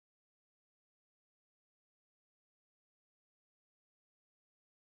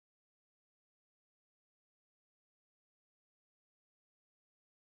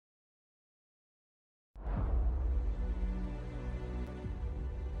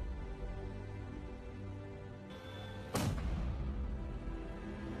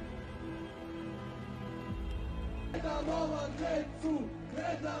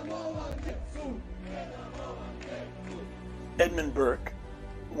Edmund Burke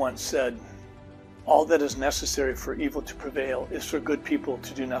once said, "All that is necessary for evil to prevail is for good people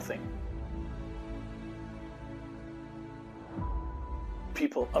to do nothing."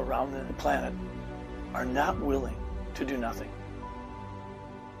 People around the planet are not willing to do nothing,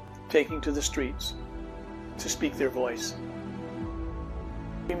 taking to the streets to speak their voice.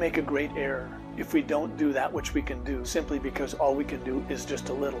 We make a great error if we don't do that which we can do simply because all we can do is just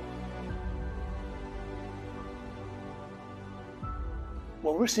a little.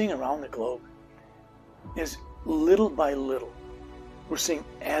 What we're seeing around the globe is little by little, we're seeing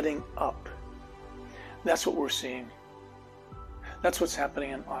adding up. That's what we're seeing. That's what's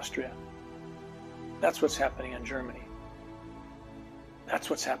happening in Austria. That's what's happening in Germany. That's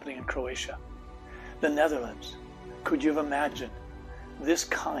what's happening in Croatia. The Netherlands. Could you have imagined this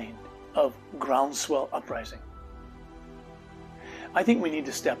kind of groundswell uprising? I think we need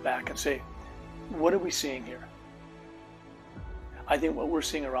to step back and say, what are we seeing here? I think what we're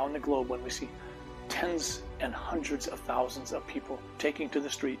seeing around the globe when we see tens and hundreds of thousands of people taking to the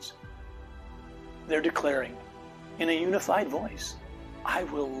streets, they're declaring in a unified voice, I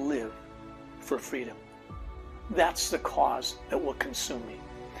will live for freedom. That's the cause that will consume me.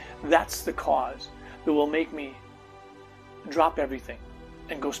 That's the cause that will make me drop everything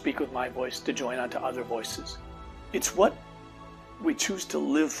and go speak with my voice to join onto other voices. It's what we choose to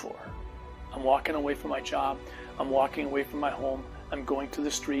live for. I'm walking away from my job. I'm walking away from my home. I'm going to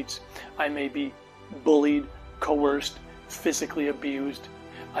the streets. I may be bullied, coerced, physically abused.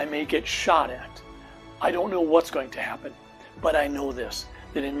 I may get shot at. I don't know what's going to happen, but I know this,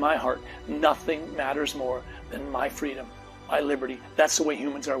 that in my heart, nothing matters more than my freedom, my liberty. That's the way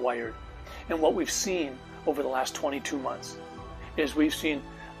humans are wired. And what we've seen over the last 22 months is we've seen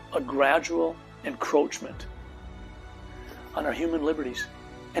a gradual encroachment on our human liberties.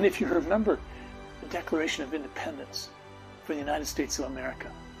 And if you remember the Declaration of Independence for the United States of America,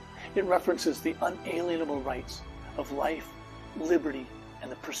 it references the unalienable rights of life, liberty,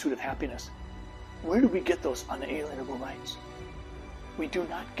 and the pursuit of happiness. Where do we get those unalienable rights? We do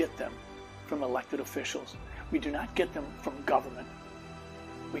not get them from elected officials. We do not get them from government.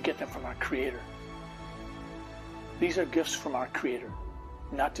 We get them from our Creator. These are gifts from our Creator,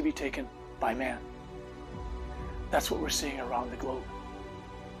 not to be taken by man. That's what we're seeing around the globe.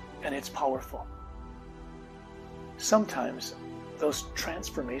 And it's powerful. Sometimes those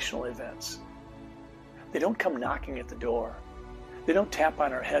transformational events, they don't come knocking at the door. They don't tap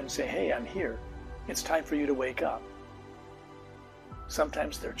on our head and say, hey, I'm here. It's time for you to wake up.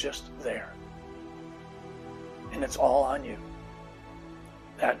 Sometimes they're just there. And it's all on you.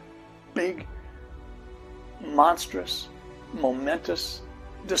 That big, monstrous, momentous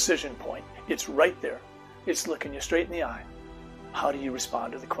decision point, it's right there. It's looking you straight in the eye. How do you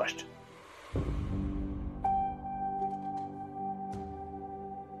respond to the question?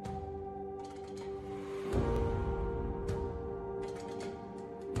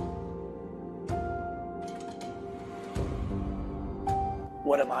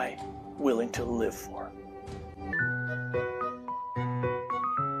 What am I willing to live for?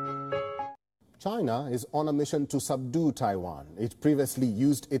 China is on a mission to subdue Taiwan. It previously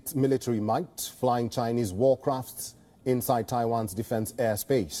used its military might, flying Chinese warcrafts inside Taiwan's defense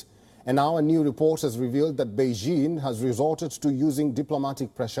airspace. And now a new report has revealed that Beijing has resorted to using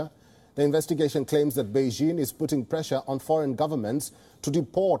diplomatic pressure. The investigation claims that Beijing is putting pressure on foreign governments to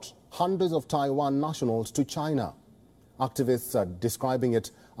deport hundreds of Taiwan nationals to China. Activists are describing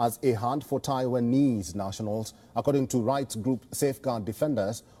it as a hunt for Taiwanese nationals. According to rights group Safeguard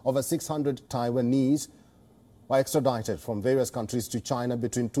Defenders, over 600 Taiwanese were extradited from various countries to China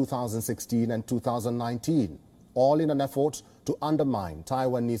between 2016 and 2019, all in an effort to undermine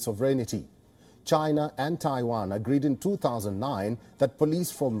Taiwanese sovereignty. China and Taiwan agreed in 2009 that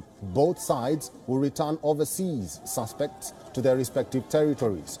police from both sides will return overseas suspects to their respective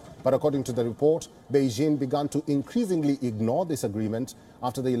territories. But according to the report, Beijing began to increasingly ignore this agreement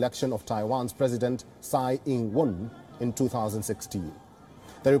after the election of Taiwan's President Tsai Ing-wen in 2016.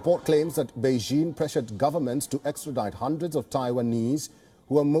 The report claims that Beijing pressured governments to extradite hundreds of Taiwanese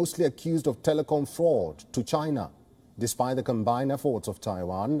who are mostly accused of telecom fraud to China, despite the combined efforts of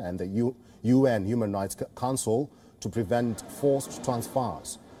Taiwan and the UN Human Rights Council to prevent forced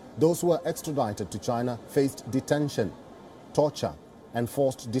transfers. Those who were extradited to China faced detention, torture, and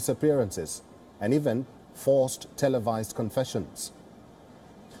forced disappearances, and even forced televised confessions.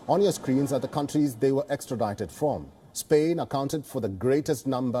 On your screens are the countries they were extradited from. Spain accounted for the greatest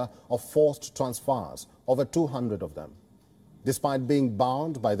number of forced transfers, over 200 of them. Despite being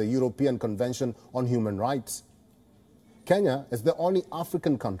bound by the European Convention on Human Rights, Kenya is the only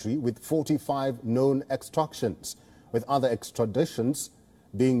African country with 45 known extractions, with other extraditions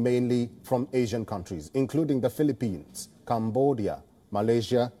being mainly from Asian countries, including the Philippines, Cambodia,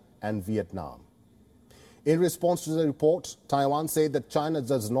 Malaysia, and Vietnam. In response to the report, Taiwan said that China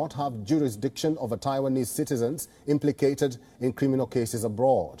does not have jurisdiction over Taiwanese citizens implicated in criminal cases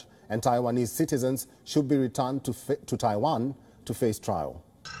abroad, and Taiwanese citizens should be returned to Taiwan to face trial.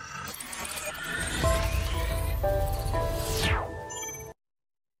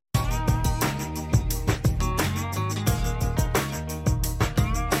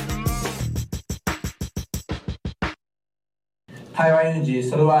 Taiwan 有事、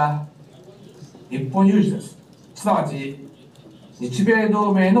それは日本有事です。すなわち日米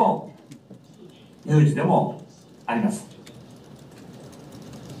同盟の有事でもあります。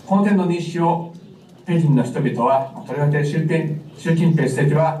この点の認識を北京の人々は、とりわけ習近平主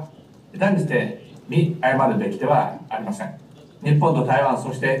席は断じて見誤るべきではありません。日本と台湾、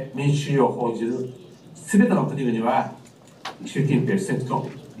そして民主主義を講じるすべての国々は、習近平主席と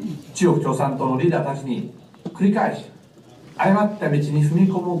中国共産党のリーダーたちに繰り返し誤った道に踏み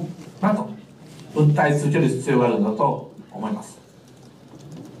込むなと訴え続ける必要があるのだと思います。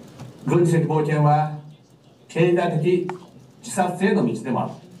軍事的冒険は経済的自殺への道でもあ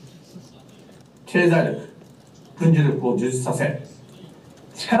る。経済力、軍事力を充実させ、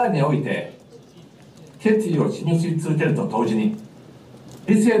力において決意を示し続けると同時に、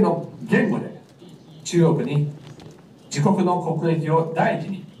理性の言語で中国に自国の国益を第一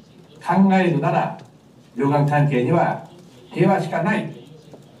に考えるなら、両岸関係には平和しかない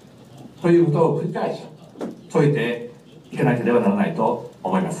ということを繰り返し説いていかなければならないと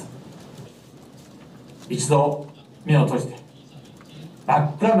思います。一度目を閉じて真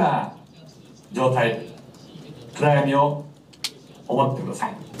っ暗な状態、暗闇を思ってくださ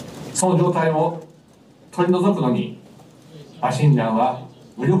い。その状態を取り除くのにマシンガンは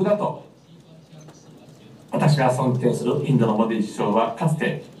無力だと私が尊敬するインドのモディ首相はかつ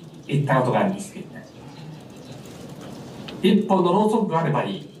て言ったことがあります。一本のろうそくがあれば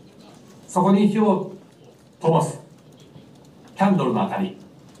いい。そこに火を灯すキャンドルの明かり、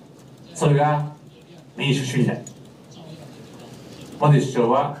それが民主主義だ。モディ首相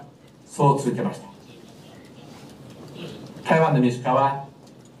はそう続けました。台湾の民主化は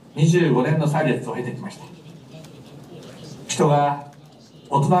25年の歳月を経てきました。人が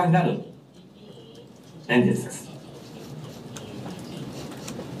大人になる年月です。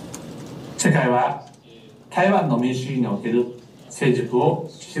世界は台湾の民主主義における成熟を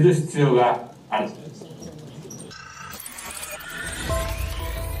知る必要がある。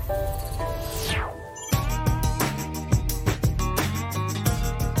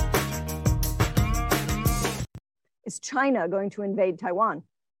Is China going to invade Taiwan?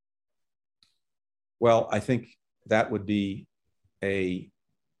 Well, I think that would be a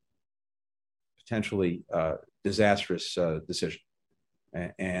potentially disastrous decision.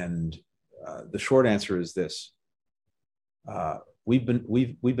 And the short answer is this: we've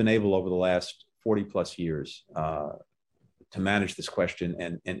been able over the last 40 plus years to manage this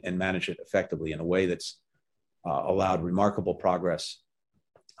question and manage it effectively in a way that's allowed remarkable progress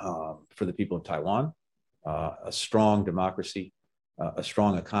for the people of Taiwan, a strong democracy, a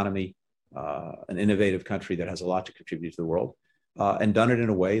strong economy, an innovative country that has a lot to contribute to the world, and done it in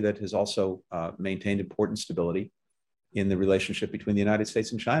a way that has also maintained important stability in the relationship between the United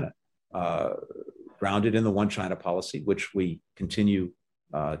States and China, grounded in the One China policy, which we continue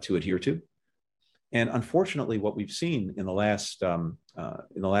to adhere to. And unfortunately, what we've seen in the last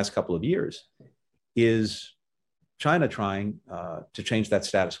couple of years is China trying to change that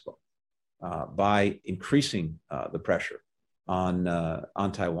status quo by increasing the pressure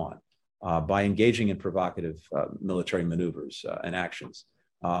on Taiwan, by engaging in provocative military maneuvers and actions,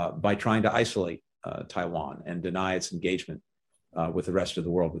 by trying to isolate Taiwan and deny its engagement with the rest of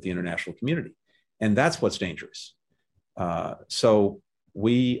the world, with the international community. And that's what's dangerous. So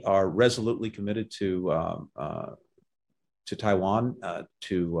we are resolutely committed to Taiwan,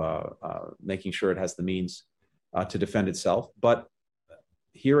 to making sure it has the means to defend itself. But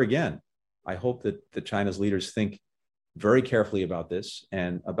here again, I hope that China's leaders think very carefully about this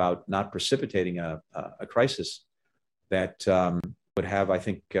and about not precipitating a crisis that would have, I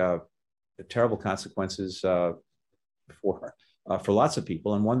think, terrible consequences for lots of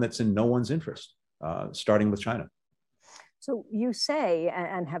people, and one that's in no one's interest, starting with China. So you say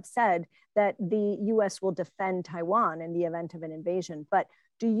and have said that the U.S. will defend Taiwan in the event of an invasion, but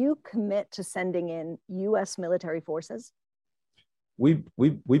do you commit to sending in U.S. military forces? We've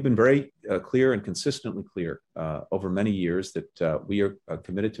been very clear and consistently clear over many years that we are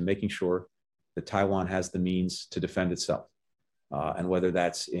committed to making sure that Taiwan has the means to defend itself. And whether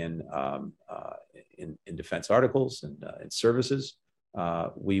that's in defense articles and in services,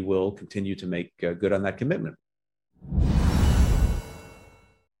 we will continue to make good on that commitment.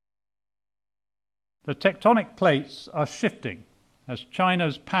 The tectonic plates are shifting as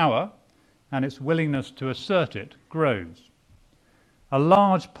China's power and its willingness to assert it grows. A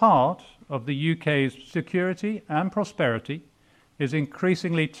large part of the UK's security and prosperity is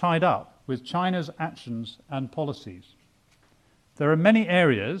increasingly tied up with China's actions and policies. There are many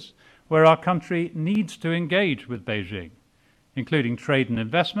areas where our country needs to engage with Beijing, including trade and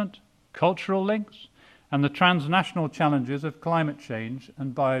investment, cultural links, and the transnational challenges of climate change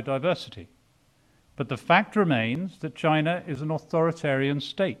and biodiversity. But the fact remains that China is an authoritarian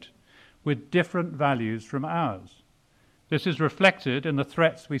state with different values from ours. This is reflected in the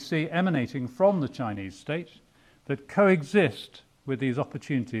threats we see emanating from the Chinese state that coexist with these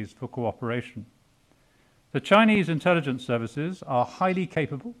opportunities for cooperation. The Chinese intelligence services are highly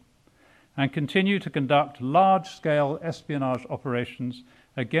capable and continue to conduct large-scale espionage operations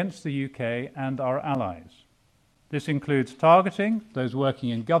against the UK and our allies. This includes targeting those working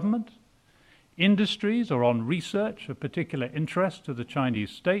in government, industries or on research of particular interest to the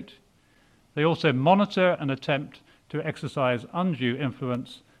Chinese state. They also monitor and attempt to exercise undue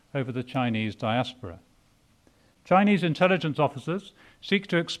influence over the Chinese diaspora. Chinese intelligence officers seek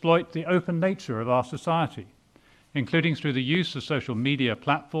to exploit the open nature of our society, including through the use of social media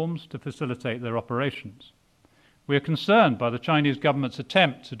platforms to facilitate their operations. We are concerned by the Chinese government's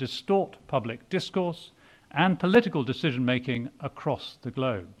attempt to distort public discourse and political decision-making across the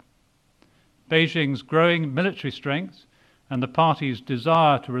globe. Beijing's growing military strength and the party's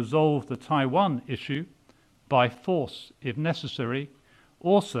desire to resolve the Taiwan issue by force if necessary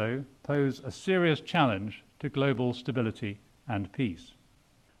also pose a serious challenge to global stability and peace.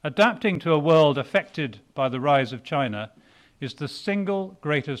 Adapting to a world affected by the rise of China is the single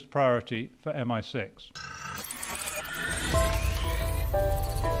greatest priority for MI6.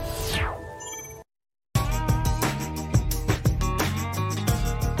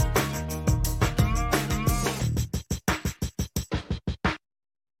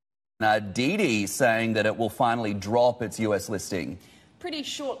 Didi saying that it will finally drop its US listing. Pretty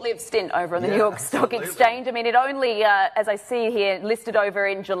short-lived stint over on the New York Stock Exchange. I mean, it only, as I see here, listed over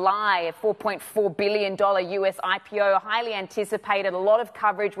in July, a $4.4 billion US IPO, highly anticipated, a lot of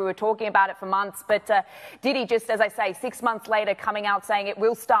coverage. We were talking about it for months, but Didi just, as I say, 6 months later coming out saying it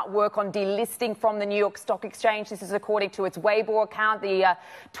will start work on delisting from the New York Stock Exchange. This is according to its Weibo account, the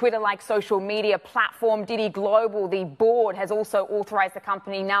Twitter-like social media platform. Didi Global, the board, has also authorized the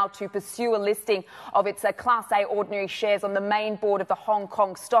company now to pursue a listing of its Class A ordinary shares on the main board of the Hong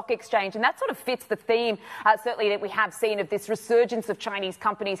Kong Stock Exchange. And that sort of fits the theme, certainly, that we have seen of this resurgence of Chinese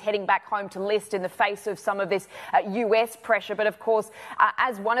companies heading back home to list in the face of some of this US pressure. But of course,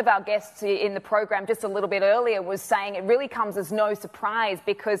 as one of our guests in the program just a little bit earlier was saying, it really comes as no surprise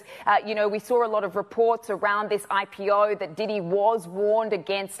because, you know, we saw a lot of reports around this IPO that Didi was warned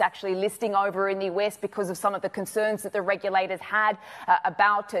against actually listing over in the US because of some of the concerns that the regulators had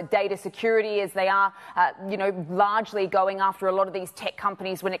about data security, as they are, you know, largely going after a lot of these tech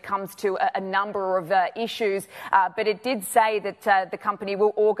companies when it comes to a number of issues. But it did say that the company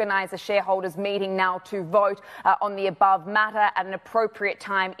will organise a shareholders meeting now to vote on the above matter at an appropriate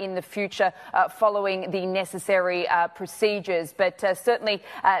time in the future following the necessary procedures. But certainly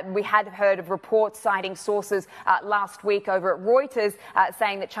we had heard of reports citing sources last week over at Reuters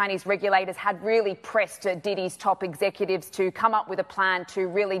saying that Chinese regulators had really pressed Didi's top executives to come up with a plan to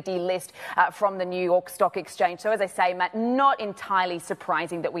really delist from the New York Stock Exchange. So as I say, Matt, not entirely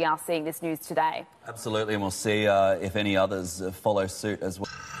surprising that we are seeing this news today. Absolutely, and we'll see if any others follow suit as well.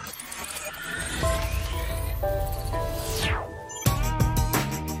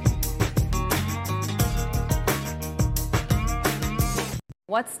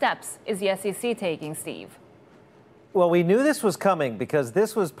 What steps is the SEC taking, Steve? Well, we knew this was coming because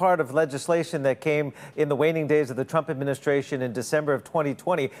this was part of legislation that came in the waning days of the Trump administration in December of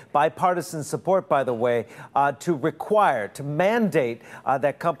 2020, bipartisan support, by the way, to mandate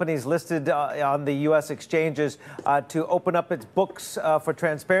that companies listed on the U.S. exchanges to open up its books for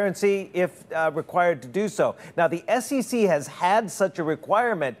transparency if required to do so. Now, the SEC has had such a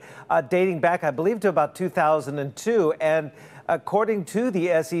requirement dating back, I believe, to about 2002. And according to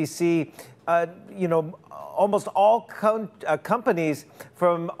the SEC, you know, almost all companies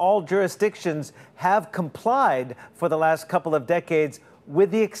from all jurisdictions have complied for the last couple of decades,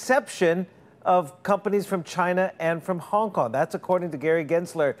 with the exception of companies from China and from Hong Kong. That's according to Gary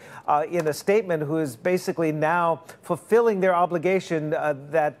Gensler in a statement, who is basically now fulfilling their obligation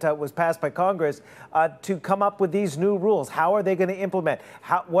that was passed by Congress to come up with these new rules. How are they going to implement?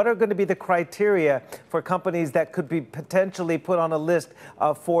 What are going to be the criteria for companies that could be potentially put on a list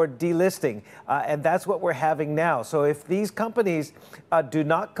for delisting? And that's what we're having now. So if these companies do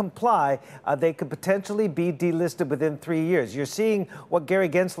not comply, they could potentially be delisted within 3 years. You're seeing what Gary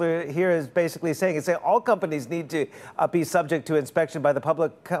Gensler here is basically saying. He's saying all companies need to be subject to inspection by the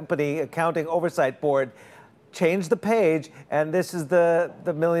Public Company Accounting Oversight Board. Change the page, and this is the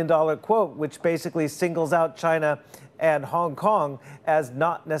 $1 million quote, which basically singles out China and Hong Kong as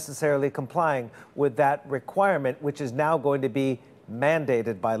not necessarily complying with that requirement, which is now going to be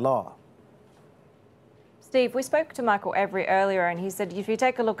mandated by law. Steve, we spoke to Michael Every earlier, and he said if you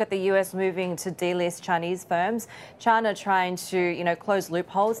take a look at the US moving to delist Chinese firms, China trying to, close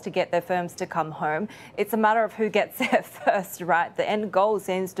loopholes to get their firms to come home. It's a matter of who gets there first, right? The end goal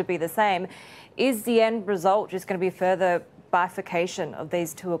seems to be the same. Is the end result just going to be further bifurcation of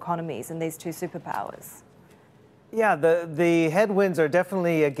these two economies and these two superpowers? Yeah, the headwinds are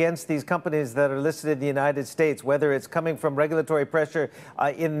definitely against these companies that are listed in the United States, whether it's coming from regulatory pressure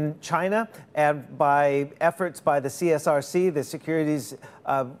in China and by efforts by the CSRC, the securities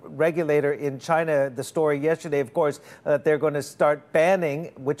regulator in China. The story yesterday, of course, that they're going to start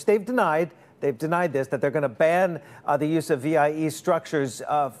banning, which they've denied. They've denied this, that they're going to ban the use of VIE structures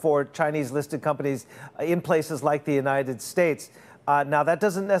for Chinese listed companies in places like the United States. Now, that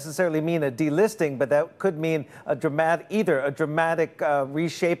doesn't necessarily mean a delisting, but that could mean either a dramatic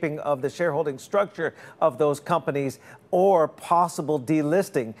reshaping of the shareholding structure of those companies or possible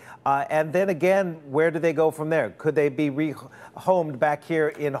delisting. And then again, where do they go from there? Could they be rehomed back here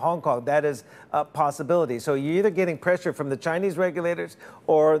in Hong Kong? That is a possibility. So you're either getting pressure from the Chinese regulators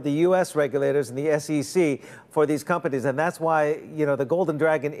or the U.S. regulators and the SEC for these companies. And that's why, the Golden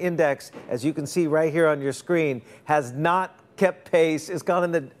Dragon Index, as you can see right here on your screen, has not kept pace. It's gone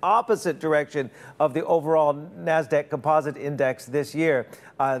in the opposite direction of the overall NASDAQ Composite Index this year.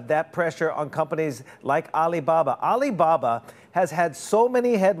 That pressure on companies like Alibaba. Alibaba has had so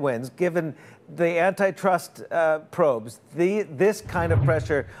many headwinds given the antitrust probes, this kind of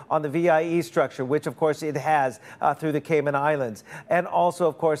pressure on the VIE structure, which, of course, it has through the Cayman Islands, and also,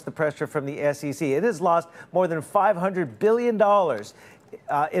 of course, the pressure from the SEC. It has lost more than $500 billion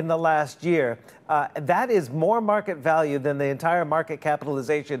in the last year. That is more market value than the entire market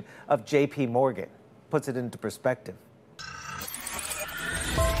capitalization of JP Morgan. Puts it into perspective.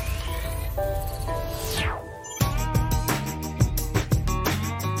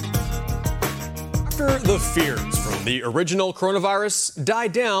 After the fears from the original coronavirus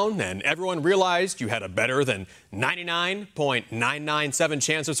died down and everyone realized you had a better than 99.997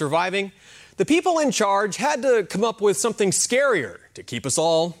 chance of surviving, the people in charge had to come up with something scarier to keep us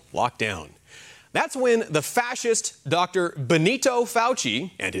all locked down. That's when the fascist Dr. Benito Fauci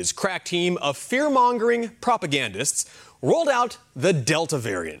and his crack team of fear-mongering propagandists rolled out the Delta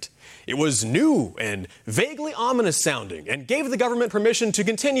variant. It was new and vaguely ominous sounding and gave the government permission to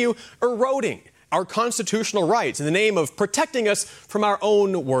continue eroding our constitutional rights in the name of protecting us from our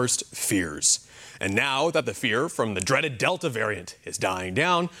own worst fears. And now that the fear from the dreaded Delta variant is dying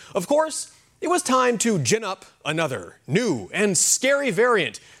down, of course, it was time to gin up another new and scary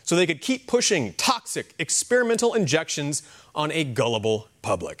variant so they could keep pushing toxic experimental injections on a gullible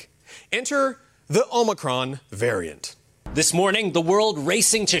public. Enter the Omicron variant. This morning, the world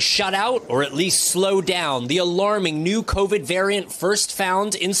racing to shut out or at least slow down the alarming new COVID variant first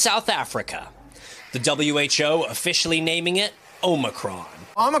found in South Africa. The WHO officially naming it Omicron.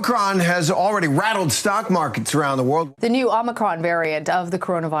 Omicron has already rattled stock markets around the world. The new Omicron variant of the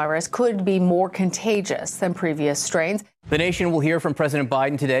coronavirus could be more contagious than previous strains. The nation will hear from President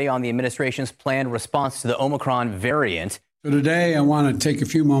Biden today on the administration's planned response to the Omicron variant. So today, I want to take a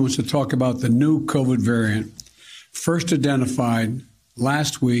few moments to talk about the new COVID variant, first identified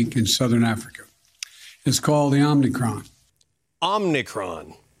last week in southern Africa. It's called the Omicron.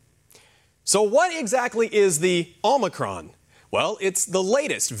 Omicron. So what exactly is the Omicron? Well, it's the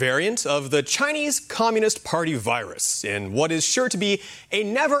latest variant of the Chinese Communist Party virus in what is sure to be a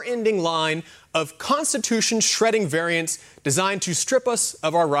never-ending line of constitution-shredding variants designed to strip us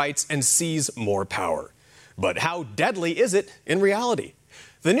of our rights and seize more power. But how deadly is it in reality?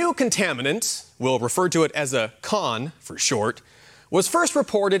 The new contaminant, we'll refer to it as a con for short, was first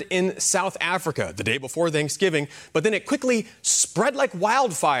reported in South Africa the day before Thanksgiving, but then it quickly spread like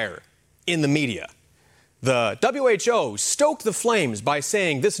wildfire in the media. The WHO stoked the flames by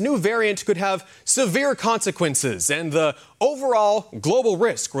saying this new variant could have severe consequences, and the overall global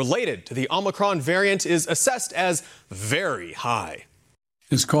risk related to the Omicron variant is assessed as very high.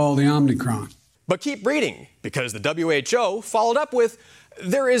 It's called the Omicron. But keep reading, because the WHO followed up with,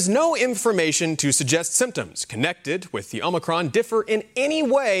 there is no information to suggest symptoms connected with the Omicron differ in any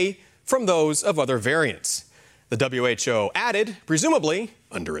way from those of other variants. The WHO added, presumably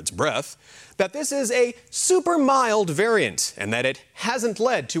under its breath, that this is a super mild variant and that it hasn't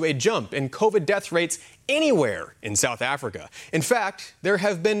led to a jump in COVID death rates anywhere in South Africa. In fact, there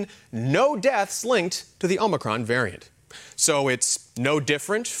have been no deaths linked to the Omicron variant. So it's no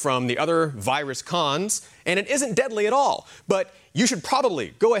different from the other virus cons, and it isn't deadly at all. But you should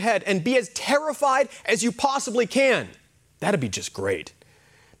probably go ahead and be as terrified as you possibly can. That'd be just great.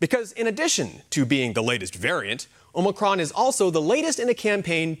 Because in addition to being the latest variant, Omicron is also the latest in a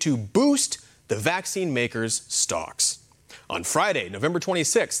campaign to boost the vaccine makers' stocks. On Friday, November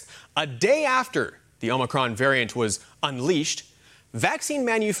 26th, a day after the Omicron variant was unleashed, vaccine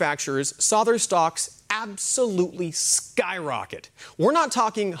manufacturers saw their stocks absolutely skyrocket. We're not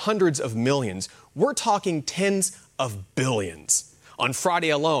talking hundreds of millions, we're talking tens of billions. On Friday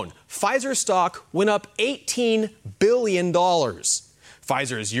alone, Pfizer's stock went up $18 billion.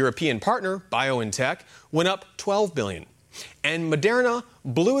 Pfizer's European partner, BioNTech, went up $12 billion. And Moderna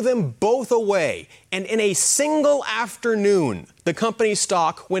blew them both away. And in a single afternoon, the company's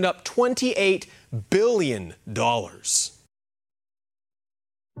stock went up $28 billion.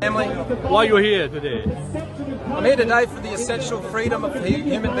 Family, why you're here today? I'm here today for the essential freedom of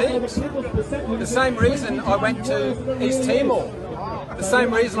human beings. The same reason I went to East Timor. The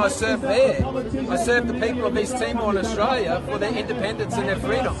same reason I served there. I served the people of East Timor in Australia for their independence and their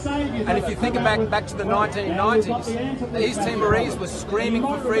freedom. And if you think back to the 1990s, the East Timorese were screaming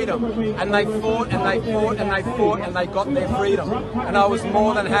for freedom, and they fought and they fought and they fought and they got their freedom. And I was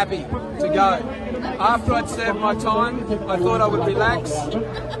more than happy to go. After I'd served my time, I thought I would relax.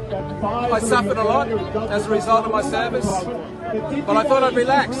 I suffered a lot as a result of my service, but I thought I'd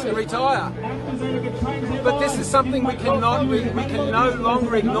relax and retire. But this is something we can no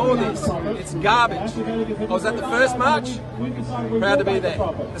longer ignore this. It's garbage. I was at the first march, proud to be there.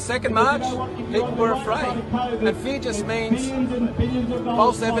 The second march, people were afraid. And fear just means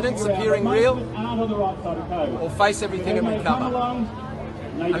false evidence appearing real, or face everything and recover.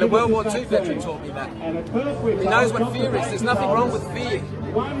 And a World War II veteran taught me that. He knows what fear is. There's nothing wrong with fear.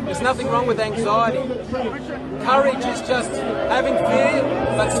 There's nothing wrong with anxiety. Courage is just having fear,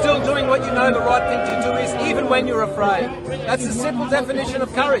 but still doing what you know the right thing to do is, even when you're afraid. That's the simple definition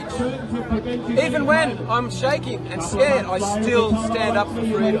of courage. Even when I'm shaking and scared, I still stand up for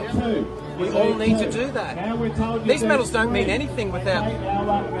freedom. We all need to do that. These medals don't mean anything without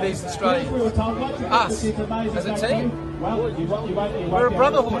these Australians. Us, as a team. We're a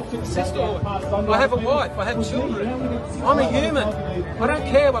brotherhood, sisterhood. I have a wife, I have children. I'm a human. I don't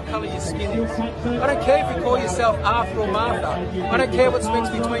care what colour your skin is. I don't care if you call yourself Arthur or Martha. I don't care what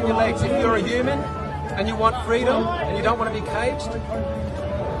swings between your legs. If you're a human and you want freedom and you don't want to be caged,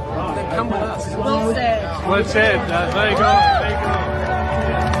 then come with us. Well said. Well said. Very good. Very good.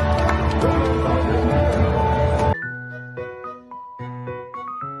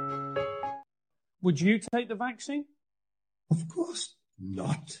 Would you take the vaccine? Of course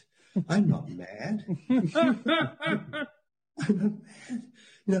not. I'm not mad. I'm not mad.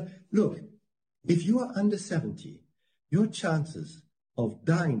 Look, if you are under 70, your chances of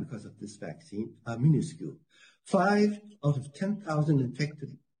dying because of this vaccine are minuscule. 5 out of 10,000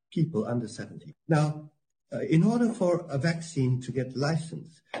 infected people under 70. Now, in order for a vaccine to get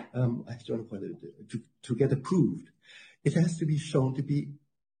licensed, to get approved, it has to be shown to be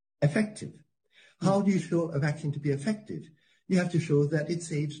effective. How do you show a vaccine to be effective? You have to show that it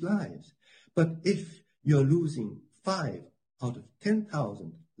saves lives. But if you're losing 5 out of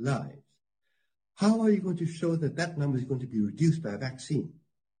 10,000 lives, how are you going to show that that number is going to be reduced by a vaccine?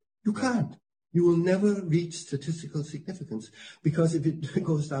 You can't. You will never reach statistical significance, because if it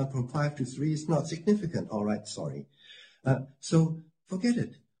goes down from 5 to 3, it's not significant. All right, sorry. So forget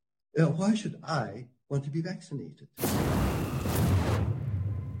it. Why should I want to be vaccinated?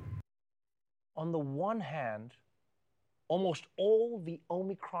 On the one hand, almost all the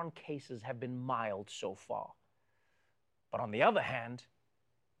Omicron cases have been mild so far. But on the other hand,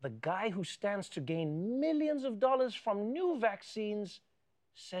 the guy who stands to gain millions of dollars from new vaccines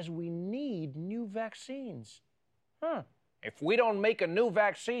says we need new vaccines. If we don't make a new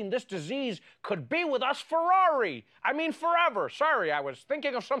vaccine, this disease could be with us forever. Sorry, I was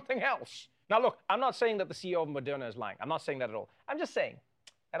thinking of something else. Now look, I'm not saying that the CEO of Moderna is lying. I'm not saying that at all. I'm just saying,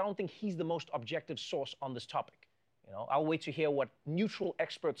 I don't think he's the most objective source on this topic. You know, I'll wait to hear what neutral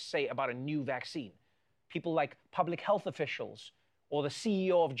experts say about a new vaccine. People like public health officials or the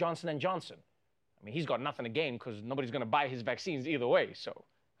CEO of Johnson & Johnson. I mean, he's got nothing to gain because nobody's going to buy his vaccines either way, so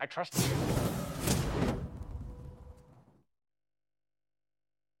I trust him.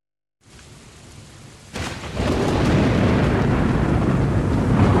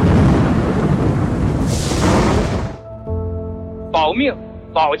 保命、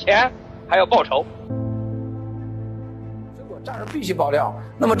保钱，还要报仇。这个战士必须爆料。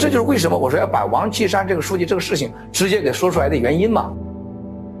那么这就是为什么我说要把王岐山这个书记这个事情直接给说出来的原因嘛。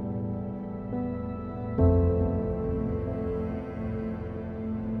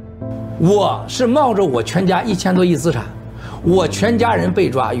我是冒着我全家1000多亿资产，我全家人被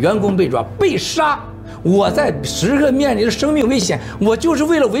抓，员工被抓，被杀，我在时刻面临着生命危险，我就是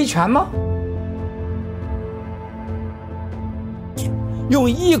为了维权吗？ 用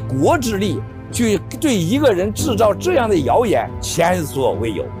一国之力去对一个人制造这样的谣言，前所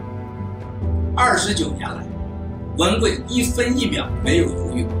未有。29年来，文贵1分1秒没有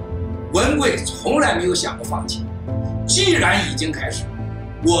犹豫过，文贵从来没有想过放弃。既然已经开始，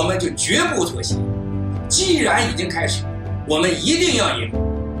我们就绝不妥协；既然已经开始，我们一定要赢。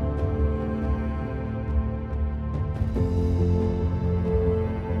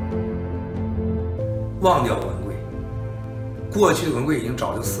忘掉文贵。 过去的文贵已经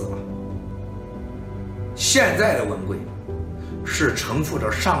早就死了，现在的文贵是承负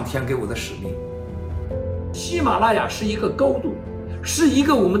着上天给我的使命。喜马拉雅是一个高度，是一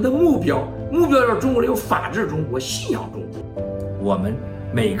个我们的目标，目标要中国有法治中国，信仰中国。我们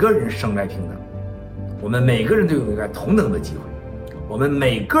每个人生来平等，我们每个人都应该同等的机会，我们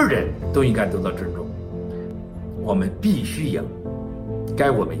每个人都应该得到尊重。我们必须赢，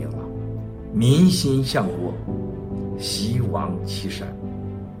该我们赢了，民心向国。 西王岐山。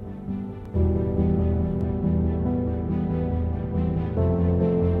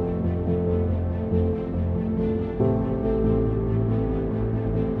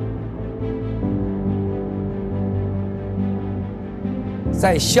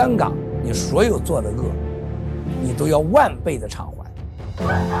在香港，你所有做的恶，你都要10000倍的偿还。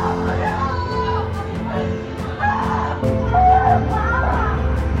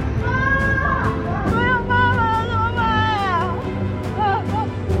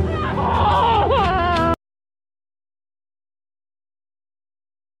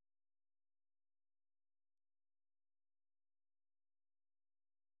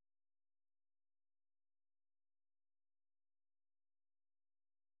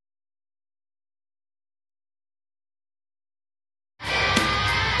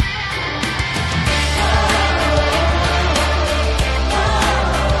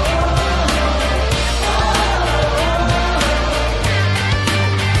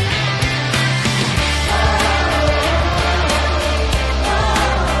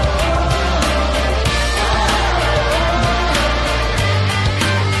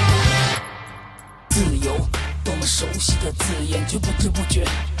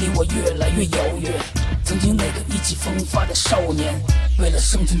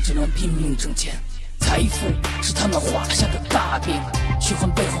 只能拼命挣钱，财富是他们画下的大饼，虚幻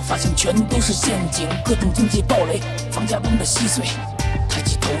背后发现全都是陷阱，各种经济暴雷，房价崩得稀碎，抬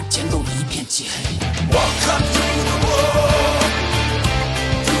起头前路一片漆黑。Welcome to the world,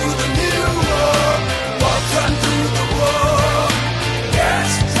 to the new world. Welcome to the world,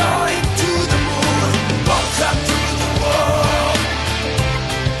 yes, going to the moon. Welcome to the world,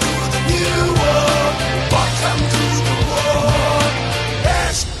 to the new world. Welcome to the world,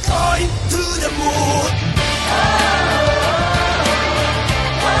 yes. Going to the moon.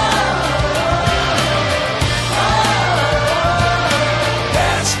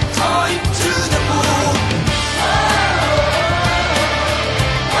 Yes, going to the moon.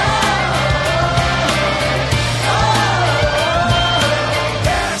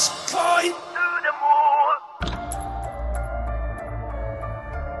 Yes, going to the moon.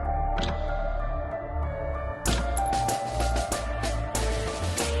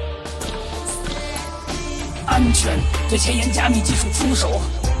 安全对前沿加密技术出手，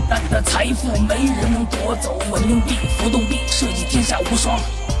但你的财富没人能夺走。稳定币、浮动币设计天下无双，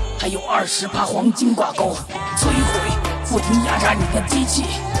还有20%黄金挂钩，摧毁不停压榨你的机器，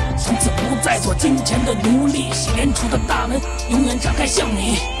从此不再做金钱的奴隶。洗联储的大门永远张开向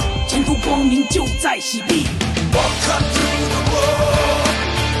你，前途光明就在洗币。Welcome to the world,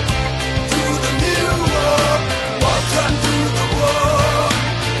 to the new world. Welcome to the world,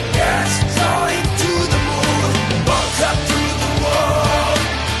 yes, going to the moon. Welcome to the world,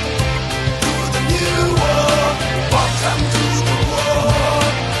 to the new world. Welcome to the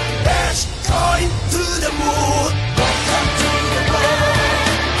world,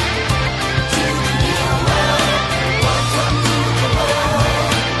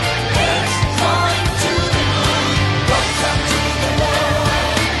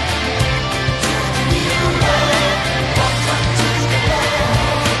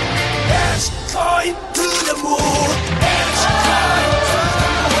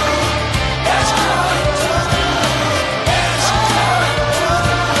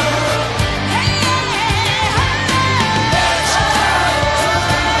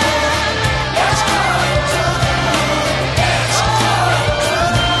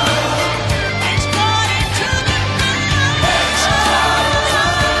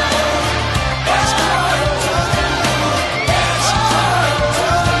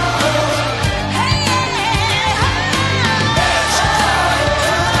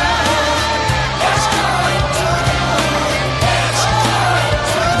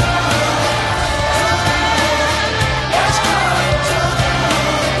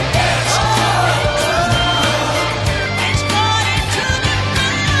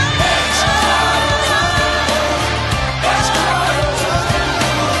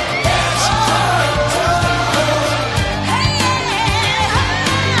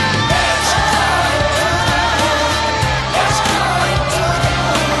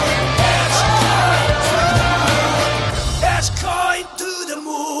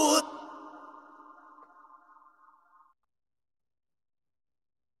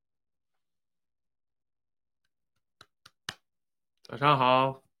 早上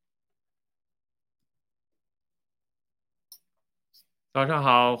好，早上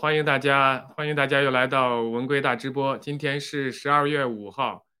好，欢迎大家又来到文贵大直播。今天是12月5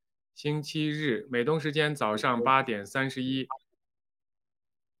号，星期日，美东时间早上8点31。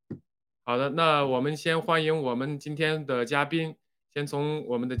好的，那我们先欢迎我们今天的嘉宾，先从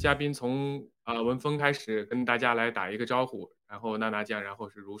我们的嘉宾从文峰开始跟大家来打一个招呼，然后娜娜酱，然后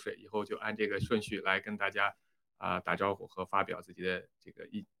是如水，以后就按这个顺序来跟大家打招呼和发表自己的这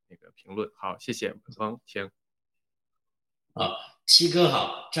个评论。好，谢谢文峰，请。七哥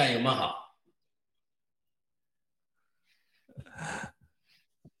好，战友们好。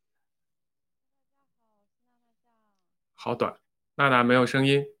好短，娜娜没有声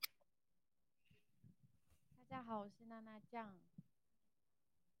音。大家好，我是娜娜酱。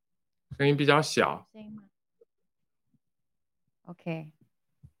声音比较小。声音吗 ？OK，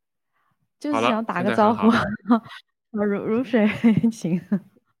 就是想打个招呼。如水请。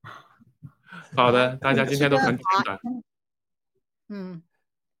好的，大家今天都很简短。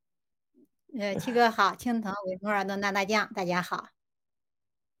七哥好，青藤伟摩尔的娜娜酱，大家好。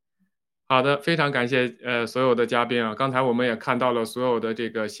好的，非常感谢所有的嘉宾啊！刚才我们也看到了所有的这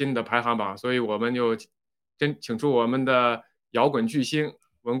个新的排行榜，所以我们就请出我们的摇滚巨星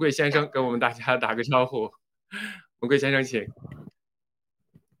文贵先生跟我们大家打个招呼。文贵先生，请。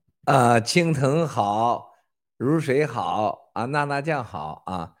青藤好，如水好啊，娜娜酱好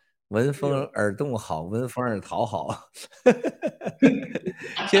啊，文风耳动好，文风耳桃好。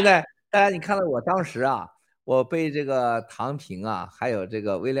现在大家你看到我当时啊。我被这个唐平啊，还有这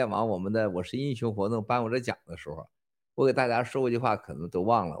个威廉王我们的我是英雄活动颁我这奖的时候，我给大家说过一句话，可能都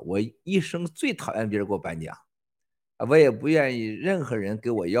忘了。我一生最讨厌别人给我颁奖，我也不愿意任何人给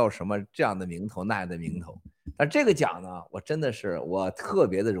我要什么这样的名头那样的名头。但这个奖呢，我真的是我特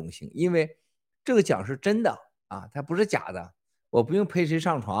别的荣幸，因为这个奖是真的啊，它不是假的。我不用陪谁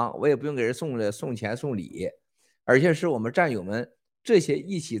上床，我也不用给人送钱送礼，而且是我们战友们这些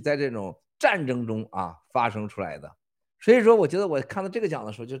一起在这种战争中啊发生出来的，所以说我觉得我看到这个奖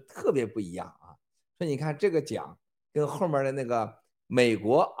的时候就特别不一样啊。所以你看这个奖跟后面的那个美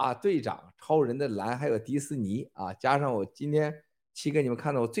国啊队长超人的蓝，还有迪士尼啊，加上我今天七哥你们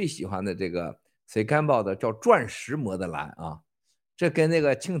看到我最喜欢的这个谁干报的叫钻石磨的蓝啊，这跟那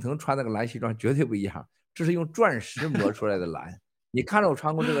个青藤穿那个蓝西装绝对不一样，这是用钻石磨出来的蓝。你看着我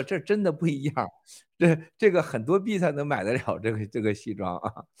穿过这个，这真的不一样，这个很多币才能买得了这个西装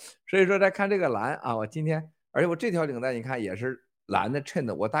啊。所以说再看这个蓝啊，我今天，而且我这条领带你看也是蓝的衬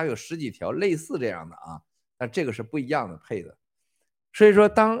的，我大概有10几条类似这样的啊，但这个是不一样的配的。所以说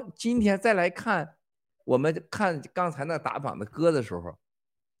当今天再来看我们看刚才那打榜的歌的时候，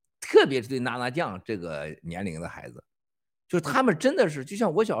特别是对娜娜酱这个年龄的孩子，就是他们真的是就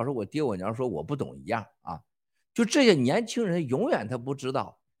像我小时候我爹我娘说我不懂一样啊。就这些年轻人永远他不知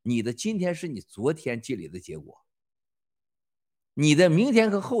道，你的今天是你昨天积累的结果，你的明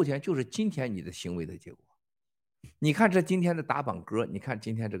天和后天就是今天你的行为的结果。你看这今天的打榜歌，你看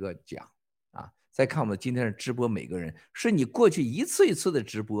今天这个奖啊，再看我们今天的直播，每个人是你过去一次一次的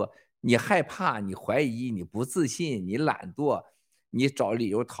直播，你害怕，你怀疑，你不自信，你懒惰，你找理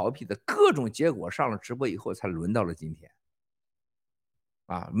由逃避的各种结果，上了直播以后才轮到了今天。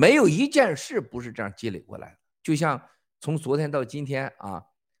啊，没有一件事不是这样积累过来的。就像从昨天到今天啊，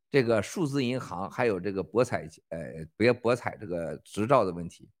这个数字银行还有这个博彩这个执照的问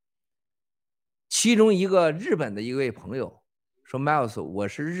题，其中一个日本的一位朋友说 Miles， 我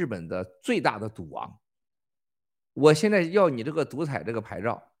是日本的最大的赌王，我现在要你这个赌彩这个牌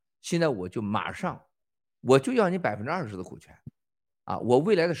照，现在我就马上我就要你20%的股权啊，我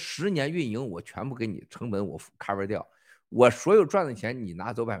未来的10年运营我全部给你成本我 cover 掉，我所有赚的钱你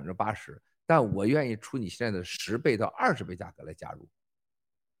拿走80%。但我愿意出你现在的10倍到20倍价格来加入，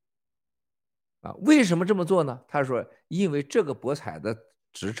啊，为什么这么做呢？他说，因为这个博彩的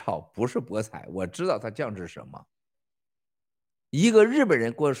执照不是博彩，我知道它降至什么。一个日本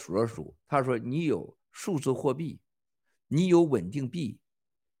人给我数了数，他说你有数字货币，你有稳定币，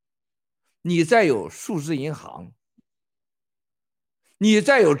你再有数字银行，你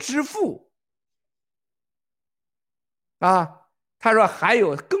再有支付，啊，他说还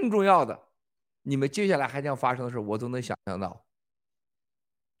有更重要的。你们接下来还将发生的事，我都能想象到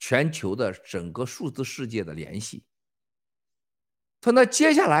全球的整个数字世界的联系。他那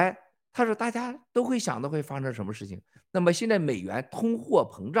接下来，他说大家都会想到会发生什么事情。那么现在美元通货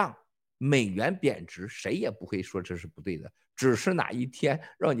膨胀，美元贬值，谁也不会说这是不对的，只是哪一天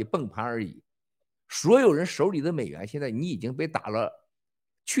让你崩盘而已。所有人手里的美元，现在你已经被打了，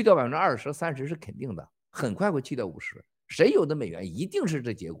去掉20%、30%是肯定的，很快会去掉50%。谁有的美元一定是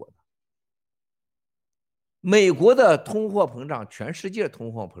这结果的。美国的通货膨胀，全世界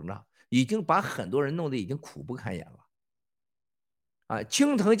通货膨胀已经把很多人弄得已经苦不堪言了。啊，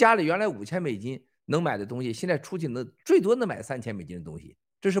青藤家里原来$5000能买的东西，现在出去最多能买$3000的东西，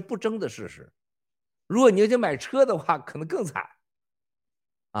这是不争的事实。如果你要去买车的话，可能更惨。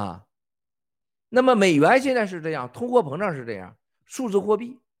啊，那么美元现在是这样，通货膨胀是这样，数字货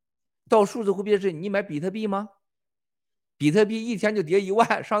币，到数字货币是你买比特币吗？比特币一天就跌1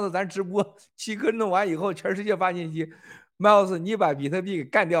万。上次咱直播7哥弄完以后，全世界发信息 ，Miles 你把比特币给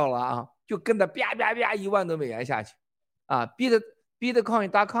干掉了啊，就跟着啪啪啪1万多美元下去。啊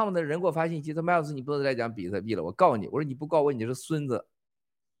，Bitcoin.com 的人给我发信息，说 Miles 你不能再讲比特币了，我告你。我说你不告我你是孙子。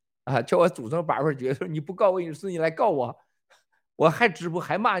啊，叫我组成板块局，说你不告我你是孙子，你来告我。我还直播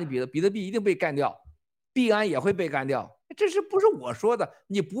还骂你比特币一定被干掉，币安也会被干掉，这是不是我说的？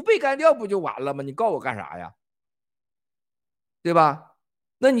你不被干掉不就完了吗？你告我干啥呀？对吧？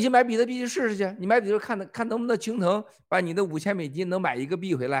那你去买比特币去试试去，你买比特币看能不能青藤把你的$5000能买1个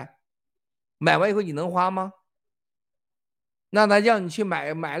币回来，买完以后你能花吗？那他让你去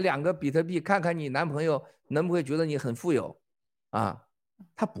买2个比特币，看看你男朋友能不会觉得你很富有啊？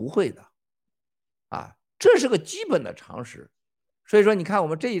他不会的啊，这是个基本的常识。所以说，你看我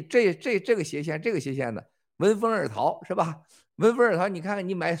们这个斜线，这个斜线的闻风而逃是吧？闻风而逃，你看看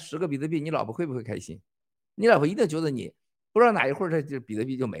你买10个比特币，你老婆会不会开心？你老婆一定觉得你不知道哪一会儿这比特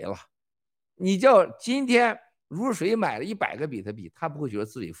币就没了。你叫今天如水买了100个比特币，他不会觉得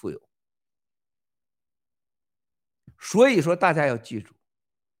自己富有。所以说，大家要记住，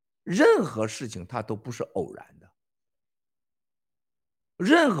任何事情它都不是偶然的，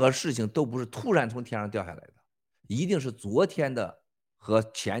任何事情都不是突然从天上掉下来的，一定是昨天的和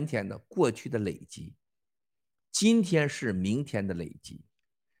前天的过去的累积，今天是明天的累积。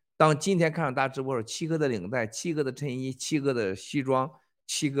当今天看上大家直播的时候，7哥的领带、7哥的衬衣、7哥的西装、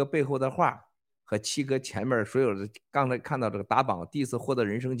7哥背后的画和7哥前面所有的刚才看到这个打榜第一次获得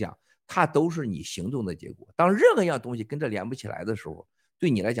人生奖，它都是你行动的结果。当任何一样东西跟这连不起来的时候，对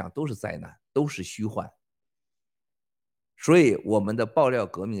你来讲都是灾难，都是虚幻。所以我们的爆料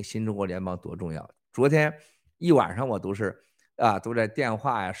革命新中国联邦多重要。昨天一晚上我都在电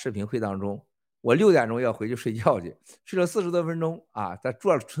话呀、视频会当中，我6点钟要回去睡觉去，睡了40多分钟啊，在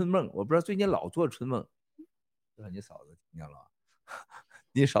做春梦。我不知道最近老做春梦，你嫂子听见了？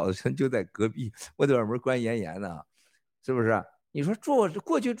你嫂子就在隔壁，我这门关严严的，是不是？你说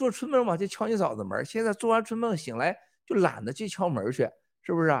过去做春梦嘛，就敲你嫂子门，现在做完春梦醒来就懒得去敲门去，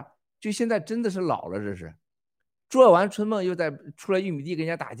是不是啊？就现在真的是老了，这是。做完春梦又在出来玉米地跟人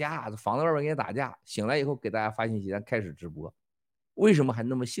家打架，房子外面跟人家打架，醒来以后给大家发信息，咱开始直播。为什么还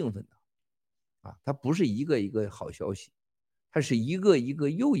那么兴奋呢？啊，它不是一个一个好消息，它是一个一个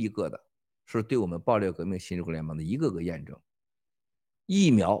又一个的，是对我们爆料革命新中国联邦的一个个验证。疫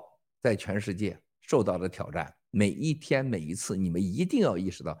苗在全世界受到的挑战，每一天每一次，你们一定要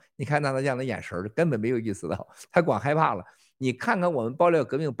意识到。你看那样的眼神根本没有意识到，他光害怕了。你看看我们爆料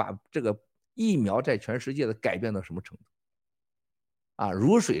革命把这个疫苗在全世界的改变到什么程度啊？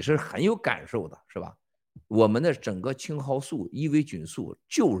如水是很有感受的，是吧？我们的整个青蒿素、伊维菌素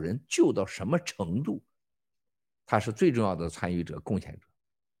救人救到什么程度，它是最重要的参与者、贡献者。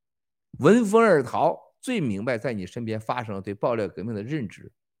闻风而逃，最明白在你身边发生了对爆料革命的认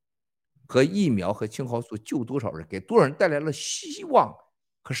知，和疫苗和青蒿素救多少人，给多少人带来了希望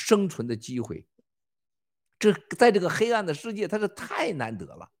和生存的机会。这在这个黑暗的世界，它是太难得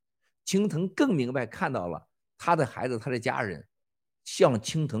了。青藤更明白看到了他的孩子、他的家人像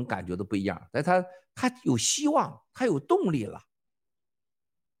青藤感觉都不一样，但他有希望，他有动力了。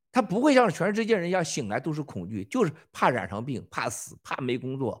他不会像全世界人一样醒来都是恐惧，就是怕染上病、怕死、怕没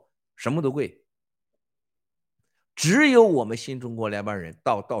工作，什么都会。只有我们新中国联邦人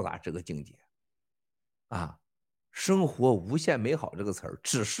到达这个境界啊！生活无限美好这个词儿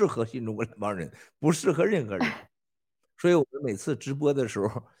只适合新中国联邦人，不适合任何人。所以我们每次直播的时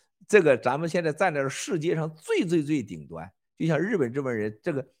候，这个咱们现在站在世界上最顶端，就像日本这帮人，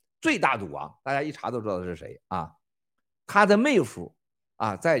这个最大赌王，大家一查都知道是谁啊？他的妹夫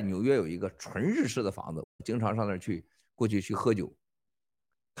啊，在纽约有一个纯日式的房子，经常上那儿过去喝酒。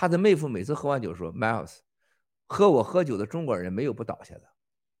他的妹夫每次喝完酒说 ：“Miles， 和我喝酒的中国人没有不倒下的，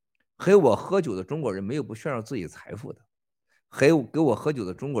和我喝酒的中国人没有不炫耀自己财富的，给我喝酒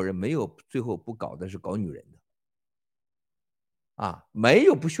的中国人没有最后不搞女人的。”啊，没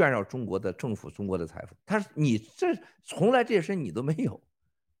有不炫耀中国的政府、中国的财富。他说：“你这从来这些事你都没有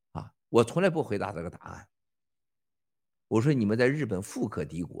啊！”我从来不回答这个答案。我说：“你们在日本富可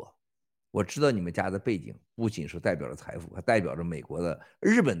敌国，我知道你们家的背景不仅是代表着财富，还代表着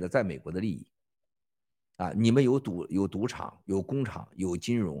日本的在美国的利益。啊，你们有赌场、有工厂、有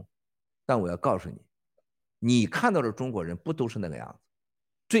金融，但我要告诉你，你看到的中国人不都是那个样子？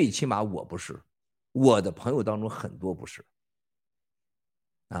最起码我不是，我的朋友当中很多不是。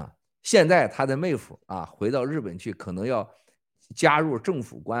啊，现在他的妹夫啊回到日本去，可能要加入政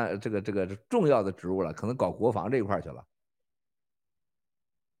府这个重要的职务了，可能搞国防这一块去了。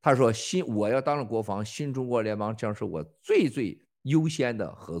他说我要当了国防，新中国联邦将是我最优先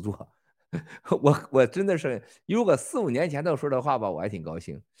的合作。我真的是，如果4、5年前他说的话吧，我还挺高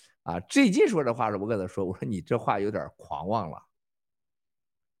兴啊。最近说的话是我跟他说，我说你这话有点狂妄了。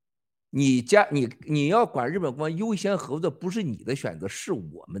你要管日本国防优先合作，不是你的选择，是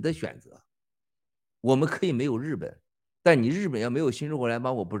我们的选择。我们可以没有日本，但你日本要没有新中国联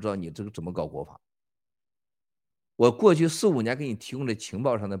邦，我不知道你这个怎么搞国防。我过去4、5年给你提供的情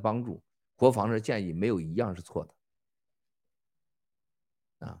报上的帮助，国防的建议没有一样是错的。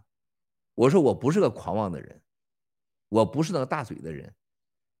啊，我说我不是个狂妄的人，我不是那个大嘴的人。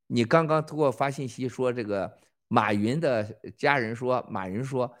你刚刚给我发信息说这个马云的家人说，马云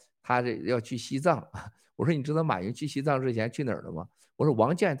说他这要去西藏。我说你知道马云去西藏之前去哪儿了吗？我说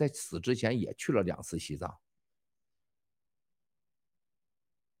王健在死之前也去了2次西藏。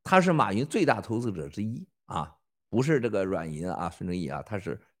他是马云最大投资者之一啊，不是这个软银啊，孙正义啊，他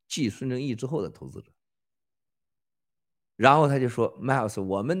是继孙正义之后的投资者。然后他就说 Miles，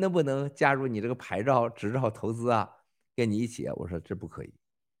 我们能不能加入你这个牌照执照投资啊？跟你一起啊？我说这不可以。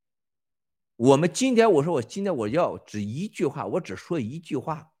我们今天我说我要只一句话，我只说一句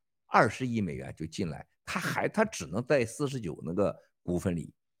话，20亿美元就进来，他只能在49那个股份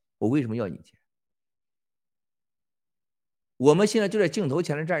里，我为什么要你钱？我们现在就在镜头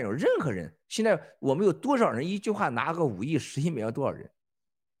前的战友，任何人现在我们有多少人一句话拿个5亿、10亿美元？多少人？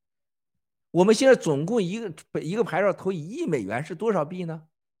我们现在总共一个牌照投1亿美元是多少币呢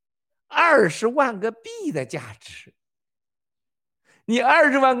？20万个币的价值。你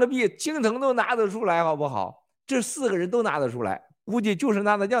20万个币，青藤都拿得出来，好不好？这4个人都拿得出来，估计就是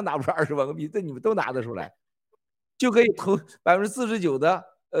那酱拿不出20万个币，这你们都拿得出来，就可以投49%的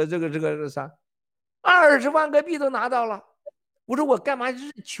这个啥，20万个币都拿到了。我说我干嘛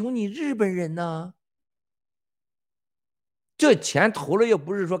求你日本人呢？这钱投了又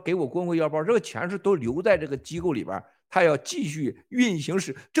不是说给我光棍腰包，这个钱是都留在这个机构里边，他要继续运行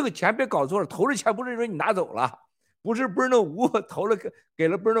时，这个钱别搞错了，投了钱不是说你拿走了，不是那吴投了给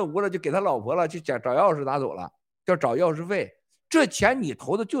了那吴了就给他老婆了，去找钥匙拿走了，叫找钥匙费，这钱你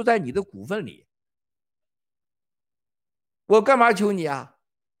投的就在你的股份里，我干嘛求你啊？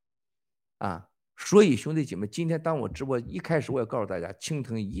啊！所以兄弟姐妹，今天当我直播一开始，我也告诉大家，青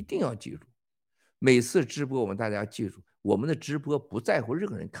藤一定要记住，每次直播我们大家要记住，我们的直播不在乎任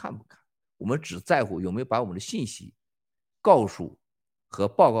何人看不看，我们只在乎有没有把我们的信息告诉和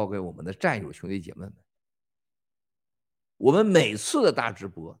报告给我们的战友兄弟姐妹们。我们每次的大直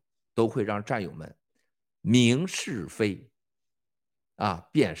播都会让战友们明是非，啊，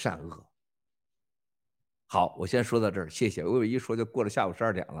辨善恶。好，我先说到这儿，谢谢。我一说就过了下午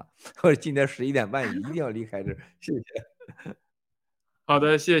12点了，或者今天11点半一定要离开这儿，谢谢。好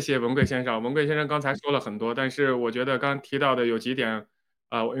的，谢谢文贵先生。文贵先生刚才说了很多，但是我觉得刚提到的有几点，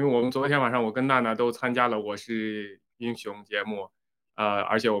因为我们昨天晚上我跟娜娜都参加了《我是英雄》节目，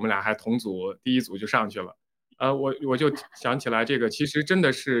而且我们俩还同组，第一组就上去了。我就想起来，这个其实真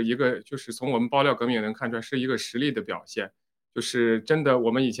的是一个，就是从我们爆料革命也能看出来是一个实力的表现。就是真的，我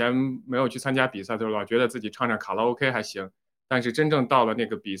们以前没有去参加比赛的时候，老觉得自己唱唱卡拉 OK 还行，但是真正到了那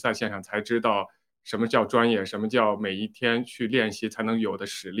个比赛现场，才知道什么叫专业，什么叫每一天去练习才能有的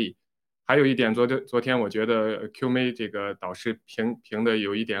实力。还有一点，昨天我觉得 Q 妹这个导师评的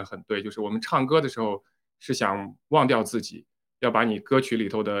有一点很对，就是我们唱歌的时候是想忘掉自己，要把你歌曲里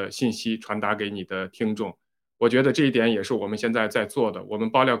头的信息传达给你的听众。我觉得这一点也是我们现在在做的。我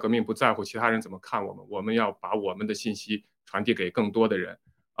们爆料革命不在乎其他人怎么看我们，我们要把我们的信息传递给更多的人。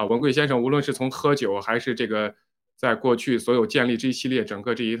文贵先生无论是从喝酒还是这个在过去所有建立这一系列整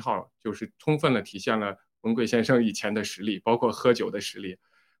个这一套，就是充分的体现了文贵先生以前的实力，包括喝酒的实力。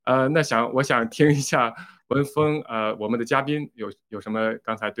我想听一下文峰，我们的嘉宾有什么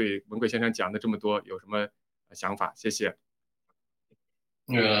刚才对文贵先生讲的这么多有什么想法？谢谢。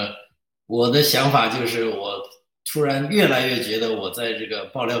我的想法就是，我突然越来越觉得我在这个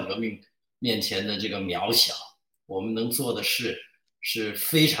爆料革命面前的这个渺小，我们能做的事是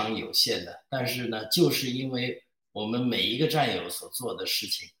非常有限的。但是呢，就是因为我们每一个战友所做的事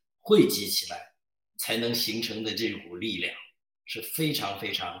情汇集起来，才能形成的这股力量，是非常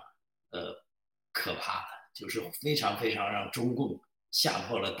非常可怕的，就是非常非常让中共吓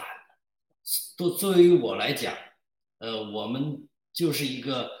破了胆的。作为我来讲，我们就是一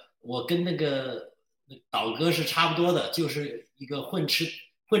个。我跟那个导哥是差不多的，就是一个混吃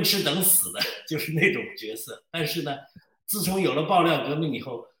混吃等死的，就是那种角色。但是呢，自从有了爆料革命以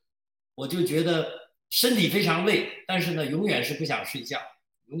后，我就觉得身体非常累，但是呢，永远是不想睡觉，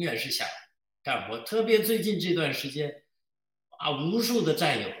永远是想干活。特别最近这段时间啊，无数的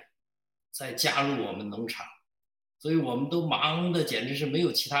战友在加入我们农场，所以我们都忙的简直是没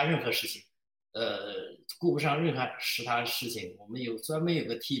有其他任何事情，顾不上任何其他事情。我们专门有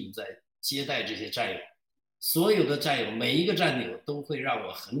个 team 在接待这些战友，所有的战友，每一个战友都会让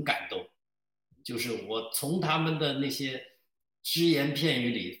我很感动，就是我从他们的那些只言片语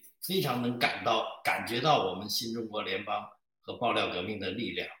里，非常能感觉到我们新中国联邦和爆料革命的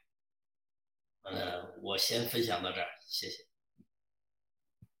力量。我先分享到这儿，谢谢。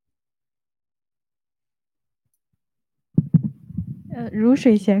如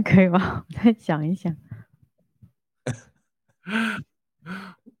水先可以吗？我再想一想。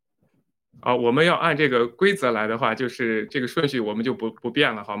我们要按这个规则来的话，就是这个顺序我们就不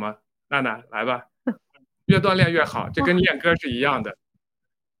变了，好吗？娜娜来吧，越锻炼越好，这跟练歌是一样的。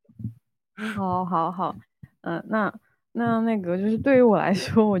好，那个就是对于我来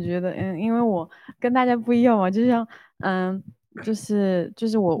说，我觉得因为我跟大家不一样嘛，就像就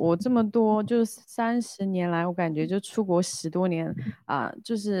是我这么多就是30年来，我感觉就出国10多年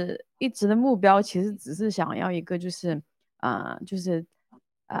就是一直的目标其实只是想要一个就是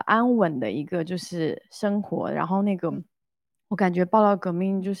安稳的一个就是生活，然后那个我感觉爆料革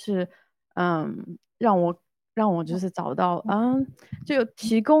命就是让我就是找到就有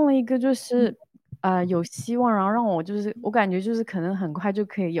提供了一个就是有希望，然后让我就是我感觉就是可能很快就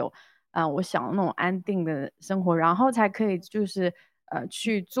可以有我想的那种安定的生活，然后才可以就是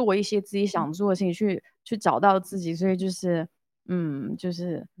去做一些自己想做的事情，去找到自己，所以就是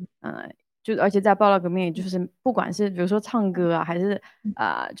就而且在爆料革命，就是不管是比如说唱歌啊，还是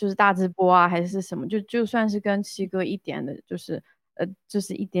就是大直播啊，还是什么，就算是跟七哥一点的，就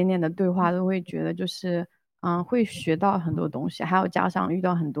是一点点的对话，都会觉得就是会学到很多东西，还有加上遇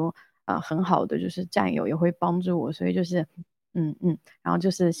到很多很好的就是战友也会帮助我，所以就是然后就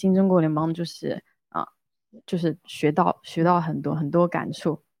是新中国联邦就是就是学到很多很多感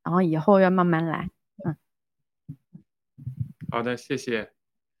触，然后以后要慢慢来。好的，谢谢。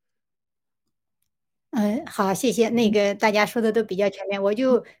好，谢谢。那个大家说的都比较全面，我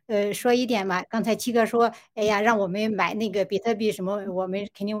就说一点嘛。刚才七哥说，哎呀，让我们买那个比特币什么，我们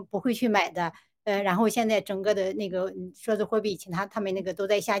肯定不会去买的。然后现在整个的那个数字货币，他们那个都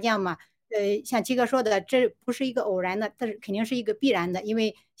在下降嘛。像七哥说的，这不是一个偶然的，但是肯定是一个必然的，因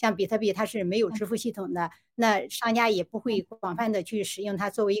为像比特币它是没有支付系统的，那商家也不会广泛的去使用它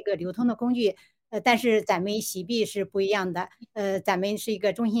作为一个流通的工具。但是咱们洗币是不一样的，咱们是一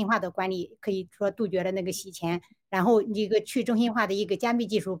个中心化的管理，可以说杜绝了那个洗钱，然后一个去中心化的一个加密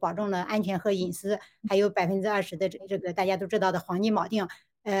技术，保证了安全和隐私，还有20%的这个大家都知道的黄金锚定，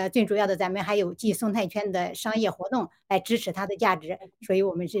最主要的咱们还有继生态圈的商业活动来支持它的价值，所以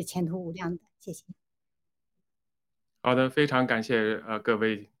我们是前途无量的，谢谢。好的，非常感谢各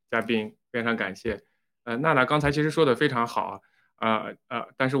位嘉宾，非常感谢。娜娜刚才其实说的非常好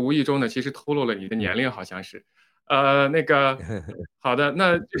但是无意中呢，其实透露了你的年龄，好像是。那个好的，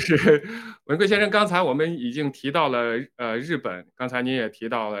那就是文贵先生，刚才我们已经提到了日本，刚才您也提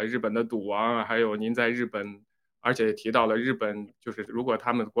到了日本的赌王，还有您在日本，而且也提到了日本，就是如果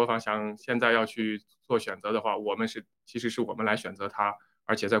他们国防想现在要去做选择的话，其实是我们来选择它，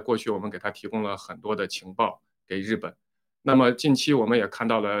而且在过去我们给他提供了很多的情报给日本。那么近期我们也看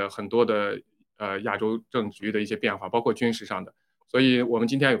到了很多的亚洲政局的一些变化，包括军事上的。所以我们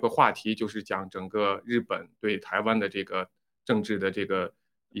今天有个话题，就是讲整个日本对台湾的这个政治的这个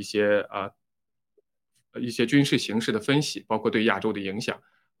一些军事形势的分析，包括对亚洲的影响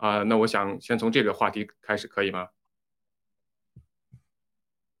那我想先从这个话题开始，可以吗？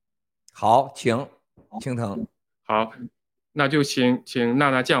好，请青藤。好，那就请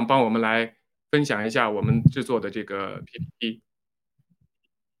娜娜酱帮我们来分享一下我们制作的这个 PPT。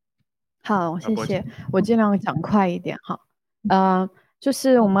好，谢谢，我尽量讲快一点哈。就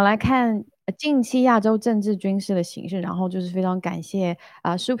是我们来看近期亚洲政治军事的形势，然后就是非常感谢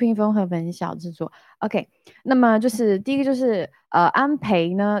舒屏风和文晓制作。OK， 那么就是第一个就是安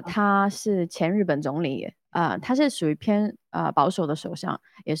倍呢，他是前日本总理，他是属于偏保守的首相，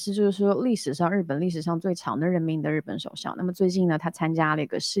也是就是说日本历史上最长的任命的日本首相。那么最近呢，他参加了一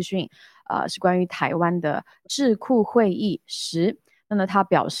个视讯，是关于台湾的智库会议10。那么他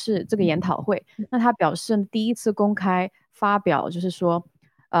表示这个研讨会，那他表示第一次公开发表，就是说，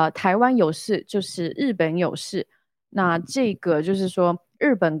台湾有事就是日本有事。那这个就是说，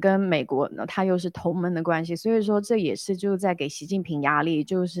日本跟美国呢，它又是同盟的关系，所以说这也是就在给习近平压力，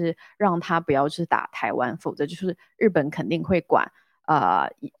就是让他不要去打台湾，否则就是日本肯定会管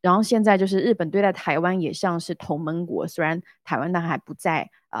然后现在就是日本对待台湾也像是同盟国，虽然台湾还不在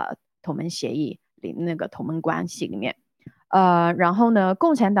同盟协议里那个同盟关系里面。然后呢，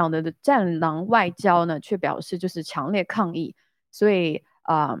共产党的战狼外交呢，却表示就是强烈抗议。所以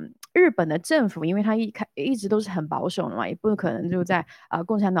日本的政府，因为他一直都是很保守的嘛，也不可能就在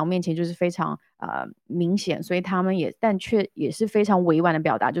共产党面前就是非常明显，所以他们但却也是非常委婉的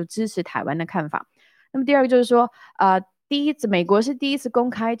表达就支持台湾的看法。那么第二个就是说美国是第一次公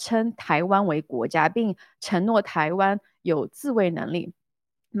开称台湾为国家，并承诺台湾有自卫能力。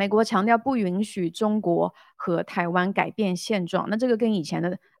美国强调不允许中国和台湾改变现状，那这个跟以前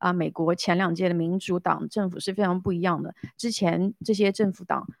的美国前2届的民主党政府是非常不一样的。之前这些政府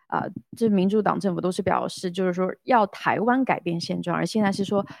党这民主党政府都是表示就是说要台湾改变现状，而现在是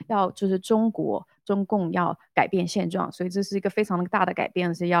说要就是中共要改变现状，所以这是一个非常大的改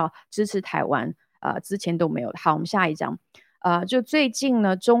变，是要支持台湾。之前都没有。好，我们下一章。就最近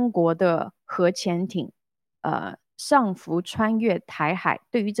呢，中国的核潜艇上浮穿越台海，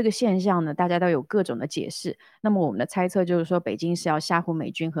对于这个现象呢，大家都有各种的解释。那么我们的猜测就是说，北京是要吓唬美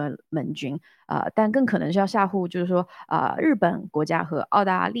军和盟军，但更可能是要吓唬，就是说日本国家和澳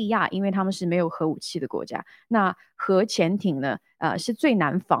大利亚，因为他们是没有核武器的国家。那核潜艇呢，是最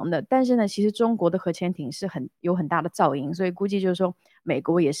难防的，但是呢，其实中国的核潜艇是有很大的噪音，所以估计就是说，美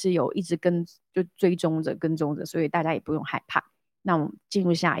国也是有一直跟踪着，所以大家也不用害怕。那我们进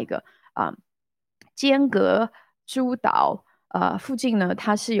入下一个尖阁诸岛附近呢，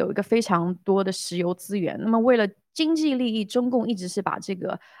它是有一个非常多的石油资源。那么为了经济利益，中共一直是把这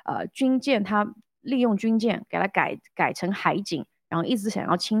个军舰，它利用军舰给它改成海警，然后一直想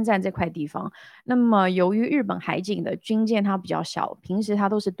要侵占这块地方。那么由于日本海警的军舰它比较小，平时它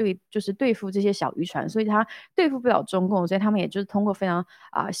都是对付这些小渔船，所以它对付不了中共，所以他们也就是通过非常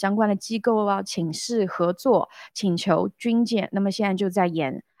相关的机构请示合作，请求军舰。那么现在就在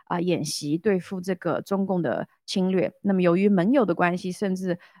演习对付这个中共的侵略。那么由于盟友的关系，甚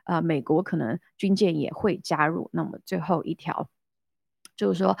至美国可能军舰也会加入。那么最后一条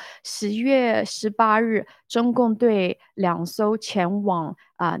就是说10月18日，中共对2艘前往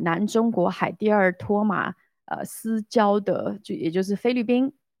南中国海第2托马斯礁的也就是菲律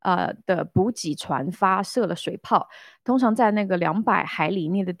宾的补给船发射了水炮。通常在那个200海里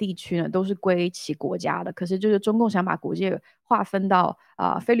内的地区呢，都是归其国家的。可是就是中共想把国界划分到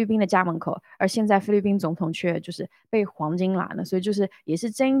菲律宾的家门口，而现在菲律宾总统却就是被黄金拦了，所以就是也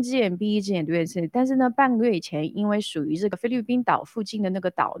是睁一只眼闭一只眼对事。但是呢，半个月以前，因为属于这个菲律宾岛附近的那个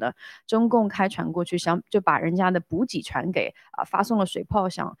岛呢，中共开船过去，就把人家的补给船给发送了水炮，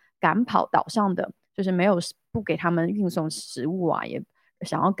想赶跑岛上的，就是不给他们运送食物也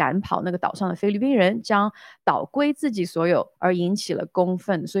想要赶跑那个岛上的菲律宾人，将岛归自己所有，而引起了公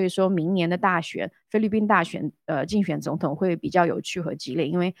愤。所以说明年的菲律宾大选竞选总统会比较有趣和激烈，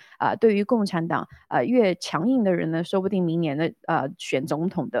因为对于共产党越强硬的人呢，说不定明年的选总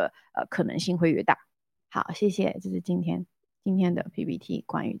统的可能性会越大。好，谢谢，这是今天的 PPT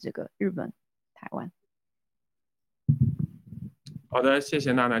关于这个日本台湾。好的，谢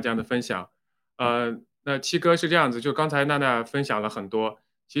谢娜娜这样的分享。那七哥是这样子，就刚才娜娜分享了很多。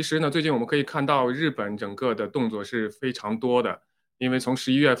其实呢，最近我们可以看到日本整个的动作是非常多的，因为从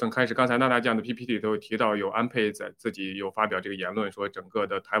11月份开始，刚才娜娜这样的 PPT 都有提到，有安倍自己有发表这个言论，说整个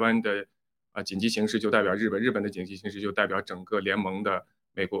的台湾的紧急形势就代表日本，日本的紧急形势就代表整个联盟的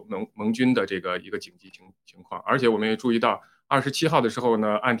美国盟军的这个一个紧急情况。而且我们也注意到27号的时候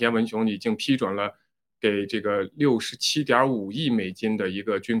呢，岸田文雄已经批准了给这个67.5亿美金的一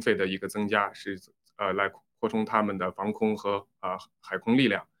个军费的一个增加，是来扩充他们的防空和海空力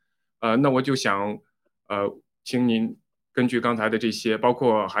量。那我就想请您根据刚才的这些，包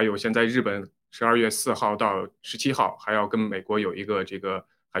括还有现在日本12月4号到17号还要跟美国有一个这个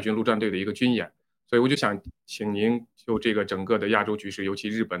海军陆战队的一个军演，所以我就想请您就这个整个的亚洲局势，尤其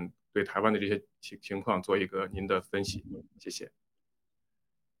日本对台湾的这些情况做一个您的分析，谢谢。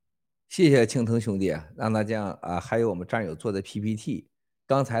谢谢青藤兄弟，让大家还有我们战友做的 PPT。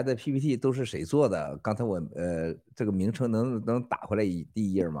刚才的 PPT 都是谁做的？刚才我这个名称能打回来第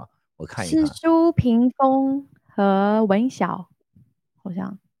一页吗？我看一看。是周平峰和文晓，好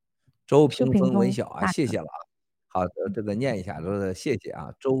像。周平峰、文晓谢谢了啊。好，这个念一下，说谢谢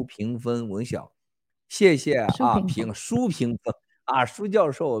啊，周平峰、文晓，谢谢舒平峰舒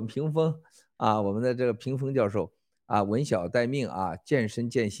教授，我们平峰我们的这个平峰教授文晓待命健身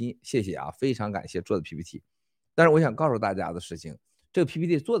健心，谢谢非常感谢做的 PPT。但是我想告诉大家的事情。这个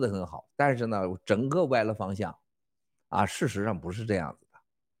PPT 做得很好，但是呢，整个歪了方向事实上不是这样子的。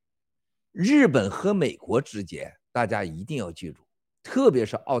日本和美国之间，大家一定要记住，特别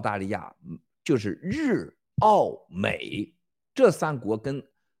是澳大利亚，就是日澳美这3国跟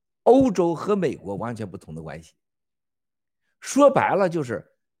欧洲和美国完全不同的关系。说白了就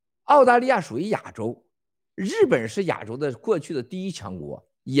是澳大利亚属于亚洲，日本是亚洲的过去的第1强国，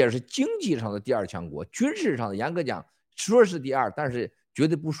也是经济上的第2强国，军事上的严格讲说是第2，但是绝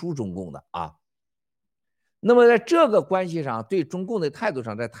对不输中共的啊。那么在这个关系上，对中共的态度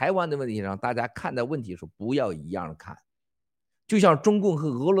上，在台湾的问题上，大家看待问题时候不要一样看，就像中共和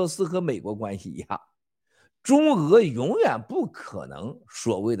俄罗斯和美国关系一样，中俄永远不可能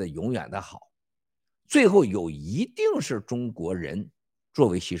所谓的永远的好，最后一定是中国人作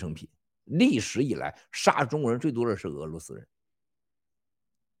为牺牲品。历史以来杀中国人最多的是俄罗斯人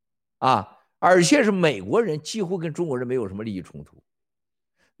啊，而且是美国人几乎跟中国人没有什么利益冲突。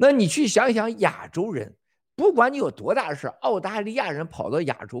那你去想想亚洲人，不管你有多大事，澳大利亚人跑到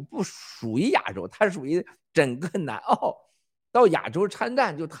亚洲不属于亚洲，他属于整个南澳，到亚洲参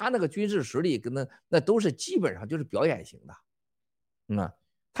战，就他那个军事实力跟那都是基本上就是表演型的，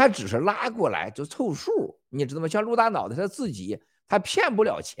他只是拉过来就凑数，你知道吗？像陆大脑袋他自己他骗不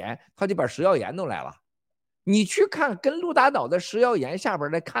了钱，他就把食药盐弄来了。你去看跟陆大脑袋食药盐下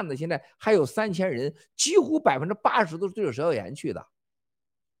边来看的，现在还有3000人，几乎80%都是对着食药盐去的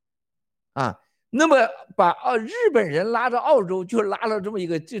啊。那么把日本人拉到澳洲，就拉了这么一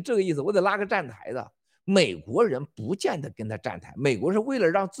个这个意思，我得拉个站台的。美国人不见得跟他站台，美国是为了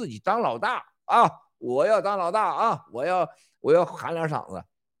让自己当老大啊，我要当老大啊，我要喊2嗓子。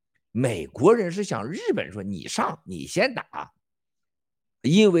美国人是想日本说你上，你先打，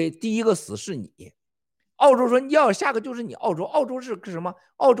因为第一个死是你。澳洲说你要下个就是你澳洲，澳洲是什么？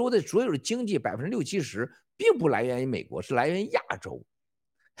澳洲的所有的经济60%-70%并不来源于美国，是来源于亚洲。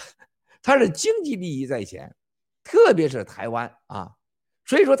它是经济利益在前，特别是台湾啊，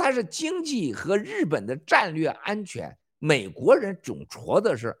所以说它是经济和日本的战略安全。美国人总戳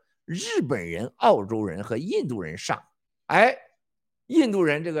的是日本人、澳洲人和印度人上，哎，印度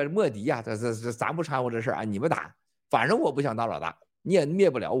人这个莫迪呀，咱不掺和这事啊，你们打，反正我不想当老大，你也灭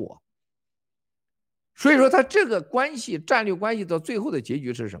不了我。所以说他这个关系，战略关系到最后的结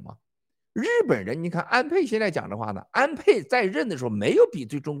局是什么？日本人，你看安倍现在讲的话呢，安倍在任的时候没有比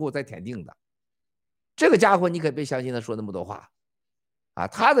对中共再舔腚的。这个家伙你可别相信他说那么多话啊！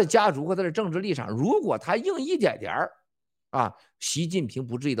他的家族和他的政治立场，如果他硬一点点啊，习近平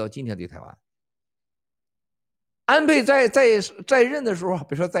不至于到今天对台湾。安倍在任的时候，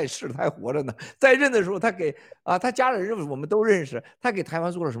别说在世，他还活着呢。在任的时候，他给他家里人我们都认识，他给台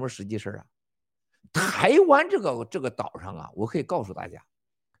湾做了什么实际事啊？台湾这个岛上啊，我可以告诉大家，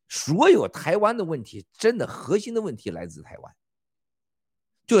所有台湾的问题，真的核心的问题来自台湾。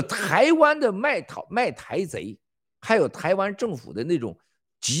就台湾的卖台贼，还有台湾政府的那种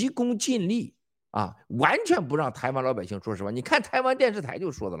急功近利啊，完全不让台湾老百姓说实话。你看台湾电视台就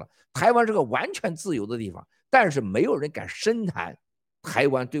说的了，台湾是个完全自由的地方，但是没有人敢深谈台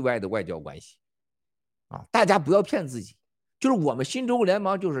湾对外的外交关系啊！大家不要骗自己，就是我们新中国联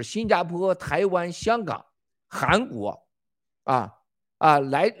邦就是新加坡、台湾、香港、韩国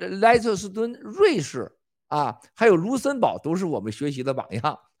莱特斯顿、瑞士还有卢森堡都是我们学习的榜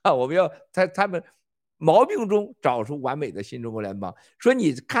样啊！我们要在他们毛病中找出完美的新中国联邦。所以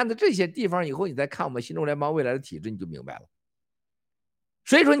你看到这些地方以后，你再看我们新中国联邦未来的体制，你就明白了。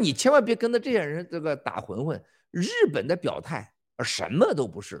所以说你千万别跟着这些人这个打混混。日本的表态什么都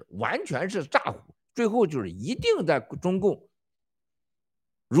不是，完全是诈唬，最后就是一定在中共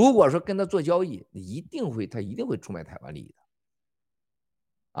如果说跟他做交易，他一定会出卖台湾利益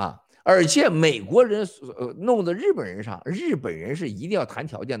的而且美国人弄到日本人上，日本人是一定要谈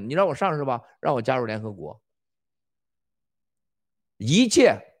条件的。你让我上是吧？让我加入联合国，一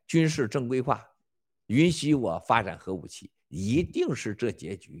切军事正规化，允许我发展核武器，一定是这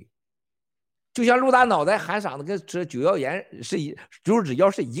结局。就像陆大脑袋喊嗓子跟这9药盐就是只要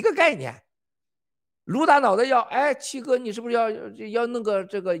是一个概念。陆大脑袋要，哎，七哥，你是不是要弄个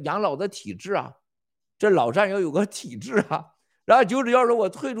这个养老的体制啊？这老战要有个体制啊。然后九指要说我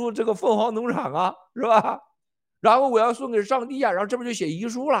退出这个凤凰农场啊，是吧？然后我要送给上帝啊，然后这不就写遗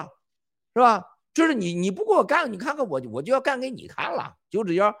书了，是吧？就是你不给我干，你看看我就要干给你看了。九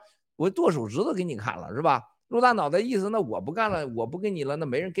指要我剁手指头给你看了，是吧？陆大脑袋意思，那我不干了，我不给你了，那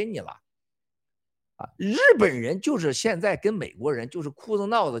没人给你了。日本人就是现在跟美国人就是哭着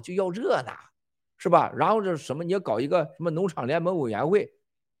闹着就要这呢，是吧？然后这什么你要搞一个什么农场联盟委员会，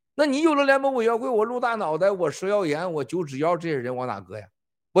那你有了联盟委员会，我陆大脑袋，我石耀岩，我九指腰这些人往哪搁呀？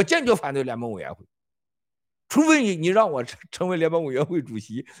我坚决反对联盟委员会，除非你让我成为联盟委员会主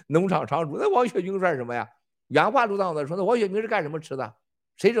席、农场场主。那王雪明算什么呀？原话陆大脑袋说，那王雪明是干什么吃的？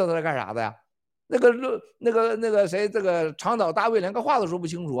谁知道他是干啥的呀？那个谁，这个长岛大卫连个话都说不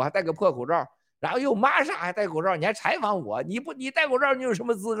清楚，还戴个破口罩。然后又玛莎还戴口罩，你还采访我？你戴口罩，你有什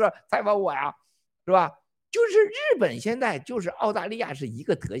么资格采访我呀？是吧？就是日本现在就是澳大利亚是一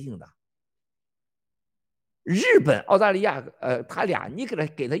个德行的。日本、澳大利亚，他俩你给他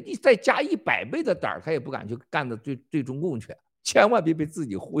再加100倍的胆儿，他也不敢去干的对中共去，千万别被自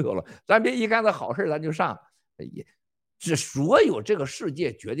己忽悠了。咱别一干的好事咱就上，这所有这个世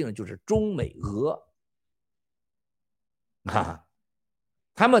界决定就是中美俄啊，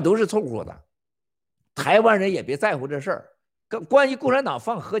他们都是凑合的。台湾人也别在乎这事儿。关于共产党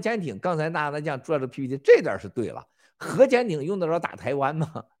放核潜艇，刚才那酱做的 PPT， 这点是对了。核潜艇用得着打台湾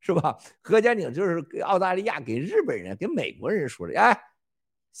吗？是吧？核潜艇就是澳大利亚给日本人、给美国人说的，哎，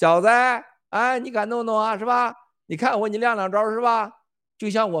小子，哎，你敢弄弄啊，是吧？你看我，你亮两招是吧？就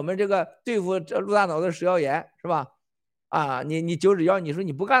像我们这个对付这陆大脑的食药盐是吧？啊，你9指妖，你说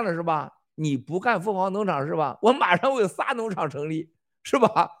你不干了是吧？你不干凤凰农场是吧？我马上我有3农场成立是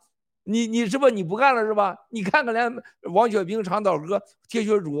吧？你是吧？你不干了是吧？你看看连王雪冰、长岛哥、铁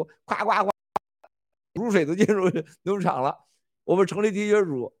血主，夸夸夸，如水都进入农场了。我们成立铁血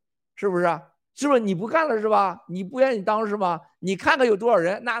主，是不是啊？是不是你不干了是吧？你不愿意当是吗？你看看有多少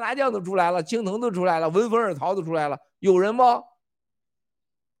人，那将都出来了，青藤都出来了，闻风而逃都出来了，有人吗？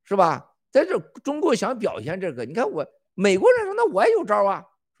是吧？在这中国想表现这个，你看我美国人说那我也有招啊，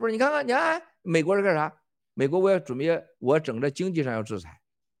是不是？你看看，你看美国人干啥？美国我也准备，我整个经济上要制裁。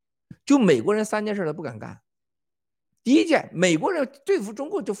就美国人3件事他不敢干。第一件，美国人对付中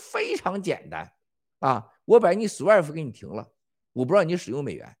国就非常简单啊，我把你 SWIFT 给你停了，我不让你使用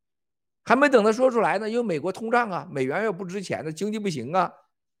美元，还没等他说出来呢，因为美国通胀啊，美元又不值钱的，经济不行啊，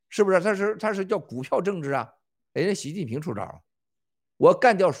是不是？他是叫股票政治啊，人家习近平出招了，我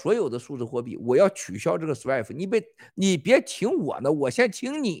干掉所有的数字货币，我要取消这个 SWIFT， 你别听我的，我先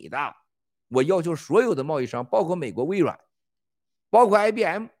听你的，我要求所有的贸易商，包括美国微软，包括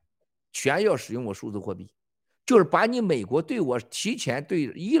IBM。全要使用我数字货币，就是把你美国对我提前对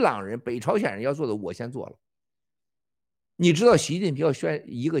伊朗人、北朝鲜人要做的，我先做了。你知道习近平要宣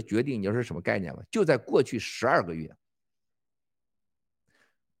一个决定，你知道是什么概念吗？就在过去12个月，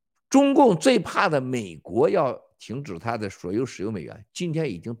中共最怕的美国要停止它的所有使用美元，今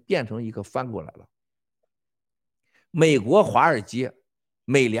天已经变成一个翻过来了。美国华尔街、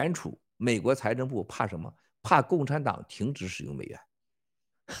美联储、美国财政部怕什么？怕共产党停止使用美元。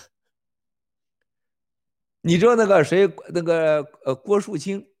你知道那个谁，那个郭树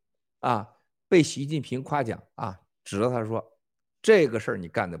清啊，被习近平夸奖啊，指着他说：“这个事儿你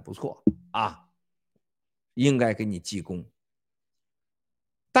干得不错啊，应该给你记功。”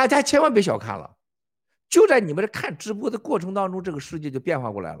大家千万别小看了，就在你们这看直播的过程当中，这个世界就变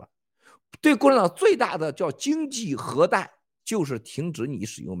化过来了。对共产党最大的叫经济核弹，就是停止你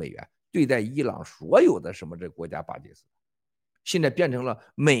使用美元，对待伊朗所有的什么这国家巴基斯坦，现在变成了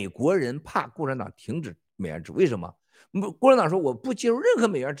美国人怕共产党停止美元支付。为什么？共产党说我不接受任何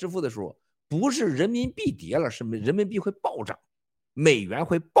美元支付的时候，不是人民币跌了，是人民币会暴涨，美元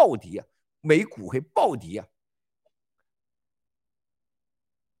会暴跌，美股会暴跌。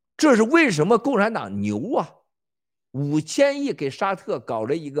这是为什么共产党牛啊！5000亿给沙特搞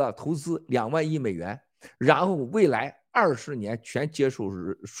了一个投资2万亿美元，然后未来20年全接受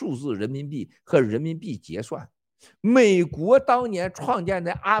数字人民币和人民币结算。美国当年创建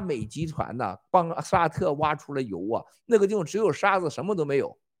的阿美集团呢，帮沙特挖出了油啊，那个地方只有沙子，什么都没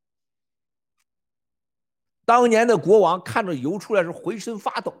有。当年的国王看着油出来时浑身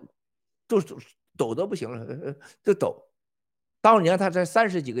发抖，就抖得不行了，就抖。当年他才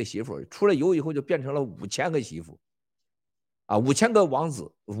30几个媳妇，出了油以后就变成了5000个媳妇，啊，5000个王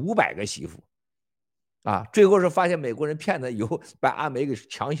子，500个媳妇，啊，最后是发现美国人骗他以后，把阿美给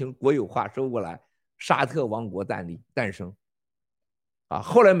强行国有化收过来。沙特王国诞生，啊，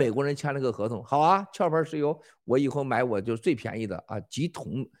后来美国人签了个合同，好啊，壳牌石油，我以后买我就最便宜的啊，几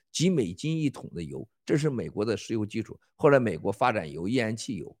美金1桶的油，这是美国的石油基础。后来美国发展油、页岩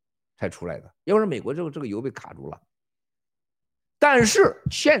气油才出来的，要是美国这个油被卡住了。但是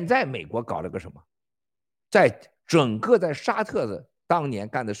现在美国搞了个什么？在整个在沙特的当年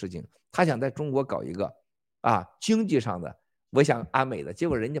干的事情，他想在中国搞一个啊经济上的。我想阿美的，结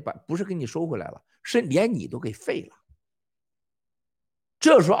果人家不是给你收回来了，是连你都给废了。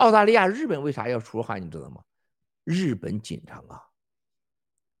这时候澳大利亚、日本为啥要出汗？你知道吗？日本紧张啊！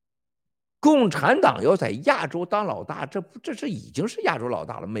共产党要在亚洲当老大，这是已经是亚洲老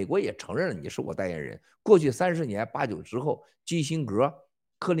大了。美国也承认了你是我代言人。过去30年89之后，基辛格、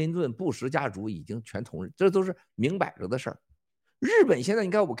克林顿、布什家族已经全同意，这都是明摆着的事儿。日本现在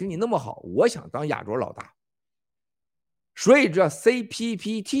你看我跟你那么好，我想当亚洲老大。所以叫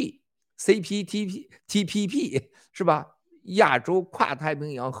CPTPP 是吧？亚洲跨太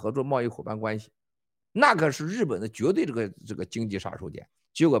平洋合作贸易伙伴关系，那可是日本的绝对这个经济杀手锏，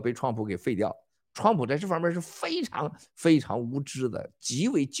结果被川普给废掉。川普在这方面是非常非常无知的，极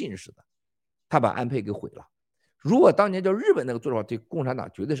为近视的，他把安倍给毁了。如果当年就日本那个做法，对共产党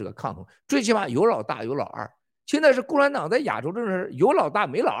绝对是个抗衡，最起码有老大有老二。现在是共产党在亚洲政治有老大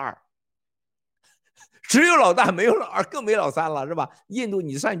没老二，只有老大没有老二，更没老三了，是吧？印度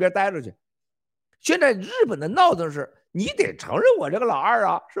你上一边待着去。现在日本的闹腾是，你得承认我这个老二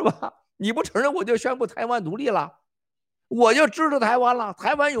啊，是吧？你不承认我就宣布台湾独立了，我就支持台湾了，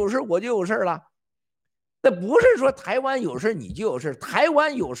台湾有事我就有事了。那不是说台湾有事你就有事，台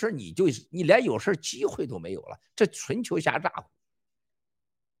湾有事你连有事机会都没有了，这纯球瞎诈唬。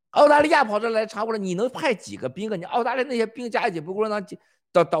澳大利亚跑这来查过了，你能派几个兵啊？你澳大利亚那些兵加一起，不共产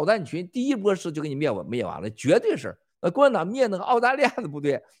党导弹群第一波是就给你灭完了，绝对是。共产党灭那个澳大利亚的部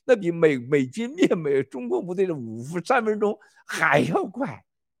队，那比美军灭中共部队的3分钟还要快，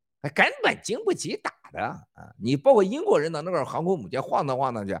根本经不起打的啊！你包括英国人的那个航空母舰晃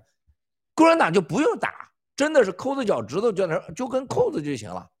荡去，共产党就不用打，真的是抠着脚趾头就跟扣子就行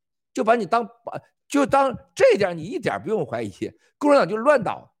了，就把你当这点你一点不用怀疑，共产党就乱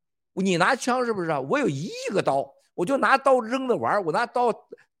倒。你拿枪是不是啊？我有1亿个刀，我就拿刀扔着玩，我拿刀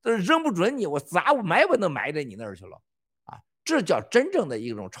扔不准你，我砸我埋我能埋在你那儿去了啊！这叫真正的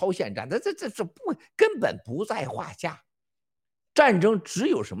一种超限战，这根本不在话下。战争只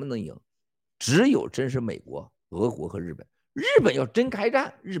有什么能赢？只有真是美国、俄国和日本。日本要真开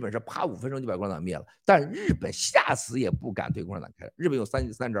战，日本是啪5分钟就把共产党灭了，但日本下死也不敢对共产党开战。日本有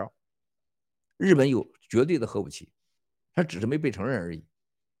三招，日本有绝对的核武器，它只是没被承认而已。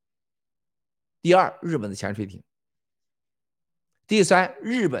第二，日本的潜水艇。第三，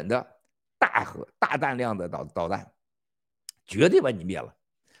日本的大弹量的导弹，绝对把你灭了。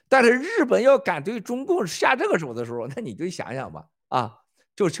但是日本要敢对中共下这个手的时候，那你就想想吧，啊，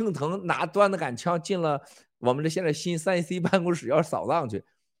就青藤端着杆枪进了我们的现在新3C 办公室要扫荡去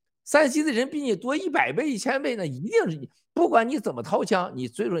，3C 的人比你多100倍、1000倍，那一定是你，不管你怎么掏枪，你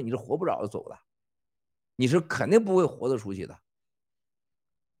最终你是活不着走的，你是肯定不会活得出去的。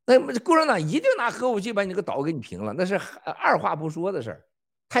那共产党一定拿核武器把你这个岛给你平了，那是二话不说的事儿，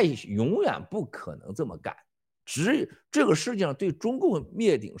他永远不可能这么干。这个世界上对中共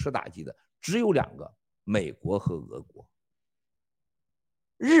灭顶式打击的只有2个，美国和俄国。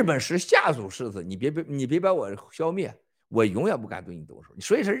日本是下属势力，你别把我消灭，我永远不敢对你动手。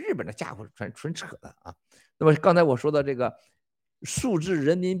所以说日本的家伙纯扯的啊。那么刚才我说到这个数字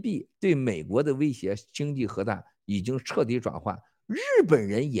人民币对美国的威胁，经济核弹已经彻底转换。日本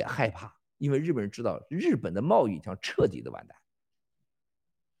人也害怕，因为日本人知道日本的贸易将彻底的完蛋，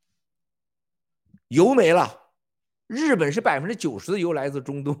油没了，日本是90%的油来自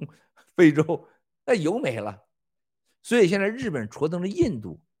中东、非洲，那油没了，所以现在日本戳动了印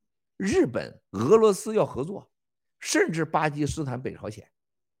度、日本、俄罗斯要合作，甚至巴基斯坦、北朝鲜。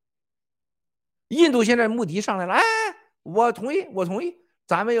印度现在目的上来了，哎，我同意，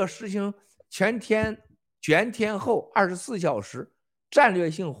咱们要实行全天候24小时。战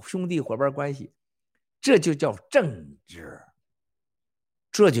略性兄弟伙伴关系，这就叫政治，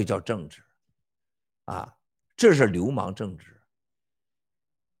啊，这是流氓政治。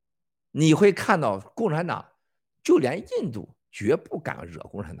你会看到共产党，就连印度绝不敢惹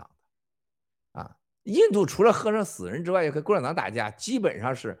共产党啊！印度除了和尚死人之外，也和共产党打架，基本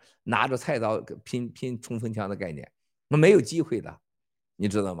上是拿着菜刀拼冲锋枪的概念，那没有机会的，你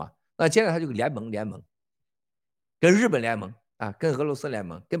知道吗？那现在他就联盟，跟日本联盟。啊，跟俄罗斯联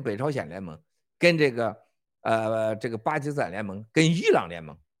盟，跟北朝鲜联盟，跟这个巴基斯坦联盟，跟伊朗联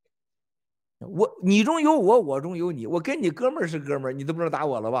盟。你中有我，我中有你，我跟你哥们儿是哥们儿，你都不能打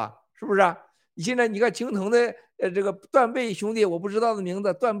我了吧？是不是啊？你现在你看青藤的这个断背兄弟，我不知道的名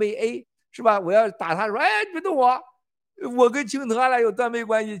字，断背 A 是吧？我要打他说，哎，别动我跟青藤俺俩有断背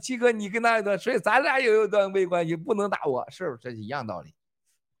关系，七哥你跟他有断，所以咱俩也有断背关系，不能打我，是不是？这是一样道理。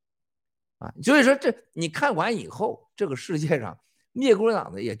啊，所以说你看完以后，这个世界上灭共产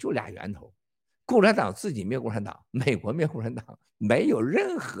党的也就俩源头，共产党自己灭共产党，美国灭共产党，没有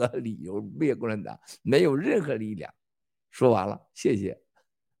任何理由灭共产党，没有任何力量。说完了，谢谢。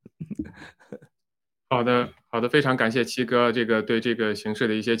好的，非常感谢七哥对这个形势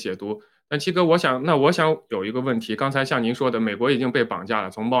的一些解读。但七哥，我想有一个问题，刚才像您说的，美国已经被绑架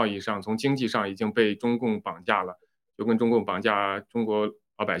了，从贸易上、从经济上已经被中共绑架了，就跟中共绑架中国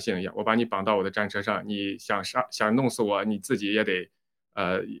老百姓一样，我把你绑到我的战车上，你想弄死我，你自己也得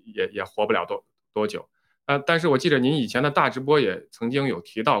也活不了多久。但是我记得您以前的大直播也曾经有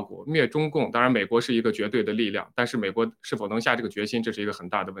提到过，灭中共，当然美国是一个绝对的力量，但是美国是否能下这个决心，这是一个很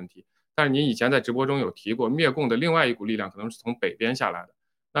大的问题。但是您以前在直播中有提过，灭共的另外一股力量可能是从北边下来的，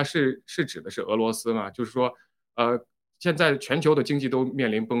那是指的是俄罗斯吗？就是说，现在全球的经济都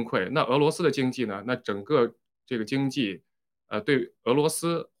面临崩溃，那俄罗斯的经济呢？那整个这个经济，对俄罗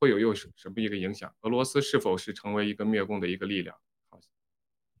斯会有什么一个影响？俄罗斯是否是成为一个灭共的一个力量？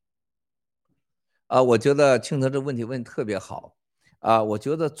我觉得庆德这问题问得特别好我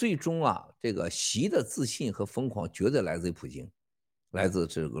觉得最终这个习的自信和疯狂绝对来自于普京，来自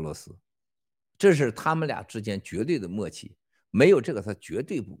这俄罗斯，这是他们俩之间绝对的默契，没有这个他绝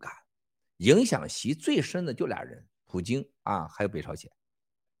对不敢。影响习最深的就俩人，普京还有北朝鲜。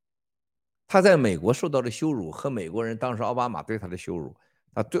他在美国受到的羞辱和美国人当时奥巴马对他的羞辱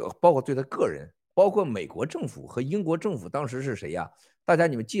包括对他个人，包括美国政府和英国政府当时是谁呀？大家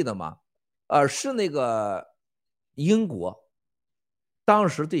你们记得吗？是那个英国，当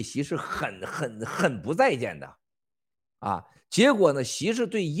时对习是很不待见的结果呢，习是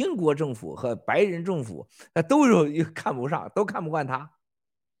对英国政府和白人政府都看不上，都看不惯他。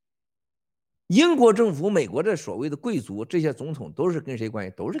英国政府、美国的所谓的贵族，这些总统都是跟谁关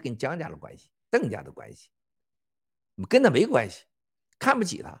系？都是跟江家的关系、邓家的关系，跟他没关系，看不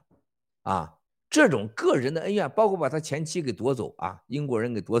起他这种个人的恩怨，包括把他前妻给夺走英国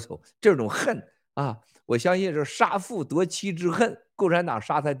人给夺走，这种恨我相信是杀父夺妻之恨。共产党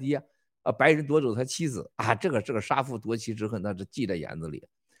杀他爹白人夺走他妻子这个杀父夺妻之恨，那是记在眼子里。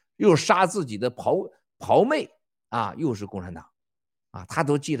又杀自己的袍妹又是共产党他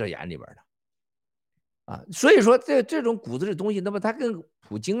都记在眼里边的所以说这种骨子里的东西，那么他跟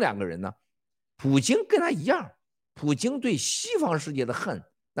普京两个人呢，普京跟他一样，普京对西方世界的恨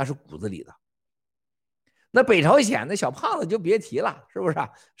那是骨子里的。那北朝鲜那小胖子就别提了，是不是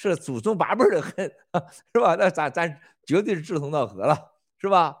是祖宗八辈的恨是吧？那咱绝对是志同道合了，是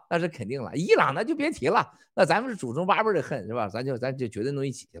吧？那是肯定了。伊朗那就别提了，那咱们是祖宗八辈的恨，是吧？咱就绝对能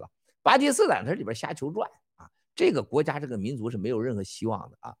一起去了。巴基斯坦它里边瞎球转这个国家这个民族是没有任何希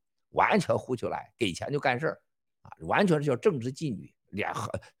望的完全胡球来，给钱就干事完全是叫政治妓女，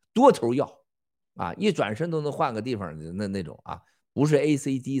多头要一转身都能换个地方那种不是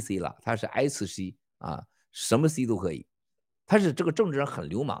ACDC 了，它是 SC 什么 C 都可以，他是这个政治人很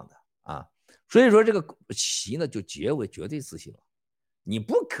流氓的所以说这个习呢就绝对自信了，你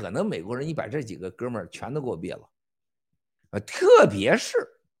不可能美国人你把这几个哥们儿全都给我灭了特别是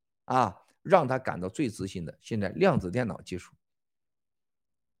让他感到最自信的，现在量子电脑技术、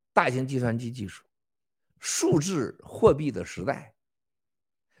大型计算机技术、数字货币的时代，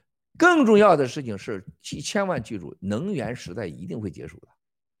更重要的事情是千万记住，能源时代一定会结束的。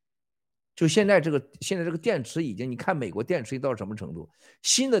就现在这个电池已经，你看美国电池到什么程度？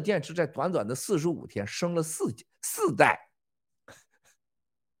新的电池在短短的45天升了四代。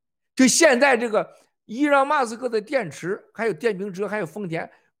就现在这个伊朗马斯克的电池，还有电瓶车，还有丰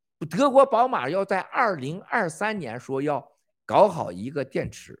田，德国宝马要在2023年说要搞好一个电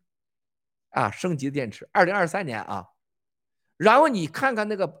池升级电池，2023年然后你看看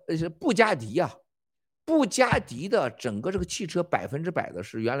那个布加迪布加迪的整个这个汽车100%的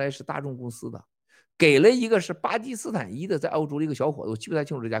是原来是大众公司的，给了一个是巴基斯坦裔的在欧洲的一个小伙子，我记不太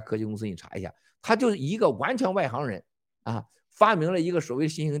清楚这家科技公司，你查一下，他就是一个完全外行人发明了一个所谓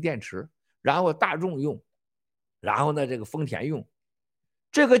新型电池，然后大众用，然后呢这个丰田用，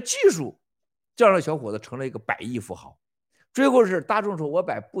这个技术这样的小伙子成了一个100亿富豪。最后是大众说我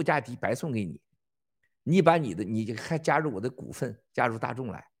把布加迪白送给你，你把你还加入我的股份，加入大众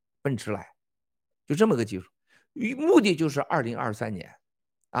来，奔驰来，就这么个技术，目的就是2023年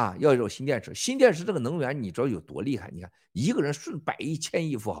要有新电池。新电池这个能源你知道有多厉害？你看一个人顺100亿、1000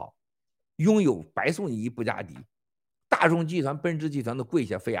亿富豪，拥有白送你一布加迪，大众集团、奔驰集团都跪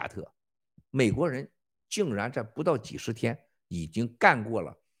下菲亚特，美国人竟然在不到几十天已经干过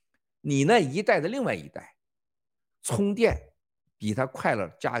了你那一代的另外一代，充电比它快了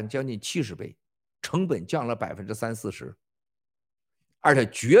将近70倍，成本降了30-40%，而且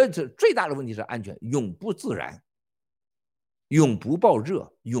最大的问题是安全，永不自燃，永不爆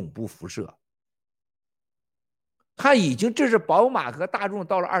热，永不辐射。它已经，这是宝马和大众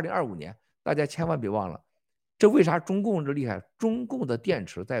到了2025年，大家千万别忘了，这为啥中共这厉害？中共的电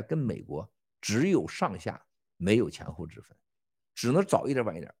池在跟美国只有上下，没有前后之分，只能早一点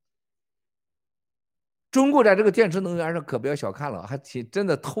晚一点。中国在这个电池能源上可不要小看了，还真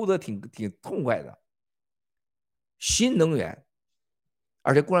的偷得挺痛快的。新能源，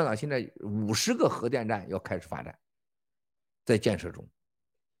而且共产党现在50个核电站要开始发展，在建设中，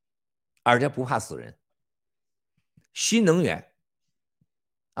而且不怕死人。新能源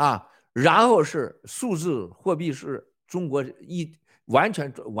然后是数字货币是中国完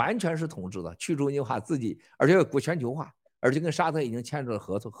全是统治的，去中心化自己，而且国全球化，而且跟沙特已经签署了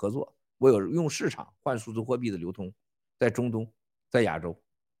合作。我有用市场换数字货币的流通，在中东，在亚洲，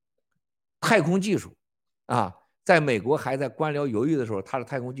太空技术啊，在美国还在官僚犹豫的时候，他的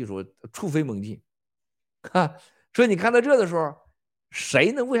太空技术突飞猛进，所以你看到这的时候，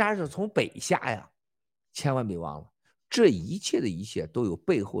谁呢？为啥是从北下呀？千万别忘了，这一切的一切都有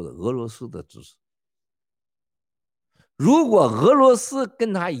背后的俄罗斯的支持。如果俄罗斯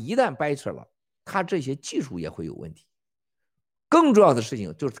跟他一旦掰扯了，他这些技术也会有问题。更重要的事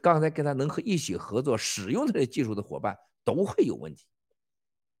情就是刚才跟他能一起合作使用这些技术的伙伴都会有问题。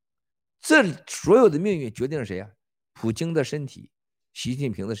这所有的命运决定了谁啊？普京的身体，习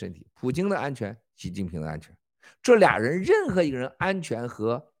近平的身体，普京的安全，习近平的安全。这俩人任何一个人安全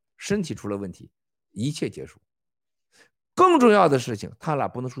和身体出了问题，一切结束。更重要的事情，他俩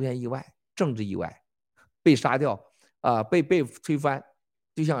不能出现意外，政治意外，被杀掉被推翻。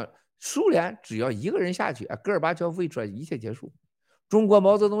就像苏联只要一个人下去戈尔巴乔夫一出来，一切结束。中国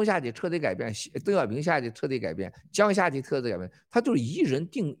毛泽东下去彻底改变，邓小平下去彻底改变，江下去彻底改变，他就是一人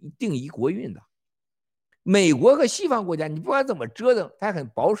定一国运的。美国和西方国家，你不管怎么折腾，他很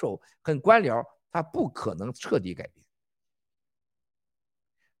保守，很官僚，他不可能彻底改变。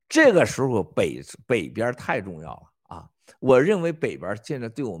这个时候北边太重要了啊！我认为北边现在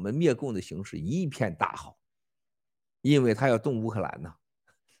对我们灭共的形势一片大好，因为他要动乌克兰呢，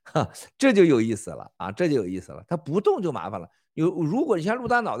这就有意思了啊！这就有意思了，他不动就麻烦了。如果你像陆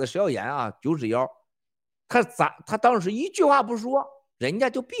大脑袋石耀岩啊，9指妖，他当时一句话不说，人家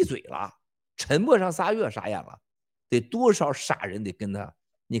就闭嘴了，沉默上3月，傻眼了，得多少傻人得跟他？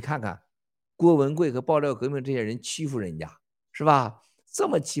你看看郭文贵和爆料革命这些人欺负人家是吧？这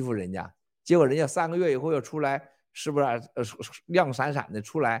么欺负人家，结果人家3个月以后要出来，是不是亮闪闪的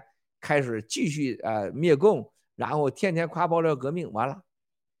出来，开始继续灭共，然后天天夸爆料革命，完了，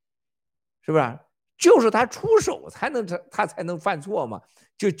是不是？就是他出手他才能犯错嘛，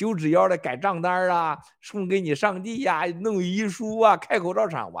就9指妖的改账单啊，送给你上帝呀，弄遗书啊，开口罩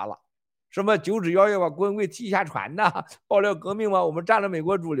场，完了，什么9指妖要把郭文贵踢下船呐，爆料革命嘛，我们占了美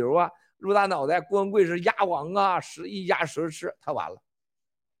国主流啊，陆大脑袋，郭文贵是鸭王啊，1鸭10吃，他完了，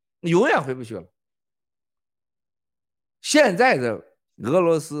永远回不去了。现在的俄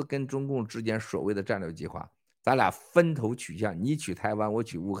罗斯跟中共之间所谓的战略计划，咱俩分头取向，你取台湾，我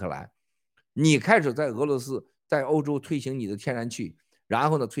取乌克兰。你开始在俄罗斯在欧洲推行你的天然气，然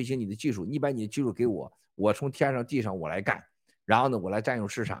后呢推行你的技术，你把你的技术给我，我从天上地上我来干，然后呢我来占用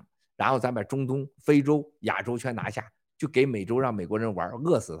市场，然后咱把中东、非洲、亚洲全拿下，就给美洲让美国人玩，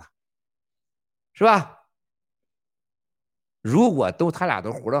饿死他，是吧？如果他俩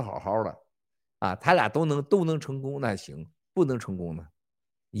都活得好好的啊，他俩都能成功，那行；不能成功呢，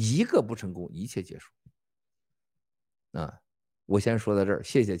一个不成功，一切结束。啊，我先说到这儿，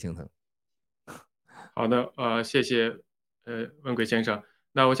谢谢青藤。好的，谢谢，文贵先生。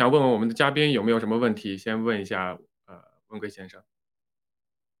那我想问问我们的嘉宾有没有什么问题，先问一下，文贵先生。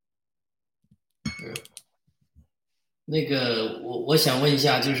那个，我想问一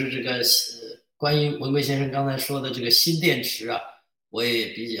下，就是这个关于文贵先生刚才说的这个新电池啊，我也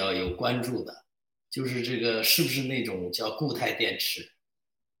比较有关注的，就是这个是不是那种叫固态电池？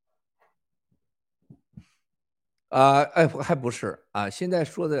还不是啊，现在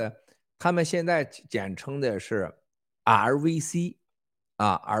说的。他们现在简称的是 RVC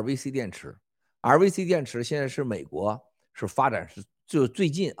啊 ，RVC 电池。RVC 电池现在是美国是发展就最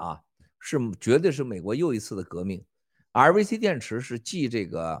近啊，是绝对是美国又一次的革命。RVC 电池是继这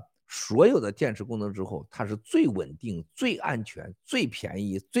个所有的电池功能之后，它是最稳定、最安全、最便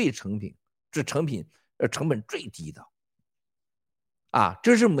宜、最成品本最低的啊，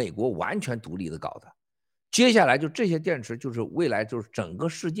这是美国完全独立的搞的。接下来就这些电池就是未来就是整个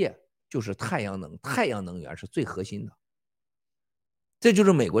世界。就是太阳能源是最核心的，这就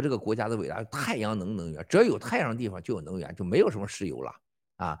是美国这个国家的伟大。太阳能源，只要有太阳的地方就有能源，就没有什么石油了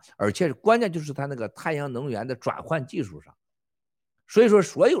啊！而且关键就是它那个太阳能源的转换技术上，所以说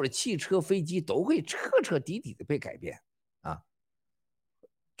所有的汽车、飞机都会彻底的被改变啊，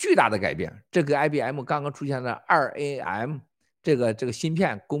巨大的改变。这个 IBM 刚刚出现的 2AM 这个芯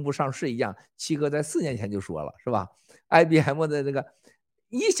片公布上市一样，七哥在4年前就说了，是吧 ？IBM 的这个。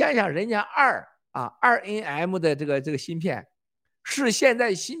你想想，人家2nm 的这个芯片，是现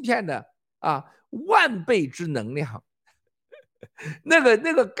在芯片的10000倍之能量，那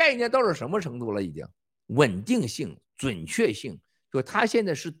个概念到了什么程度了？已经稳定性、准确性，就它现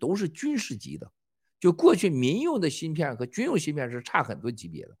在都是军事级的。就过去民用的芯片和军用芯片是差很多级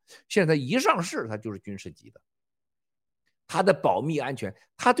别的，现在一上市它就是军事级的。它的保密安全，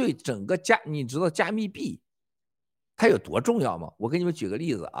它对整个你知道加密币它有多重要吗？我给你们举个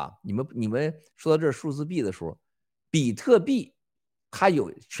例子啊，你们说到这数字币的时候，比特币它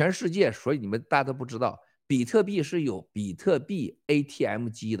有全世界，所以你们大家都不知道，比特币是有比特币 ATM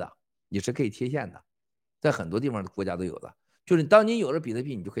机的，你是可以贴现的，在很多地方的国家都有的，就是当你有了比特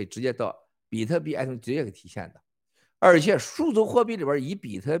币，你就可以直接到比特币 ATM 直接给提现的。而且数字货币里边以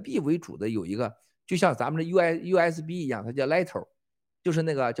比特币为主的有一个，就像咱们的 USB 一样，它叫 Literal， 就是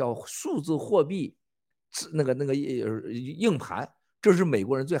那个叫数字货币那个硬盘，这是美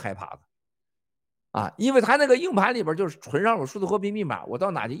国人最害怕的啊，因为它那个硬盘里边就是存上了数字货币密码，我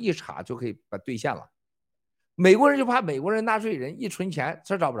到哪去一查就可以把兑现了。美国人就怕美国人纳税人一存钱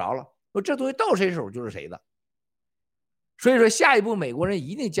他找不着了，说这东西到谁手就是谁的。所以说下一步美国人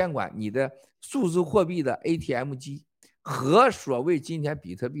一定监管你的数字货币的 ATM 机和所谓今天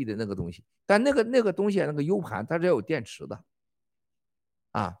比特币的那个东西，但那个东西那个 U 盘它是要有电池的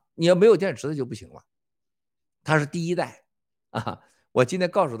啊，你要没有电池的就不行了，它是第一代啊。我今天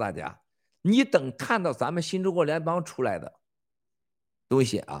告诉大家，你等看到咱们新中国联邦出来的东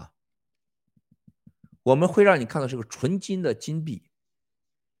西啊，我们会让你看到是个纯金的金币，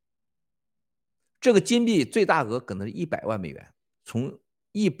这个金币最大额可能是100万美元，从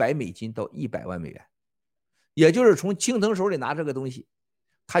100美金到100万美元，也就是从青藤手里拿这个东西，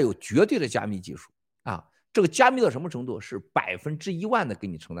它有绝对的加密技术啊。这个加密到什么程度？是100%的给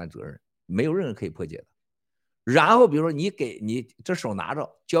你承担责任，没有任何人可以破解的。然后比如说你这手拿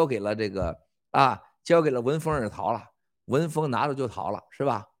着交给了这个交给了文峰也逃了，文峰拿着就逃了，是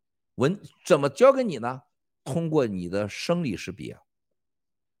吧？怎么交给你呢？通过你的生理识别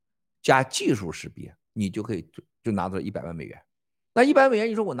加技术识别，你就可以就拿到100万美元。那100万美元，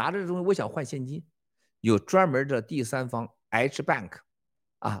你说我拿着这东西，我想换现金，有专门的第三方 H Bank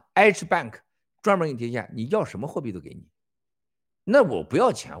啊 ，H Bank 专门给你贴现，你要什么货币都给你。那我不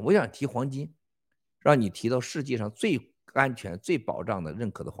要钱，我想提黄金，让你提到世界上最安全、最保障的认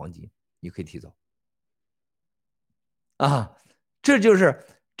可的黄金，你可以提走。啊，这就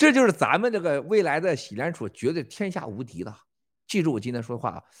是咱们这个未来的喜联储绝对天下无敌的。记住我今天说的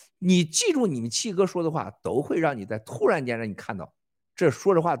话，你记住你们七哥说的话，都会让你在突然间让你看到，这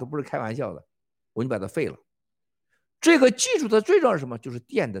说的话都不是开玩笑的，我给你把它废了。这个技术的最重要是什么？就是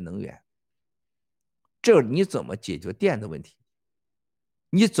电的能源。这你怎么解决电的问题？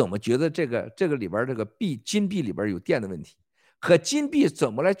你怎么觉得这个里边这个金币里边有电的问题？和金币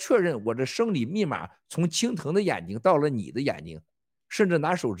怎么来确认我的生理密码从青藤的眼睛到了你的眼睛，甚至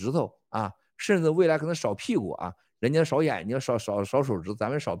拿手指头啊，甚至未来可能扫屁股啊，人家扫眼睛扫手指，咱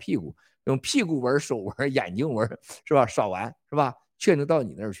们扫屁股，用屁股纹、手纹、眼睛纹，是吧？扫完是吧？确定到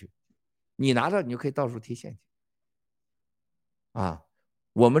你那儿去，你拿着你就可以到处贴现去啊。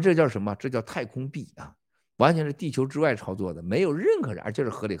我们这叫什么？这叫太空币啊，完全是地球之外操作的，没有任何人，而且是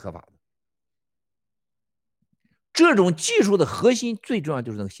合理合法的。这种技术的核心最重要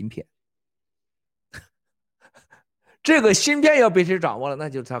就是那个芯片，这个芯片要被谁掌握了，那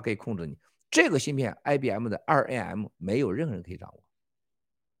就是它可以控制你。这个芯片 IBM 的 2AM 没有任何人可以掌握，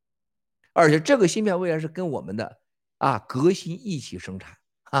而且这个芯片未来是跟我们的革新一起生产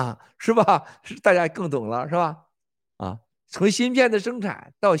啊，是吧？大家更懂了，是吧？啊，从芯片的生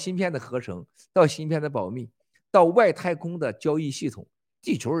产到芯片的合成，到芯片的保密，到外太空的交易系统，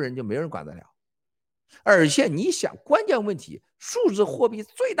地球人就没人管得了。而且你想，关键问题，数字货币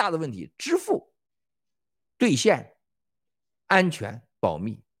最大的问题，支付、兑现、安全、保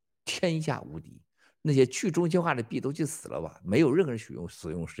密，天下无敌。那些去中心化的币都去死了吧，没有任何人使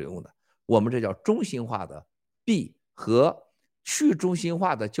用的。我们这叫中心化的币和去中心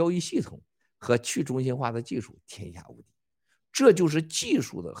化的交易系统和去中心化的技术，天下无敌。这就是技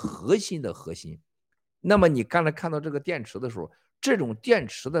术的核心的核心。那么你刚才看到这个电池的时候，这种电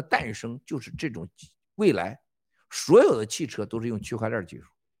池的诞生就是这种未来所有的汽车都是用区块链技术，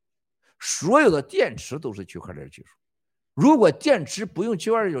所有的电池都是区块链技术。如果电池不用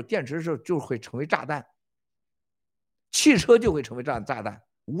区块链技术，电池就会成为炸弹，汽车就会成为炸弹，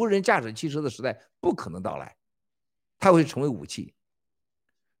无人驾驶汽车的时代不可能到来，它会成为武器。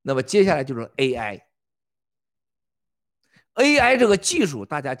那么接下来就是 AI 这个技术，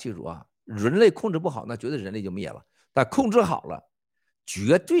大家记住啊，人类控制不好，那绝对人类就灭了。但控制好了，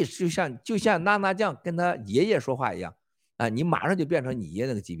绝对就像娜娜酱跟他爷爷说话一样啊，你马上就变成你爷爷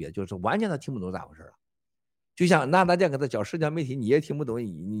那个级别，就是完全他听不懂咋回事了。就像娜娜酱跟他讲社交媒体，你也听不懂，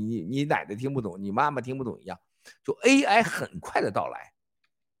你奶奶听不懂，你妈妈听不懂一样。就 AI 很快的到来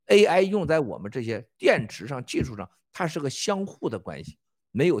 ，AI 用在我们这些电池上、技术上，它是个相互的关系。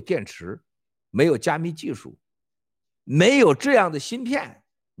没有电池，没有加密技术，没有这样的芯片，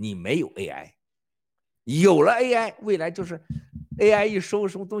你没有 AI。有了 AI， 未来就是 AI 一收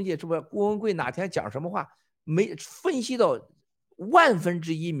什么东西，是不是郭文贵哪天讲什么话，没分析到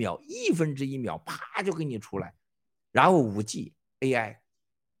1/1000秒、1/1000秒，啪就给你出来，然后5G AI，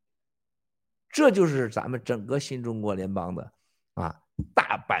 这就是咱们整个新中国联邦的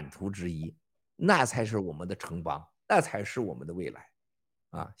大版图之一，那才是我们的城邦，那才是我们的未来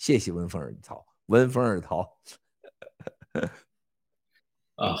谢谢闻风而逃，闻风而逃。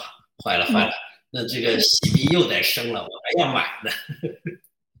坏了，那这个喜币又得升了，我还要买呢。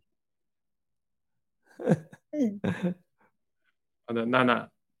好的，娜娜。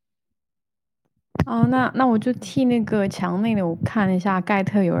那我就替那个墙内的我看了一下，盖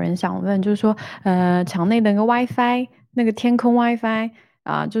特有人想问，就是说，墙内的那个 WiFi， 那个天空 WiFi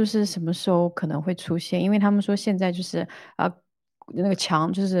就是什么时候可能会出现？因为他们说现在就是那个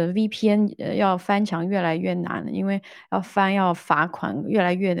墙就是 VPN 要翻墙越来越难了，因为要罚款越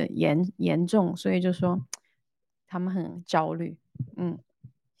来越的严重，所以就说他们很焦虑。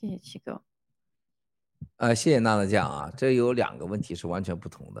谢谢七哥。谢谢娜娜酱这有2个问题是完全不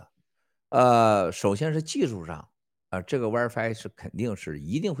同的。首先是技术上，这个 WiFi 是肯定是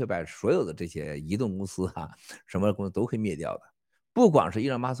一定会把所有的这些移动公司什么公司都会灭掉的，不光是伊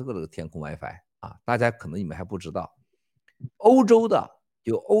朗马斯克的天空 WiFi 大家可能你们还不知道，欧洲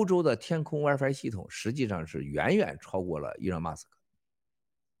的天空 WiFi 系统实际上是远远超过了伊朗马斯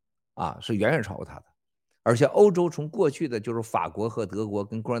克是远远超过他的，而且欧洲从过去的就是法国和德国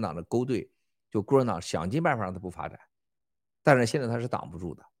跟共产党的勾兑，就共产党想尽办法让它不发展，但是现在它是挡不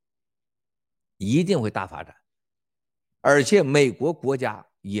住的，一定会大发展，而且美国国家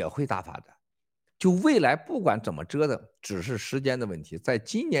也会大发展，就未来不管怎么折腾，只是时间的问题，在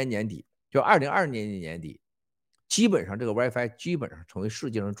今年年底，就2022年年底，基本上这个 WiFi 基本上成为世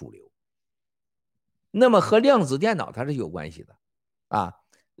界上主流。那么和量子电脑它是有关系的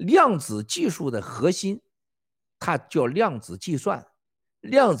量子技术的核心它叫量子计算，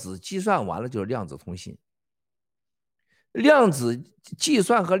量子计算完了就是量子通信。量子计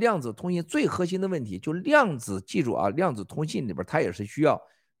算和量子通信最核心的问题就量子，记住量子通信里边它也是需要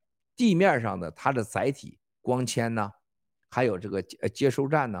地面上的它的载体光纤呢，还有这个接收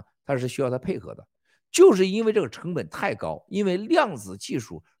站呢，它是需要它配合的，就是因为这个成本太高，因为量子技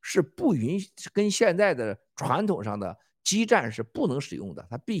术是不允许跟现在的传统上的基站是不能使用的，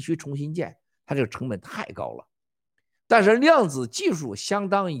它必须重新建，它这个成本太高了。但是量子技术相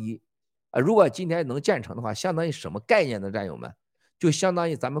当于如果今天能建成的话，相当于什么概念呢？战友们，就相当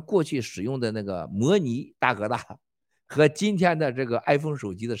于咱们过去使用的那个模拟大哥大和今天的这个 iPhone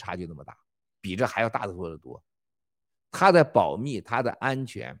手机的差距那么大，比这还要大得多得多。它的保密、它的安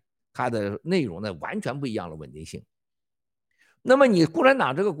全、它的内容呢，完全不一样的稳定性。那么你共产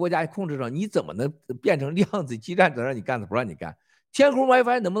党这个国家控制上，你怎么能变成量子基站，让你干的不让你干？天空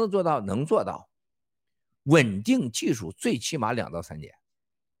WiFi 能不能做到？能做到。稳定技术最起码2到3年。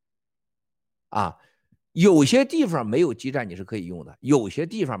有些地方没有基站你是可以用的，有些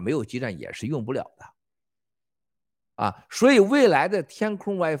地方没有基站也是用不了的所以未来的天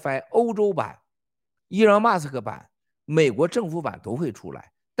空 WiFi 欧洲版、伊朗马斯克版、美国政府版都会出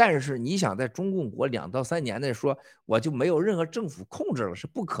来，但是你想在中共国2到3年内说我就没有任何政府控制了，是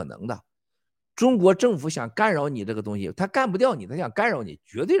不可能的。中国政府想干扰你这个东西，他干不掉你，他想干扰你，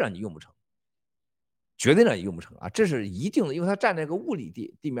绝对让你用不成，绝对让你用不成这是一定的，因为它站在一个物理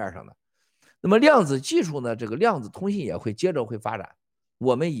地面上的。那么量子技术呢，这个量子通信也会接着会发展，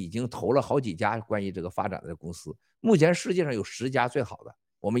我们已经投了好几家关于这个发展的公司，目前世界上有10家最好的，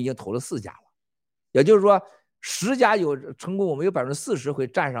我们已经投了4家了，也就是说10家有成功，我们有40%会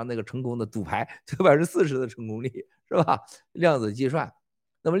站上那个成功的赌牌，有40%的成功率，是吧？量子计算，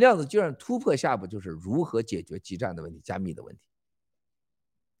那么量子计算突破下一步就是如何解决基站的问题、加密的问题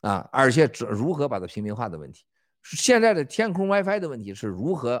而且如何把它平民化的问题。现在的天空 WiFi 的问题是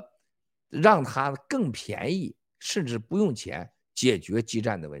如何让它更便宜，甚至不用钱解决基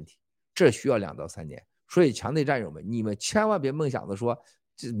站的问题，这需要2到3年。所以墙内战友们，你们千万别梦想的说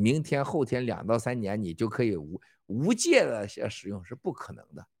这明天后天2到3年你就可以无界的使用，是不可能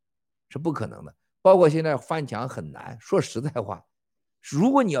的，是不可能的。包括现在翻墙很难，说实在话，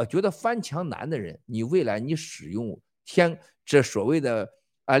如果你要觉得翻墙难的人，你未来你使用这所谓的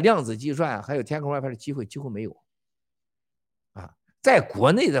量子计算还有天空 WiFi 的机会几乎没有在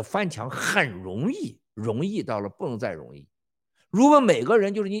国内的翻墙很容易，容易到了不能再容易。如果每个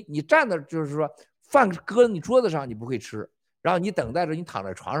人就是你站的，就是说饭搁你桌子上你不会吃，然后你等待着你躺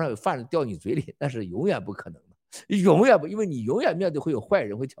在床上有饭掉你嘴里，那是永远不可能的，永远不，因为你永远面对会有坏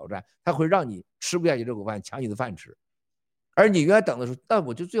人会挑战，他会让你吃不下去这口饭，抢你的饭吃。而你永远等的时候，那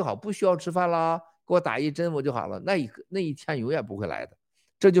我就最好不需要吃饭啦，给我打1针我就好了，那一天永远不会来的。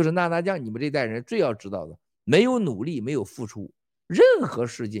这就是娜娜酱你们这代人最要知道的，没有努力，没有付出，任何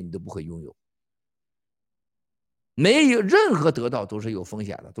世界你都不会拥有。没有任何得到都是有风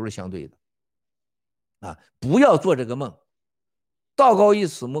险的，都是相对的。啊，不要做这个梦，道高一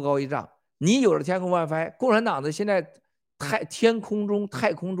尺，魔高一丈。你有了天空 WiFi， 共产党的现在太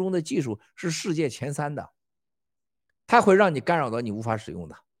空中的技术是世界前3的，它会让你干扰到你无法使用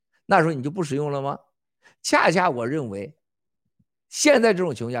的，那时候你就不使用了吗？恰恰我认为，现在这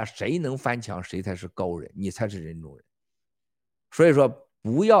种情况下，谁能翻墙，谁才是高人，你才是人中人。所以说，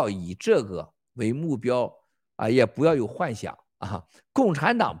不要以这个为目标啊，也不要有幻想啊。共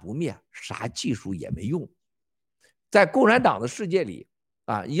产党不灭，啥技术也没用。在共产党的世界里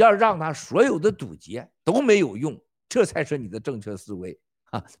啊，要让他所有的堵截都没有用，这才是你的正确思维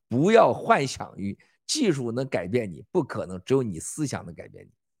啊！不要幻想于技术能改变你，不可能，只有你思想能改变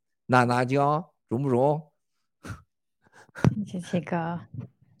你。娜娜酱中不中？谢谢七哥。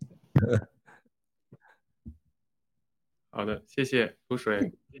好的，谢谢如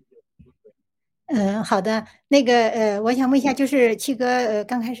水。好的，那个我想问一下，就是七哥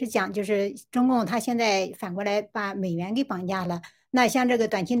刚开始讲，就是中共他现在反过来把美元给绑架了。那像这个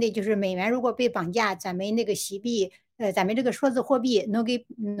短期内，就是美元如果被绑架，咱们那个喜币，咱们这个数字货币能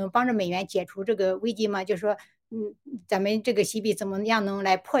帮着美元解除这个危机吗？就是说，咱们这个喜币怎么样能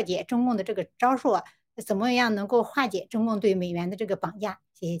来破解中共的这个招数？怎么样能够化解中共对美元的这个绑架？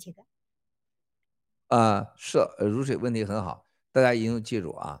谢谢七哥。是如水问题很好，大家一定记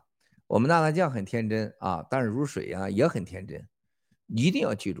住啊。我们娜娜酱很天真啊，但是如水啊也很天真，一定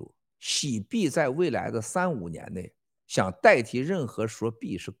要记住，喜币在未来的3、5年内想代替任何说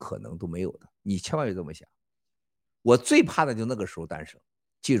币是可能都没有的，你千万别这么想。我最怕的就那个时候诞生。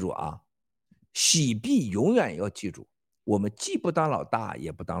记住啊，喜币永远要记住，我们既不当老大，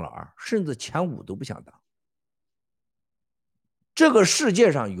也不当老二，甚至前5都不想当。这个世界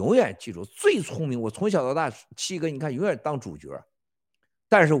上永远记住，最聪明，我从小到大七哥，你看永远当主角。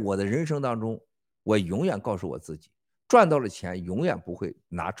但是我的人生当中，我永远告诉我自己，赚到了钱永远不会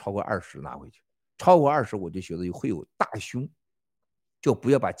拿超过20拿回去，超过20我就觉得会有大凶，就不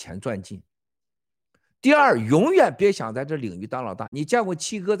要把钱赚尽。第二，永远别想在这领域当老大。你见过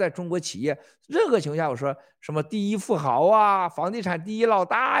七哥在中国企业任何情况下我说什么第1富豪啊，房地产第1老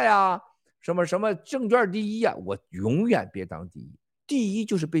大呀，什么证券第1呀，我永远别当第1，第1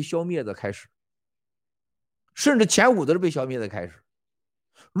就是被消灭的开始，甚至前5都是被消灭的开始。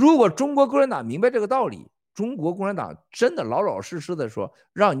如果中国共产党明白这个道理，中国共产党真的老老实实的说，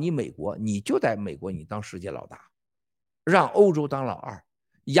让你美国，你就在美国你当世界老大，让欧洲当老二，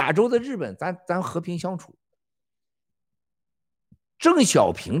亚洲的日本咱和平相处。郑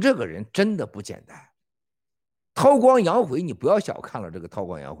小平这个人真的不简单，韬光养晦，你不要小看了这个韬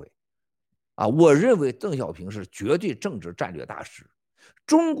光养晦啊！我认为邓小平是绝对政治战略大师。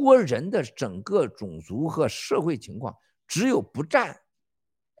中国人的整个种族和社会情况，只有不战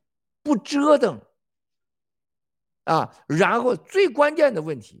不折腾啊，然后最关键的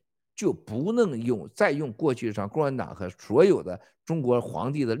问题就不能再用过去上共产党和所有的中国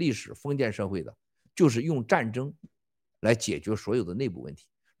皇帝的历史封建社会的，就是用战争来解决所有的内部问题。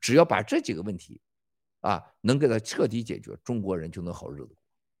只要把这几个问题啊能给它彻底解决，中国人就能好日子过。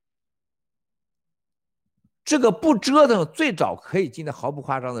这个不折腾，最早可以今天毫不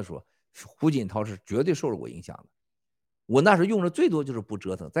夸张的说，胡锦涛是绝对受了我影响的。我那时候用的最多就是不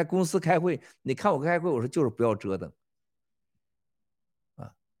折腾，在公司开会，你看我开会，我说就是不要折腾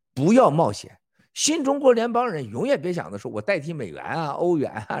啊，不要冒险。新中国联邦人永远别想着说我代替美元啊、欧元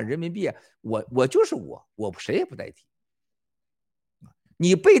啊、人民币啊，我就是我谁也不代替。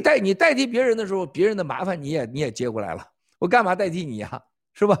你代替别人的时候，别人的麻烦你也接过来了，我干嘛代替你呀？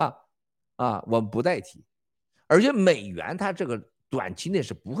是吧？啊，我不代替。而且美元它这个短期内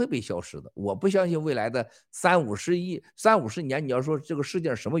是不会被消失的，我不相信未来的30-50年，你要说这个世界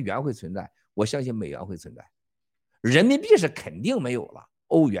上什么元会存在，我相信美元会存在，人民币是肯定没有了，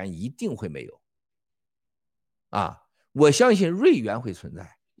欧元一定会没有，啊，我相信瑞元会存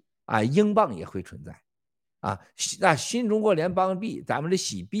在，啊，英镑也会存在，啊，那新中国联邦币，咱们的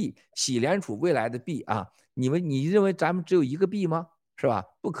喜币，喜联储未来的币啊，你认为咱们只有一个币吗？是吧？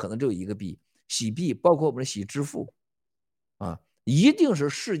不可能只有一个币，喜币包括我们的喜支付，啊。一定是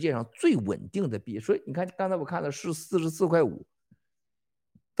世界上最稳定的币，所以你看，刚才我看的是44.5块，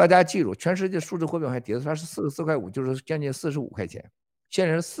大家记住，全世界数字货币还跌的，它是44.5块，就是将近45块钱，现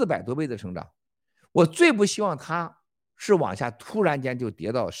在是400多倍的成长。我最不希望它是往下突然间就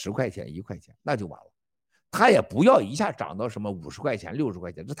跌到10块钱、1块钱，那就完了。它也不要一下涨到什么50块钱、60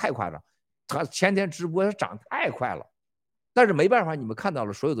块钱，这太夸张。它前天直播涨太快了，但是没办法，你们看到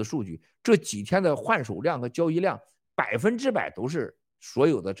了所有的数据，这几天的换手量和交易量。100%都是所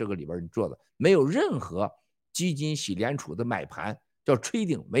有的这个里边你做的没有任何基金洗联储的买盘叫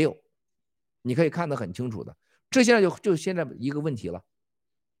trading，没有，你可以看得很清楚的。这现在就现在一个问题了，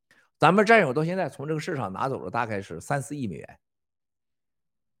咱们战友到现在从这个市场拿走了大概是3、4亿美元，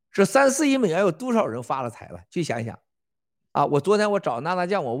这3、4亿美元有多少人发了财了？去想想啊！我昨天我找纳达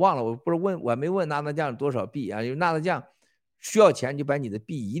酱，我忘了，我没问纳达酱多少币啊？因为纳达酱需要钱，就把你的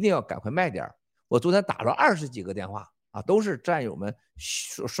币一定要赶快卖点。我昨天打了20几个电话啊，都是战友们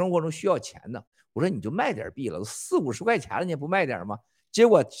生活中需要钱的。我说你就卖点币了，都40、50块钱了，你也不卖点吗？结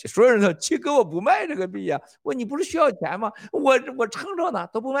果所有人说七哥我不卖这个币呀，我你不是需要钱吗？我撑着呢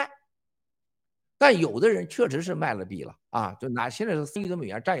都不卖。但有的人确实是卖了币了啊，就现在是3亿多美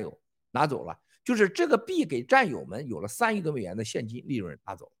元战友拿走了，就是这个币给战友们有了3亿多美元的现金利润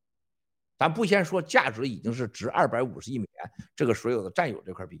拿走。咱不先说价值已经是值250亿美元，这个所有的战友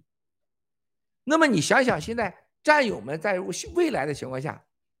这块币。那么你想想，现在战友们在未来的情况下，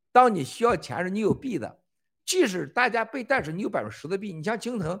当你需要钱时，你有币的，即使大家被但是你有10%的币，你像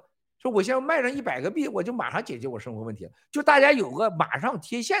青藤说我现在卖上100个币，我就马上解决我生活问题了，就大家有个马上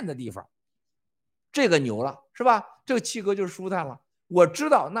贴现的地方，这个牛了是吧？这个七哥就舒坦了。我知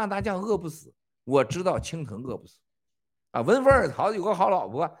道纳达酱饿不死，我知道青藤饿不死啊。闻风而逃有个好老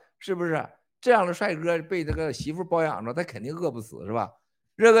婆，是不是？这样的帅哥被这个媳妇包养着，他肯定饿不死是吧？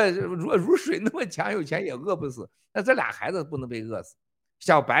这个如水那么强，有钱也饿不死。那这俩孩子不能被饿死。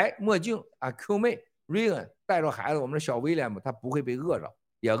小白、墨镜啊、Q 妹、Regan 带着孩子，我们的小威廉他不会被饿着，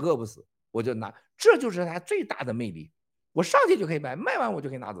也饿不死。我就拿，这就是他最大的魅力。我上去就可以卖，卖完我就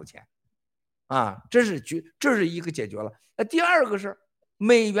可以拿走钱，啊，这是一个解决了。那第二个是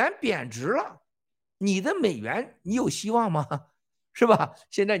美元贬值了，你的美元你有希望吗？是吧？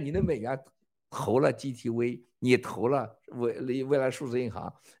现在你的美元投了 GTV， 你投了未来数字银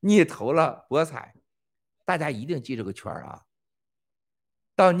行，你投了博彩，大家一定记这个圈啊。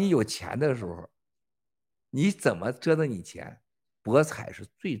当你有钱的时候，你怎么折腾你钱？博彩是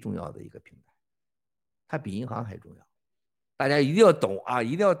最重要的一个平台，它比银行还重要。大家一定要懂啊，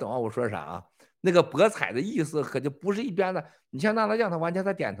一定要懂啊！我说啥啊？那个博彩的意思可就不是一边的。你像纳达酱，他完全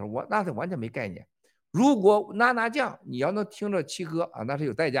他点头，那他完全没概念。如果纳达酱你要能听着七哥啊，那是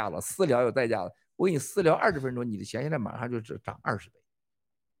有代价了，私聊有代价了。我给你私聊20分钟，你的钱现在马上就只涨20倍，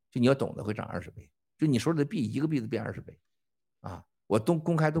就你要懂得会涨20倍，就你手里的币一个币都变20倍啊！我都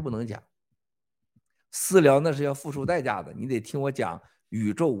公开都不能讲，私聊那是要付出代价的，你得听我讲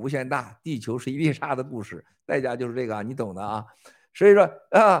宇宙无限大，地球是一粒沙的故事，代价就是这个啊，你懂的啊。所以说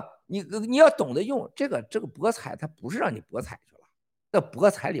啊，你要懂得用这个博彩，它不是让你博彩去了，那博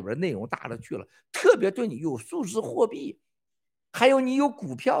彩里边内容大了去了，特别对你有数字货币，还有你有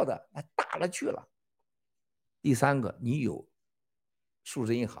股票的，那大了去了。第三个，你有数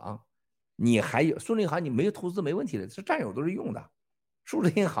字银行，你还有数字银行，你没有投资没问题的，这战友都是用的。数字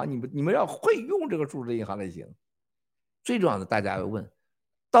银行，你们要会用这个数字银行才行。最重要的，大家要问，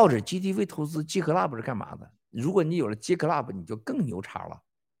到底 GTV 投资 G Club 是干嘛的？如果你有了 G Club， 你就更牛叉了。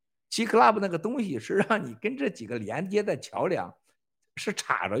G Club 那个东西是让你跟这几个连接的桥梁是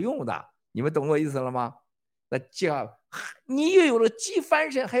插着用的，你们懂我意思了吗？那你又有了 G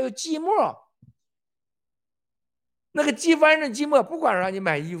翻身，还有 G 末。那个G翻身 G 末不管让你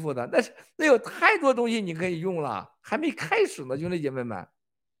买衣服的，那有太多东西你可以用了，还没开始呢，兄弟姐妹们，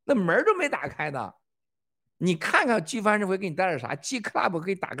那门都没打开呢。你看看 G 翻身会给你带来啥 ？G Club 可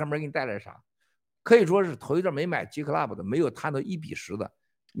以打开门给你带来啥？可以说是头一段没买 G Club 的，没有摊到1:10的，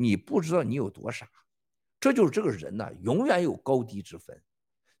你不知道你有多傻。这就是这个人呢，永远有高低之分。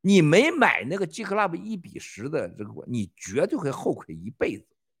你没买那个 G Club 1:10的这个，你绝对会后悔一辈子，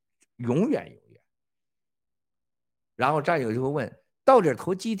永远。然后战友就会问，到底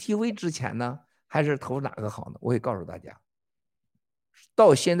投 GTV 之前呢，还是投哪个好呢？我会告诉大家，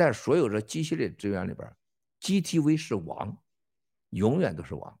到现在所有的机系列资源里边 ，GTV 是王，永远都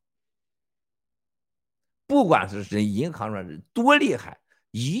是王。不管是银行上多厉害，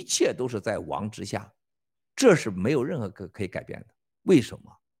一切都是在王之下，这是没有任何可以改变的。为什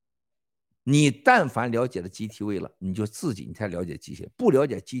么？你但凡了解了 GTV 了，你就你才了解机械；不了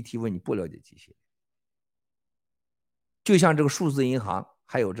解 GTV， 你不了解机械。就像这个数字银行，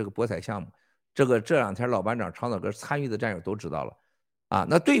还有这个博彩项目，这2天老班长长岛哥参与的战友都知道了啊。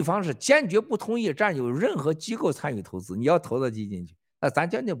那对方是坚决不同意战友有任何机构参与投资，你要投到基金去，那咱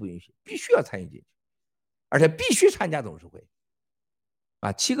坚决不允许，必须要参与进去，而且必须参加董事会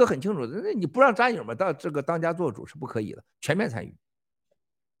啊。七哥很清楚的，那你不让战友们到这个当家做主是不可以的，全面参与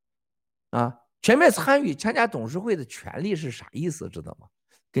啊，全面参与参加董事会的权利是啥意思？知道吗？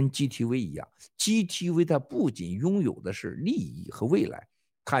跟 GTV 一样 ，GTV 它不仅拥有的是利益和未来，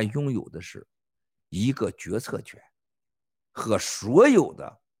它拥有的是一个决策权。和所有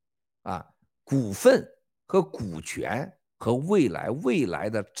的股份和股权和未来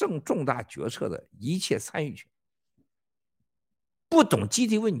的重大决策的一切参与权。不懂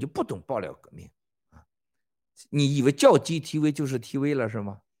GTV 你就不懂爆料革命你以为叫 GTV 就是 TV 了是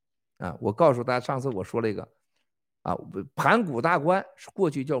吗？我告诉大家，上次我说了一个盘古大观过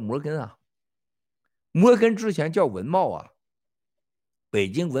去叫摩根摩根之前叫文茂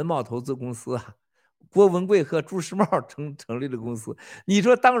北京文茂投资公司郭文贵和朱时茂成立了公司。你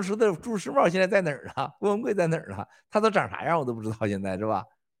说当时的朱时茂现在在哪儿呢？郭文贵在哪儿呢？他都长啥样我都不知道，现在是吧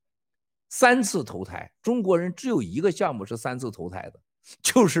？3次投胎，中国人只有一个项目是3次投胎的，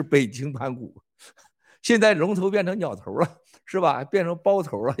就是北京盘古。现在龙头变成鸟头了，是吧？变成包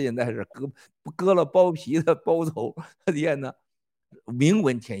头了，现在是割了包皮的包头。天哪，名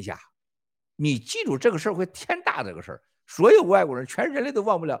闻天下。你记住这个事儿会天大，这个事儿，所有外国人全人类都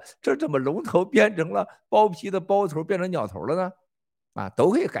忘不了，这怎么龙头变成了包皮的包头，变成鸟头了呢？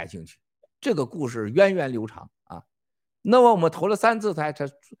都会感兴趣。这个故事源远流长那么我们投了3次胎，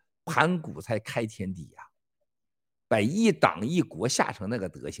盘古才开天地把一党一国吓成那个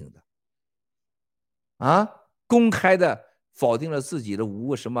德行的公开的否定了自己的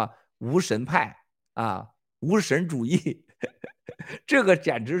无神派无神主义这个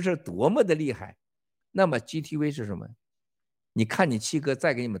简直是多么的厉害。那么 GTV 是什么？你看你七哥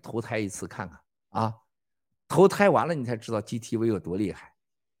再给你们投胎一次看看投胎完了你才知道 GTV 有多厉害。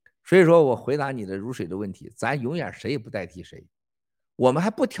所以说我回答你的如水的问题，咱永远谁也不代替谁，我们还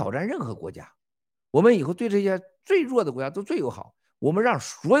不挑战任何国家，我们以后对这些最弱的国家都最友好，我们让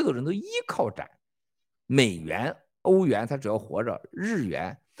所有的人都依靠战，美元欧元它只要活着，日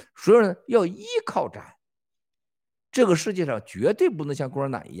元所有人要依靠战。这个世界上绝对不能像共产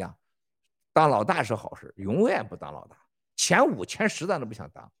党一样当老大是好事，永远不当老大，前5前10咱都不想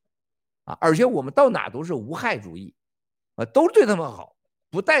当而且我们到哪都是无害主义都对他们好，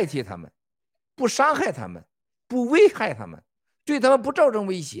不代替他们，不伤害他们，不危害他们，对他们不造成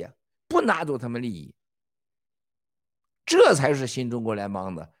威胁，不拿走他们利益。这才是新中国联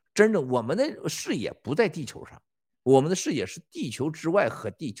邦的真正，我们的视野不在地球上，我们的视野是地球之外和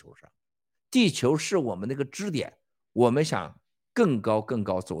地球上。地球是我们那个支点，我们想更高更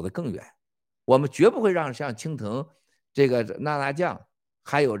高，走得更远。我们绝不会让像青藤这个娜娜酱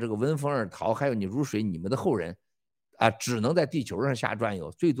还有这个文风尔陶还有你如水你们的后人只能在地球上瞎转悠，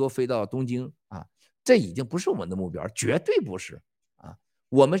最多飞到东京这已经不是我们的目标，绝对不是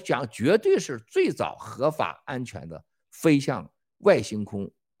我们讲绝对是最早合法安全的飞向外星空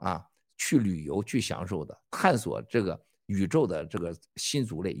去旅游去享受的，探索这个宇宙的这个新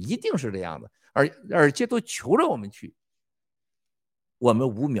族类，一定是这样的，而且都求着我们去。我们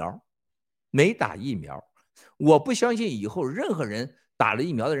无苗，没打疫苗，我不相信以后任何人打了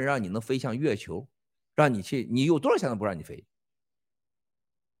疫苗的人让你能飞向月球，让你去，你有多少钱都不让你飞。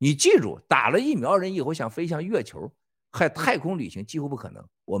你记住，打了疫苗人以后想飞向月球还太空旅行几乎不可能，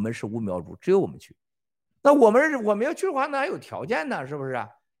我们是无苗族，只有我们去。那我们要去的话，那还有条件呢，是不是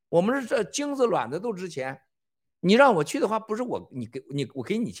我们是这精子卵子都值钱，你让我去的话，不是我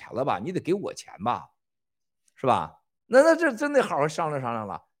给你钱了吧，你得给我钱吧，是吧？那这真得好好商量商量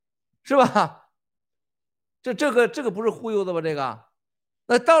了，是吧？这个不是忽悠的吧？这个，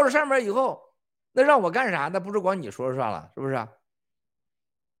那到了上面以后，那让我干啥？那不是光你说了算了，是不是？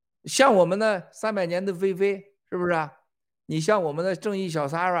像我们的300年的菲菲，是不是？你像我们的正义小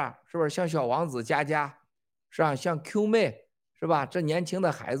Sarah， 是不是？像小王子佳佳，是吧？像 Q 妹，是吧？这年轻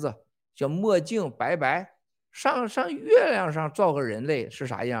的孩子，像墨镜白白，上月亮上造个人类是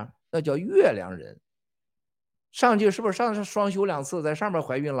啥样？那叫月亮人。上去是不是上双休2次，在上面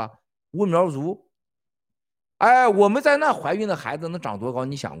怀孕了？无苗族。哎，我们在那怀孕的孩子能长多高？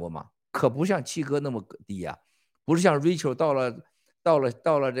你想过吗？可不像七哥那么低呀，不是像 Rachel 到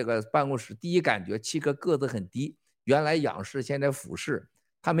了这个办公室，第一感觉七哥个子很低，原来仰视，现在俯视，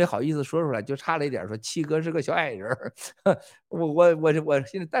他没好意思说出来，就差了一点说七哥是个小矮人。我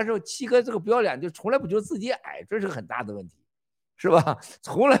现在，但是七哥这个不要脸，就从来不觉得自己矮，这是个很大的问题，是吧？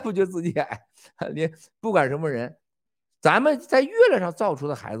从来不觉得自己矮，你不管什么人，咱们在月亮上造出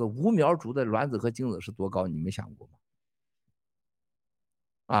的孩子，无苗族的卵子和精子是多高？你们想过吗？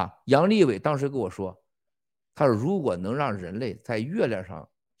杨利伟当时跟我说，他说如果能让人类在月亮上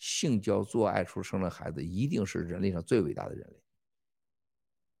性交做爱出生的孩子，一定是人类上最伟大的人类。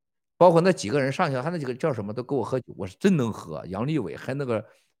包括那几个人上去，他那几个叫什么都跟我喝酒，我是真能喝。杨利伟还那个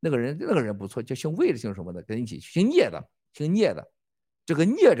人不错，叫姓魏的姓什么的，跟一起姓聂的，这个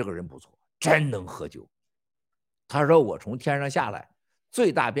聂这个人不错，真能喝酒。他说我从天上下来，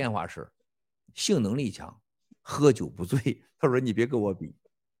最大变化是性能力强，喝酒不醉。他说你别跟我比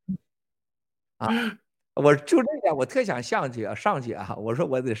我就这点我特想上去啊！我说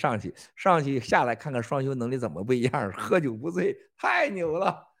我得上去下来看看双休能力怎么不一样，喝酒不醉，太牛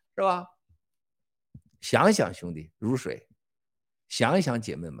了，是吧？想想兄弟如水，想一想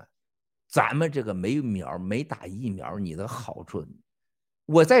姐妹们，咱们这个没打疫苗，你的好处。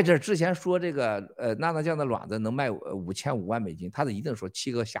我在这之前说这个娜娜酱的卵子能卖5500万美金，他一定说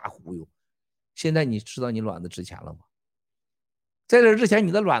七哥瞎忽悠。现在你知道你卵子值钱了吗？在这之前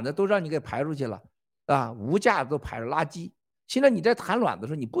你的卵子都让你给排出去了啊，无价都排了垃圾。现在你在谈卵子的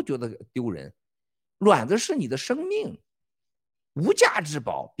时候，你不觉得丢人？卵子是你的生命，无价之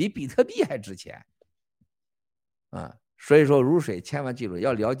宝，比比特币还值钱啊！所以说如水，千万记住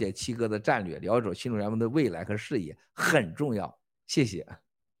要了解七哥的战略，了解新主人们的未来和事业很重要。谢谢。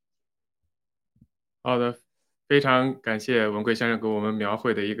好的，非常感谢文贵先生给我们描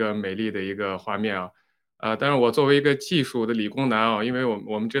绘的一个美丽的一个画面啊。但是我作为一个技术的理工男啊，因为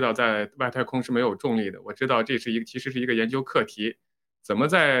我们知道在外太空是没有重力的，我知道这是其实是一个研究课题，怎么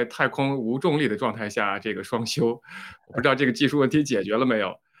在太空无重力的状态下这个双休，我不知道这个技术问题解决了没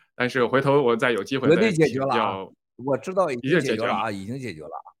有，但是回头我再有机会再解决了啊，我知道已经解决了啊，已经解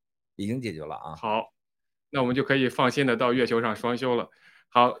决了啊。好，那我们就可以放心的到月球上双休了。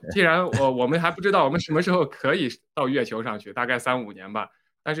好，既然我们还不知道我们什么时候可以到月球上去，大概3-5年吧。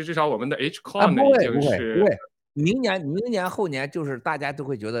但是至少我们的 H-Con 呢，已经是不会，明年后年就是大家都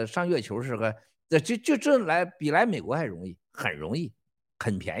会觉得上月球是个就比来美国还容易，很容易，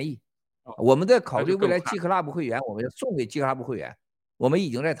很便宜。我们在考虑未来 G Club 会员，我们要送给 G Club 会员，我们已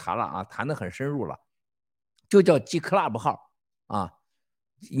经在谈了啊，谈得很深入了，就叫 G Club 号啊。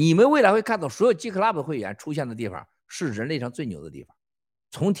你们未来会看到所有 G Club 会员出现的地方是人类上最牛的地方，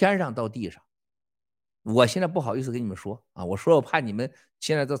从天上到地上。我现在不好意思跟你们说啊，我怕你们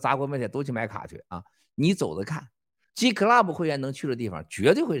现在都砸锅卖铁都去买卡去啊。你走着看 ，G Club 会员能去的地方，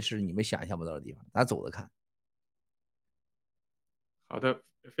绝对会是你们想象不到的地方。咱走着看。好的，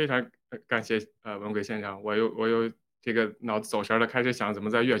非常感谢文贵先生，我又这个脑子走神了，开始想怎么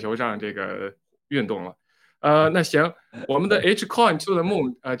在月球上这个运动了。那行，我们的 H-Coin to the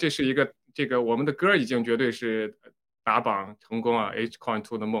Moon， 这是一个这个我们的歌已经绝对是打榜成功啊 ，H-Coin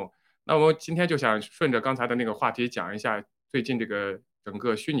to the Moon。那我们今天就想顺着刚才的那个话题讲一下最近这个整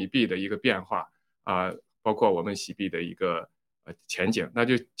个虚拟币的一个变化啊，包括我们喜币的一个前景。那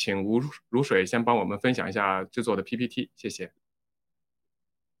就请如水先帮我们分享一下制作的 PPT， 谢谢。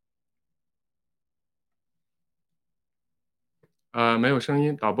没有声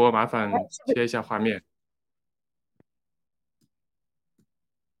音，导播麻烦切一下画面。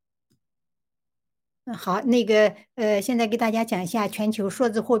好，那个现在给大家讲一下全球数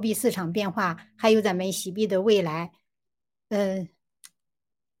字货币市场变化，还有咱们喜币的未来。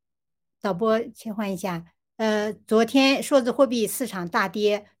导播切换一下。昨天数字货币市场大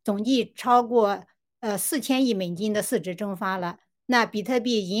跌，总计超过4000亿美金的市值蒸发了。那比特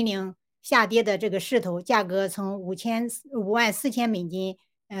币引领下跌的这个势头，价格从54000美金，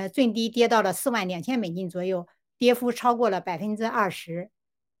最低跌到了42000美金左右，跌幅超过了20%。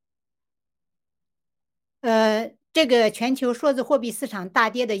这个全球数字货币市场大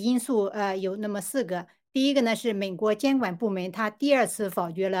跌的因素有那么4个。第一个呢是美国监管部门它第2次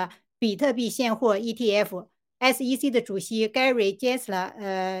否决了比特币现货 ETF。SEC 的主席 Gary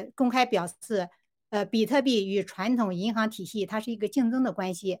Gensler 公开表示，比特币与传统银行体系它是一个竞争的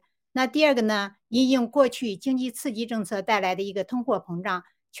关系。那第2个呢，因应过去经济刺激政策带来的一个通货膨胀，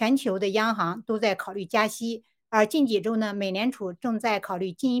全球的央行都在考虑加息，而近几周呢，美联储正在考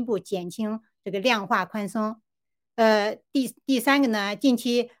虑进一步减轻这个量化宽松。第3个呢，近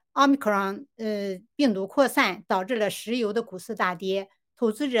期 Omicron 病毒扩散导致了石油的股市大跌，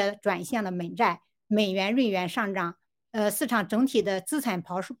投资者转向了美债，美元瑞元上涨，市场整体的资产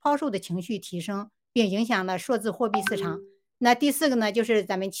抛售的情绪提升，并影响了数字货币市场。那第4个呢，就是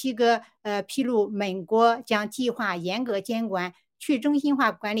咱们七哥披露，美国将计划严格监管去中心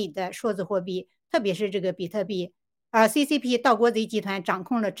化管理的数字货币，特别是这个比特币。而 CCP 盗国贼集团掌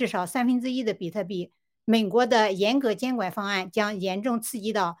控了至少1/3的比特币。美国的严格监管方案将严重刺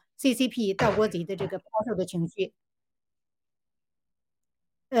激到 CCP 盗国贼的这个抛售的情绪。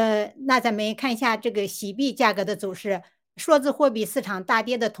那咱们看一下这个喜币价格的走势。数字货币市场大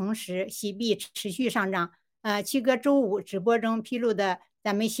跌的同时，喜币持续上涨。七哥周五直播中披露的，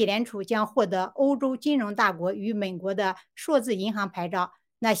咱们美联储将获得欧洲金融大国与美国的数字银行牌照，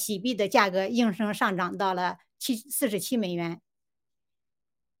那喜币的价格应声上涨到了47美元。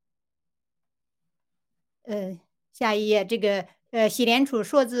下一页，这个美联储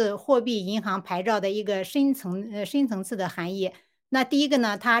数字货币银行牌照的一个深层次的含义。那第一个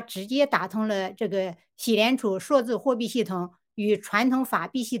呢，它直接打通了这个美联储数字货币系统与传统法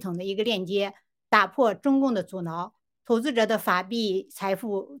币系统的一个链接。打破中共的阻挠，投资者的法币财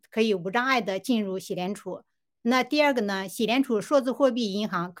富可以无障碍的进入喜联储。那第二个呢，喜联储数字货币银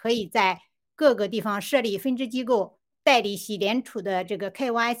行可以在各个地方设立分支机构，代理喜联储的这个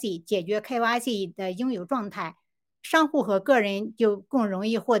KYC， 解决 KYC 的应有状态，商户和个人就更容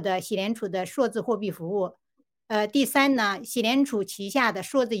易获得喜联储的数字货币服务。第三呢，喜联储旗下的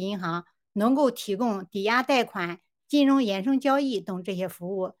数字银行能够提供抵押贷款、金融衍生交易等这些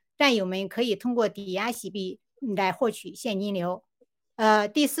服务，战友们可以通过抵押喜币来获取现金流。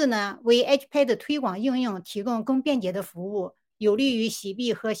第四呢，为 HPay 的推广应用提供更便捷的服务，有利于喜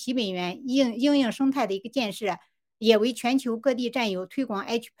币和喜本源应用生态的一个建设，也为全球各地战友推广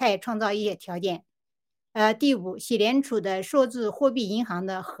HPay 创造一些条件。第五，喜联储的数字货币银行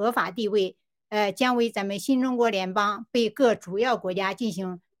的合法地位，将为咱们新中国联邦被各主要国家进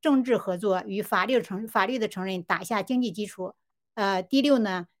行政治合作与法律的承认打下经济基础。第六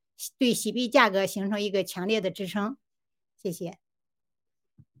呢，对喜币价格形成一个强烈的支撑。谢谢。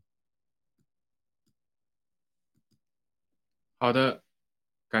好的，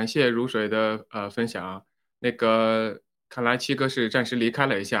感谢如水的分享。那个看来七哥是暂时离开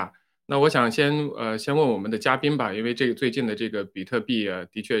了一下，那我想先问我们的嘉宾吧，因为这个最近的这个比特币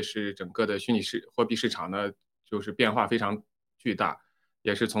的确是整个的虚拟货币市场呢，就是变化非常巨大，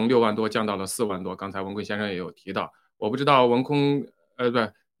也是从6万多降到了4万多。刚才文坤先生也有提到，我不知道文空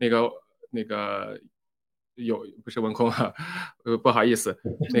不是文空啊，不好意思，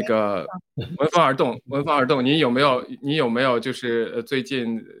那个文风而动，你有没有就是最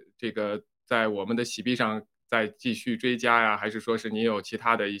近这个在我们的喜币上再继续追加呀，还是说是你有其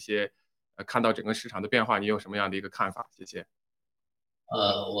他的一些看到整个市场的变化，你有什么样的一个看法？谢谢。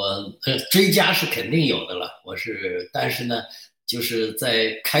我追加是肯定有的了，但是呢，就是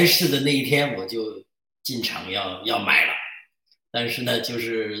在开市的那一天我就进场要买了，但是呢，就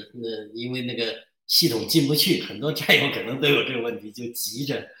是因为那个系统进不去，很多战友可能都有这个问题，就急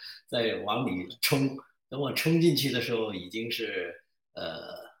着在往里冲。等我冲进去的时候，已经是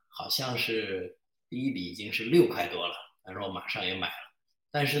好像是第一笔已经是6块多了，但是我马上也买了。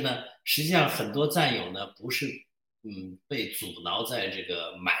但是呢，实际上很多战友呢不是被阻挠在这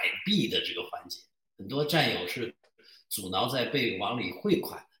个买币的这个环节，很多战友是阻挠在被往里汇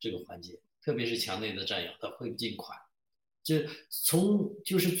款的这个环节，特别是墙内的战友，他汇不进款。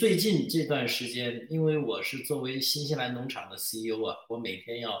就是最近这段时间，因为我是作为新西兰农场的 CEO 啊，我每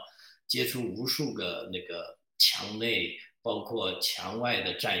天要接触无数个那个墙内包括墙外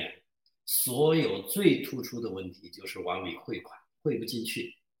的战友，所有最突出的问题就是往里汇款汇不进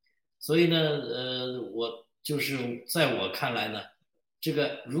去。所以呢我就是在我看来呢，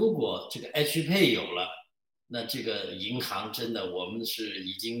如果这个 HPay 有了，那这个银行真的我们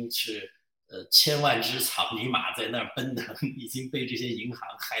已经是千万只草泥马在那儿奔腾，已经被这些银行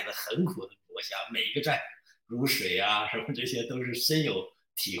害得很苦很苦。我想每一个战如水啊什么这些都是深有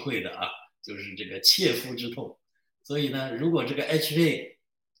体会的啊，就是这个切肤之痛。所以呢，如果这个 HPay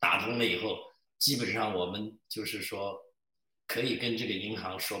打通了以后，基本上我们就是说可以跟这个银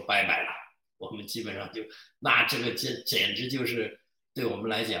行说拜拜了。我们基本上那这个简直就是对我们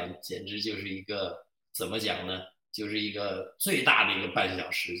来讲，简直就是一个怎么讲呢？就是一个最大的一个半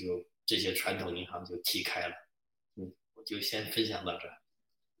小时，就这些传统银行就踢开了。我就先分享到这儿。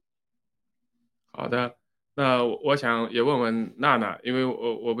好的，那我想也问问娜娜，因为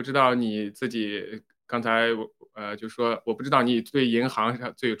我不知道你自己刚才就说我不知道你对银行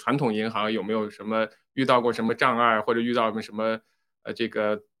对传统银行有没有什么遇到过什么障碍，或者遇到什么这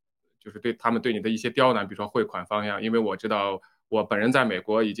个就是对他们对你的一些刁难，比如说汇款方向。因为我知道我本人在美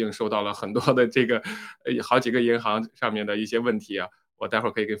国已经收到了很多的这个好几个银行上面的一些问题啊，我待会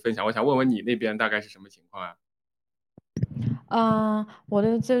儿可以跟分享。我想问问你那边大概是什么情况啊？我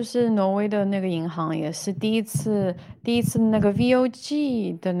的就是挪威的那个银行，也是第一次那个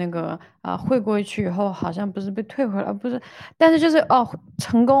VOG 的那个汇过去以后，好像不是被退回来，不是，但是就是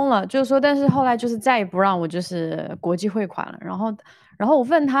成功了，就是说，但是后来就是再也不让我就是国际汇款了。然后我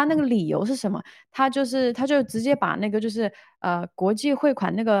问他那个理由是什么，他就直接把那个就是国际汇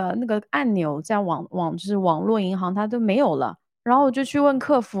款那个按钮在就是网络银行它都没有了。然后我就去问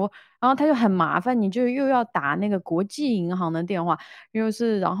客服，然后他就很麻烦，你就又要打那个国际银行的电话，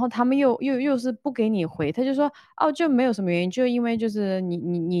然后他们又是不给你回，他就说就没有什么原因，就因为就是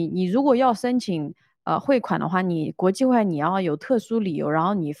你如果要申请汇款的话，你国际汇你要有特殊理由，然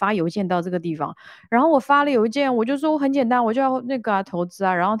后你发邮件到这个地方，然后我发了邮件，我就说我很简单，我就要那个投资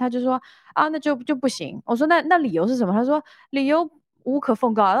啊，然后他就说那就不行，我说那理由是什么？他说理由无可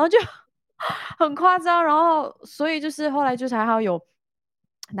奉告，然后就很夸张。然后所以就是后来就是还好有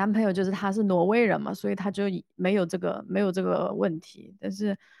男朋友，就是他是挪威人嘛，所以他就没有这个问题。但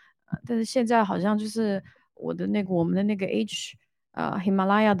是但是现在好像就是我们的那个 喜马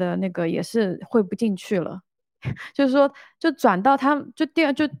拉雅的那个也是汇不进去了。就是说，就转到他们就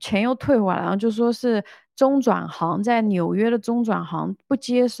钱又退回来，然后就说是中转行在纽约的中转行不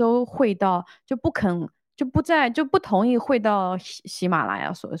接收汇到，就不同意汇到喜马拉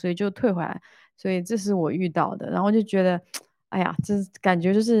雅所以就退回来。所以这是我遇到的，然后就觉得，哎呀，这感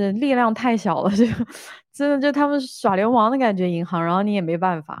觉就是力量太小了，就真的就他们耍流氓的感觉，银行，然后你也没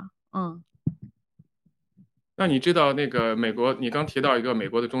办法，那你知道那个美国，你刚提到一个美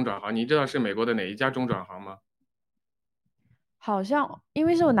国的中转行，你知道是美国的哪一家中转行吗？好像因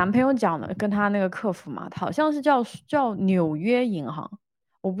为是我男朋友讲的，跟他那个客服嘛，好像是叫纽约银行，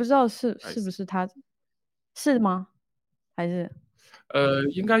我不知道是不是他，是吗？还是？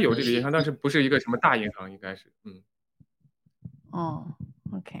应该有这个银行，但是不是一个什么大银行，应该是，哦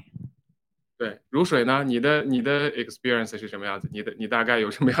 ，OK。对，如水呢？你的 experience 是什么样子？你大概有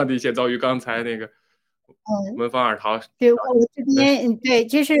什么样的一些遭遇？刚才那个闻风而逃。对，我这边对，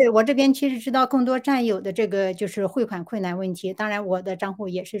就是我这边其实知道更多战友的这个就是汇款困难问题。当然，我的账户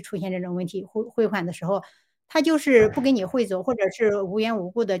也是出现这种问题，汇款的时候，他就是不给你汇走，或者是无缘无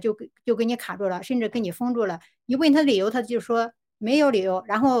故的就给你卡住了，甚至给你封住了。你问他理由，他就说没有理由。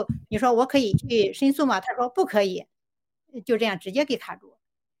然后你说我可以去申诉吗？他说不可以，就这样直接给卡住。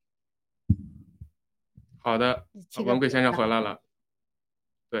好的，文贵先生回来了。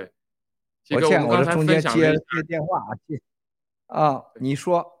对，我这中间接电话啊，你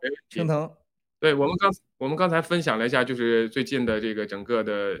说，青藤。对，我们刚才分享了一下，就是最近的这个整个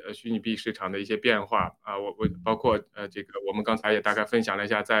的虚拟币市场的一些变化啊，我包括这个我们刚才也大概分享了一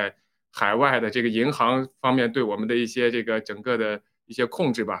下，在海外的这个银行方面对我们的一些这个整个的一些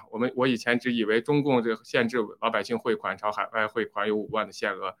控制吧。我以前只以为中共这限制老百姓汇款朝海外汇款有5万的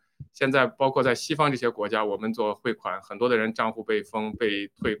限额，现在包括在西方这些国家，我们做汇款，很多的人账户被封、被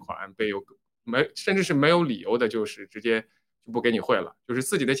退款、甚至是没有理由的，就是直接就不给你汇了，就是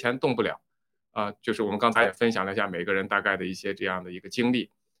自己的钱动不了。就是我们刚才也分享了一下每个人大概的一些这样的一个经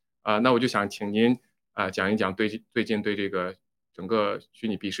历。那我就想请您讲一讲最近对这个整个虚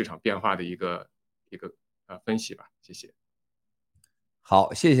拟币市场变化的一个分析吧，谢谢。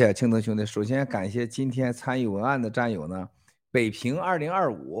好，谢谢青藤兄弟。首先感谢今天参与文案的战友呢，北平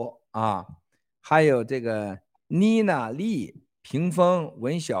2025啊，还有这个妮娜丽、屏风、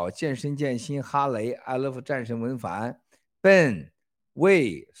文晓、健身健心、哈雷、I love 战神文凡、Ben、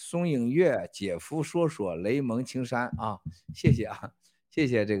魏、松影月、姐夫说说、雷蒙青山啊，谢谢啊，谢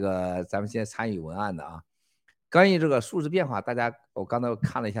谢这个咱们现在参与文案的啊。关于这个数字变化，我刚才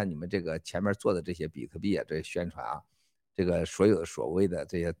看了一下你们这个前面做的这些比特币啊，这些宣传啊，这个所谓的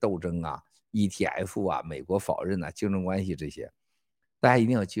这些斗争啊、ETF 啊、美国否认啊、竞争关系这些，大家一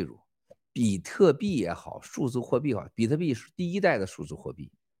定要记住，比特币也好，数字货币也好，比特币是第1代的数字货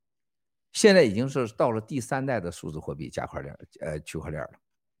币。现在已经是到了第3代的数字货币区块链了。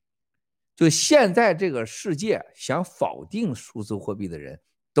就现在这个世界想否定数字货币的人，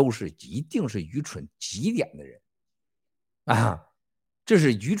一定是愚蠢极点的人啊！这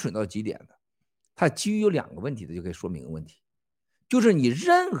是愚蠢到极点的。它基于有2个问题的，就可以说明问题，就是你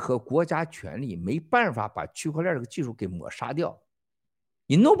任何国家权力没办法把区块链这个技术给抹杀掉，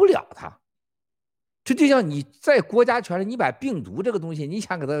你弄不了它。这就像你在国家权力，你把病毒这个东西，你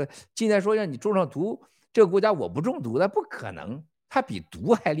想给它今天说让你种上毒，这个国家我不中毒，那不可能，它比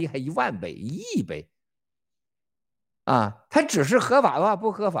毒还厉害1万倍、1亿倍啊！它只是合法化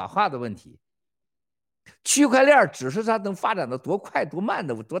不合法化的问题，区块链只是它能发展的多快多慢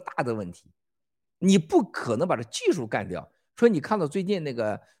的多大的问题，你不可能把这技术干掉。所以你看到最近那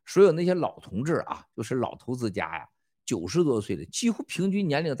个所有那些老同志啊，就是老投资家呀，90多岁的，几乎平均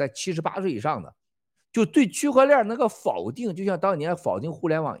年龄在78岁以上的。就对区块链那个否定，就像当年否定互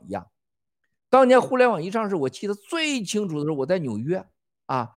联网一样。当年互联网一上市，我记得最清楚的时候，我在纽约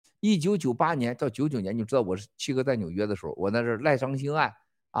啊，1998年到99年，你知道我是7哥在纽约的时候，我那是赖昌星案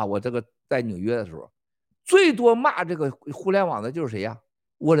啊，我这个在纽约的时候，最多骂这个互联网的就是谁呀？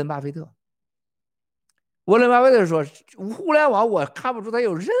沃伦巴菲特。沃伦巴菲特说，互联网我看不出他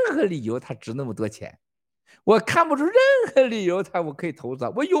有任何理由他值那么多钱，我看不出任何理由我可以投资，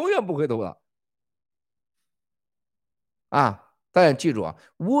我永远不会投资。啊，大家记住啊，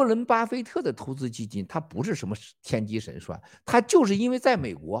沃伦巴菲特的投资基金，它不是什么天机神算，他就是因为在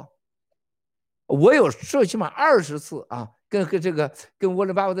美国，我有最起码20次啊，跟沃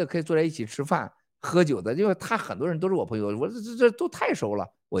伦巴菲特可以坐在一起吃饭喝酒的，因为他很多人都是我朋友，我这都太熟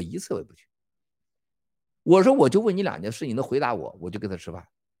了，我1次我也不去。我说我就问你2件事，你能回答我就跟他吃饭。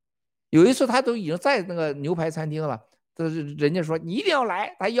有一次他都已经在那个牛排餐厅了。人家说你一定要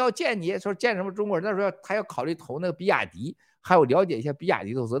来，他要见你，说见什么中国人，那时候他要考虑投那个比亚迪还有了解一下比亚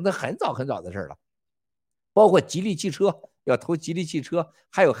迪投资，那很早很早的事了。包括吉利汽车要投吉利汽车，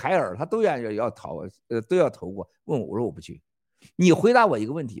还有海尔，他都要投过。问我说我不去。你回答我一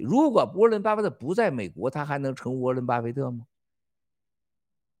个问题：如果沃伦巴菲特不在美国，他还能成沃伦巴菲特吗？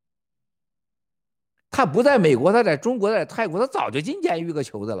他不在美国，他在中国，在泰国，他早就进监狱个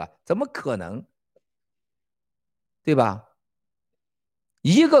球子了，怎么可能？对吧？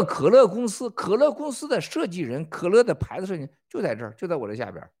一个可乐公司的设计人，可乐的牌子设计人就在这儿，就在我这下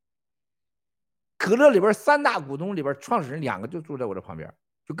边。可乐里边3大股东里边，创始人2个就住在我这旁边，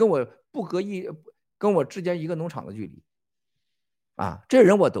就跟我跟我之间一个农场的距离。啊，这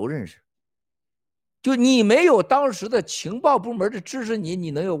人我都认识。就你没有当时的情报部门的支持你，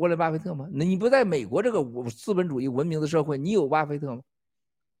你能有沃伦巴菲特吗？你不在美国这个资本主义文明的社会，你有巴菲特吗？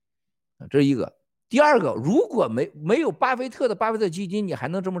这是一个。第二个，如果没有巴菲特的巴菲特基金，你还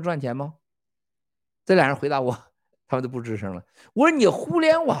能这么赚钱吗？这俩人回答我，他们都不吱声了。我说你互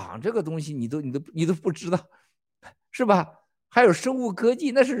联网这个东西你都不知道，是吧？还有生物科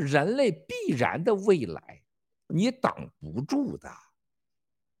技，那是人类必然的未来，你挡不住的。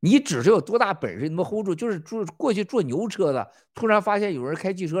你只是有多大本事，你们 hold 住。就是过去坐牛车的，突然发现有人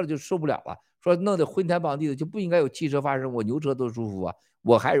开汽车了，就受不了了，说弄得昏天绑地的，就不应该有汽车发生。我牛车多舒服啊！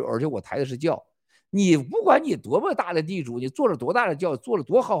而且我抬的是轿。你不管你多么大的地主，你坐了多大的轿，坐了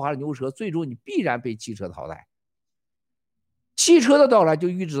多豪华的牛车，最终你必然被汽车淘汰。汽车的到来就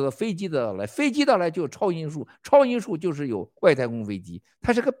预知了飞机的到来，飞机到来就有超音速，超音速就是有外太空飞机，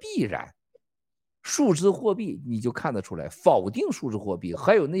它是个必然。数字货币你就看得出来，否定数字货币，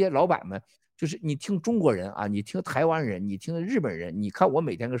还有那些老板们，就是你听中国人啊，你听台湾人，你听日本人，你看我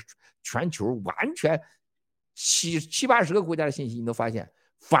每天个全球完全70-80个国家的信息，你都发现，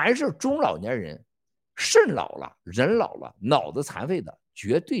凡是中老年人、肾老了、人老了、脑子残废的，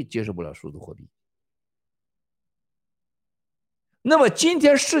绝对接受不了数字货币。那么今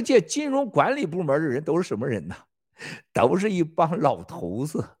天世界金融管理部门的人都是什么人呢？都是一帮老头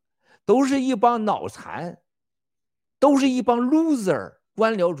子。都是一帮脑残，都是一帮 loser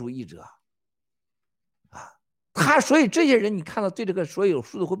官僚主义者啊！所以这些人，你看到对这个所有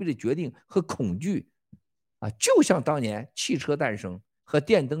数字货币的决定和恐惧啊，就像当年汽车诞生和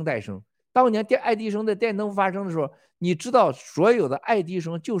电灯诞生。当年爱迪生的电灯发生的时候，你知道所有的爱迪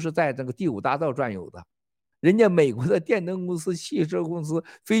生就是在这个第5大道转悠的，人家美国的电灯公司、汽车公司、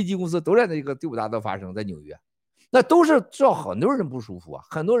飞机公司都在那个第5大道发生，在纽约。那都是让很多人不舒服啊！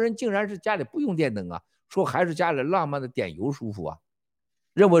很多人竟然是家里不用电灯啊，说还是家里浪漫的点油舒服啊，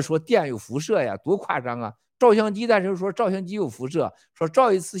认为说电有辐射呀，多夸张啊！照相机但是说照相机有辐射，说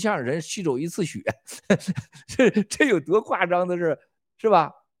照一次相人吸走1次血，这有多夸张的事，是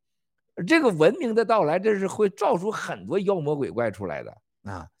吧？这个文明的到来，这是会造出很多妖魔鬼怪出来的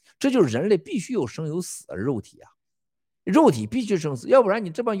啊！这就是人类必须有生有死的肉体啊！肉体必须生死，要不然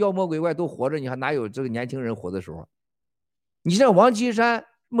你这帮妖魔鬼怪都活着，你还哪有这个年轻人活的时候？你像王岐山、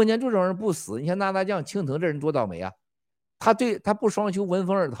孟建柱这种人不死，你像那大将、青藤这人多倒霉啊！他不双修闻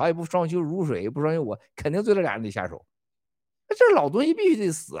风而逃，也不双修如水，也不双修我，肯定对这俩人得下手。这老东西必须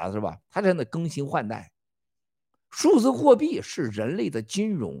得死啊，是吧？他才能更新换代。数字货币是人类的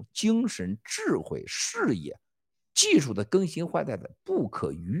金融、精神、智慧、事业、技术的更新换代的不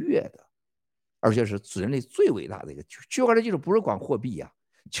可逾越的。而且是人类最伟大的一个区块链技术，不是光货币啊，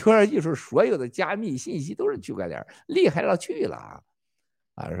区块链技术所有的加密信息都是区块链，厉害了去了啊！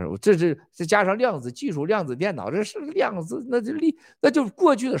这加上量子技术、量子电脑，这是量子，那就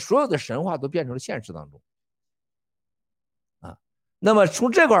过去的所有的神话都变成了现实当中啊。那么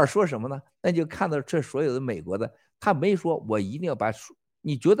从这块说什么呢？那就看到这所有的美国的，他没说我一定要把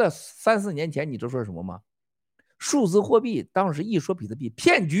你觉得3-4年前你知道说什么吗？数字货币当时一说比特币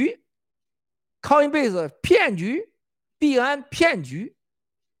骗局。Coinbase 骗局，币安骗局，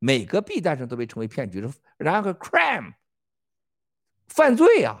每个币诞生都被称为骗局，然后 crime 犯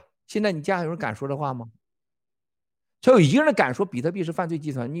罪啊！现在你家还有人敢说这话吗？就有一个人敢说比特币是犯罪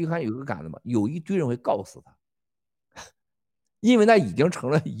集团，你看有一个敢的吗？有一堆人会告死他，因为那已经成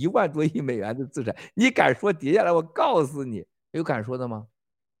了1万多亿美元的资产，你敢说跌下来我告死你？有敢说的吗？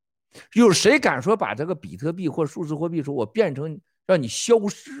有谁敢说把这个比特币或数字货币说我变成让你消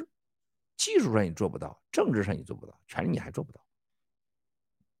失？技术上你做不到，政治上你做不到，权力你还做不到。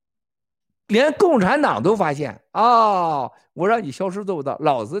连共产党都发现哦，我让你消失做不到，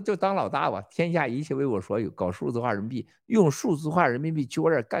老子就当老大吧，天下一切为我所有，搞数字化人民币，用数字化人民币去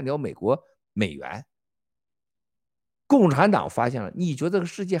我这儿干掉美国美元。共产党发现了，你觉得这个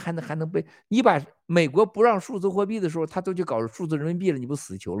世界还能被你把美国不让数字货币的时候，他都去搞数字人民币了，你不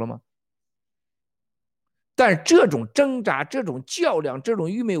死球了吗？但这种挣扎、这种较量、这种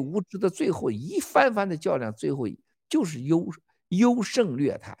愚昧无知的最后一番番的较量，最后就是优胜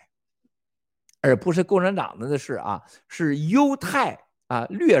劣汰，而不是共产党的事啊，是优汰啊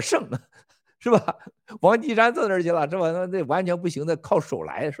劣胜，是吧？王岐山到那儿去了，是吧？那完全不行的，靠手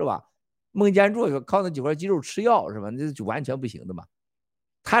来，是吧？孟建柱靠那几块肌肉吃药，是吧？那就完全不行的嘛。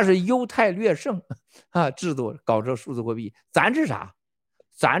他是优汰劣胜啊，制度搞这数字货币，咱这啥？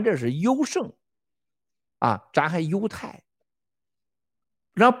咱这是优胜啊，咱还优汰，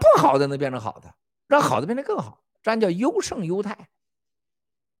让不好的能变成好的，让好的变得更好，咱叫优胜优汰。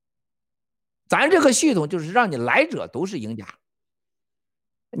咱这个系统就是让你来者都是赢家。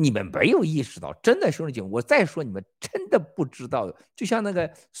你们没有意识到，真的兄弟姐妹，我再说你们真的不知道，就像那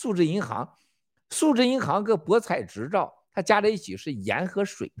个数字银行跟博彩执照，它加在一起是盐和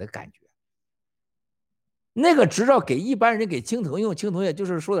水的感觉。那个执照给一般人给青铜用，青铜也就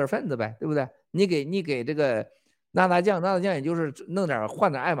是收点份子呗，对不对？你给这个纳达酱也就是弄点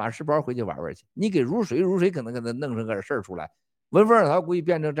换点爱马仕包回去玩玩去。你给如水可能给他弄成个事儿出来。文风二桃估计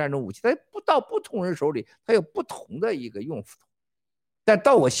变成战争武器，它到不同人手里，它有不同的一个用途。但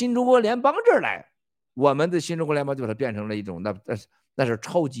到我新中国联邦这儿来，我们的新中国联邦就把它变成了一种那是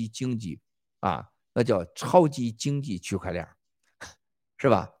超级经济啊，那叫超级经济区块链，是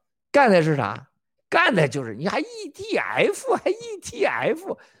吧？干的是啥？干的就是你还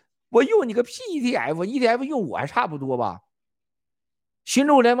ETF， 我用你个屁 ETF 用我还差不多吧？新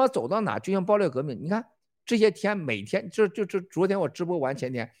中国联邦走到哪，就像爆料革命，你看这些天每天就昨天我直播完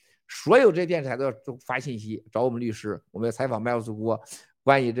前天。所有这些电视台都发信息找我们律师，我们要采访麦克斯郭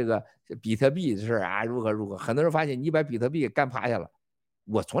关于这个比特币的事啊，如何。很多人发现你把比特币给干趴下了，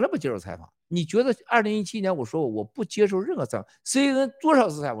我从来不接受采访。你觉得2017年我说我不接受任何采访 ，CNN 多少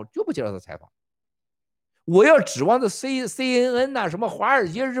次采访我就不接受他采访。我要指望着 CNN 呐、什么华尔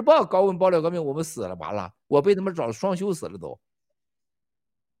街日报高温爆料革命，我们死了完了，我被他们找双休死了都，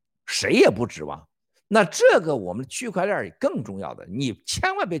谁也不指望。那这个我们区块链更重要的，你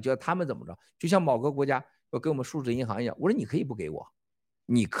千万别觉得他们怎么着，就像某个国家要跟我们数字银行一样，我说你可以不给我，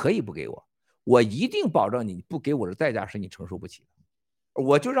我一定保证你不给我的代价是你承受不起的，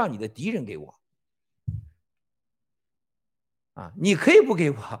我就让你的敌人给我，啊，你可以不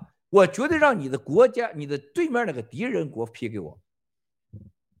给我，我绝对让你的国家，你的对面那个敌人国批给我，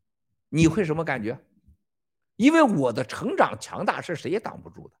你会什么感觉？因为我的成长强大是谁也挡不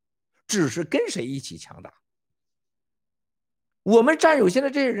住的。只是跟谁一起强大。我们战友现在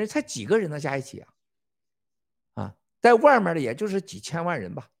这些人才几个人呢？加一起啊，在外面的也就是几千万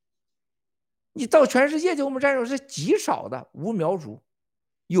人吧。你到全世界，就我们战友是极少的无苗族、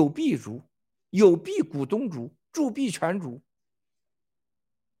有币族、有币股东族、铸币权族、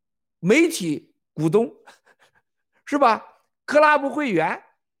媒体股东，是吧？克拉布会员、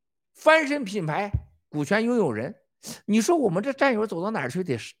翻身品牌股权拥有人。你说我们这战友走到哪儿去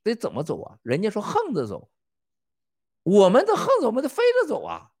得怎么走啊？人家说横着走，我们的横着，我们得飞着走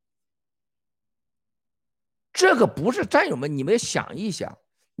啊。这个不是战友们，你们想一想，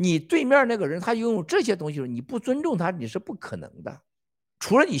你对面那个人他拥有这些东西，你不尊重他，你是不可能的。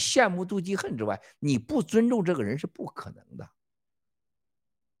除了你羡慕妒忌恨之外，你不尊重这个人是不可能的。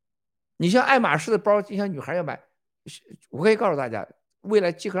你像爱马仕的包，就像女孩要买，我可以告诉大家。未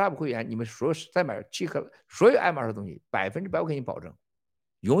来G Club 会员，你们所有再买G Club所有爱马仕的东西，100%我给你保证，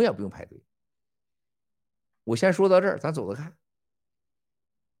永远不用排队。我先说到这儿，咱走着看，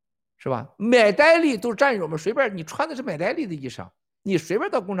是吧？买代利都是战友们，随便你穿的是买代利的衣裳，你随便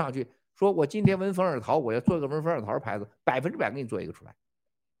到工厂去说，我今天文风尔陶，我要做个文风尔陶的牌子，100%给你做一个出来，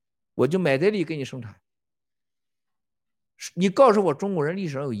我就买代利给你生产。你告诉我中国人历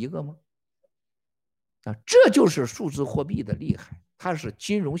史上有一个吗？啊，这就是数字货币的厉害。它是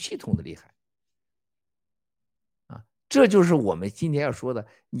金融系统的厉害啊，这就是我们今天要说的。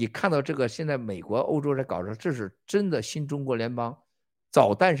你看到这个，现在美国、欧洲在搞这，这是真的新中国联邦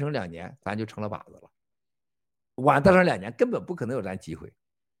早诞生2年，咱就成了靶子了；晚诞生2年，根本不可能有咱机会。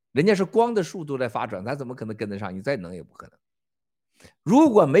人家是光的速度在发展，咱怎么可能跟得上？你再能也不可能。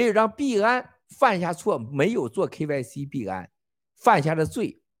如果没有让币安犯下错，没有做 KYC， 币安犯下的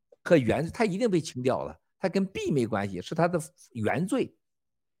罪和原罪，他一定被清掉了。他跟币没关系，是他的原罪。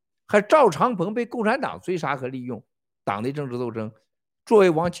还赵长鹏被共产党追杀和利用，党内政治斗争，作为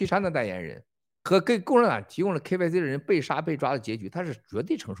王岐山的代言人和给共产党提供了 KYC 的人被杀被抓的结局，他是绝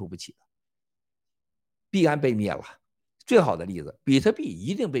对承受不起的。币安被灭了，最好的例子，比特币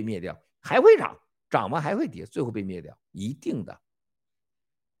一定被灭掉，还会涨，涨完还会跌，最后被灭掉，一定的。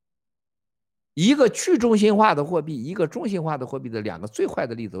一个去中心化的货币，一个中心化的货币的2个最坏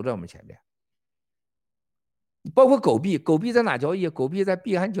的例子都在我们前面。包括狗币，狗币在哪交易？狗币在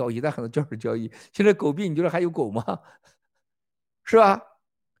币安交易，在很多交易交易。现在狗币你觉得还有狗吗？是吧？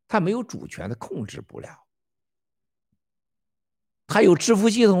它没有主权，它控制不了。它有支付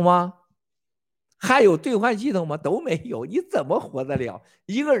系统吗？还有兑换系统吗？都没有，你怎么活得了？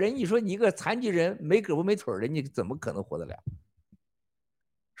一个人，你说你一个残疾人没胳膊没腿的，你怎么可能活得了？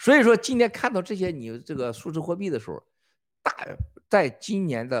所以说今天看到这些你这个数字货币的时候，在今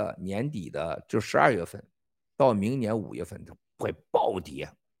年的年底的就12月份到明年5月份会暴跌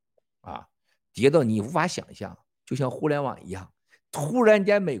啊，跌到你无法想象，就像互联网一样，突然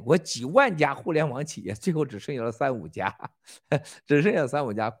间美国几万家互联网企业最后只剩下了3-5家，只剩下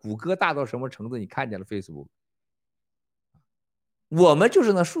3-5家，谷歌大到什么程度？你看见了 Facebook， 我们就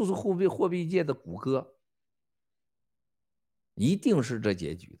是那数字货币界的谷歌，一定是这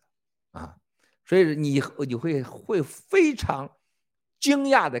结局的啊！所以你会非常惊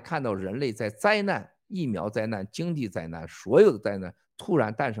讶的看到人类在灾难、疫苗灾难、经济灾难、所有的灾难突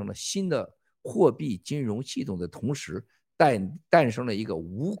然诞生了新的货币金融系统的同时，诞生了一个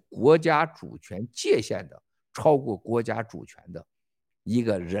无国家主权界限的、超过国家主权的一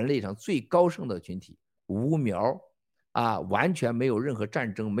个人类上最高盛的群体，无苗啊，完全没有任何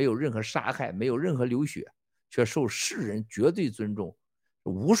战争，没有任何杀害，没有任何流血，却受世人绝对尊重，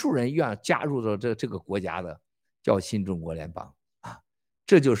无数人愿加入到这个国家的，叫新中国联邦啊，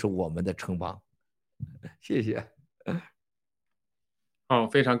这就是我们的城邦。谢谢。好，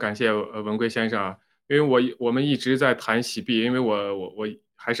非常感谢文贵先生啊，因为我们一直在谈洗币，因为我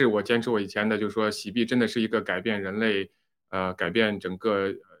还是我坚持我以前的，就是说洗币真的是一个改变人类改变整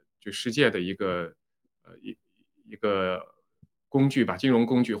个就世界的一个工具吧，金融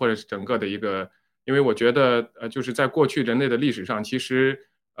工具，或者是整个的一个，因为我觉得就是在过去人类的历史上，其实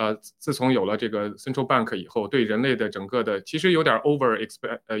自从有了这个 central bank 以后，对人类的整个的其实有点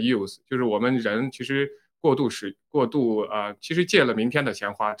use， 就是我们人其实其实借了明天的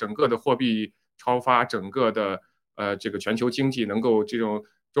钱花，整个的货币超发，整个的这个全球经济能够这种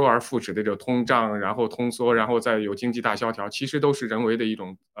周而复始的这种通胀，然后通缩，然后再有经济大萧条，其实都是人为的一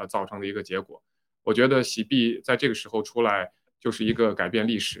种造成的一个结果。我觉得洗币在这个时候出来就是一个改变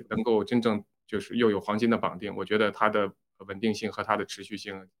历史，能够真正就是又有黄金的绑定，我觉得它的稳定性和它的持续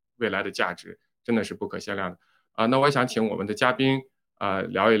性，未来的价值真的是不可限量的那我想请我们的嘉宾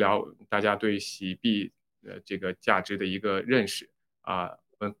聊一聊大家对洗币这个价值的一个认识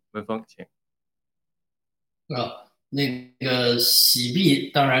文峰，请。那个洗币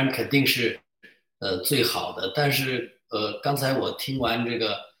当然肯定是最好的，但是刚才我听完这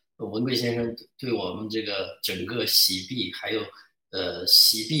个文贵先生对我们这个整个洗币还有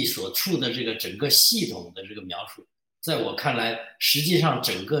洗币所处的这个整个系统的这个描述，在我看来，实际上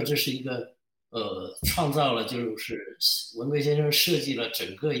整个这是一个创造了，就是文贵先生设计了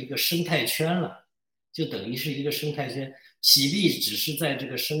整个一个生态圈了，就等于是一个生态圈，洗币只是在这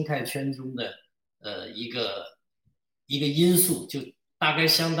个生态圈中的一个因素，就大概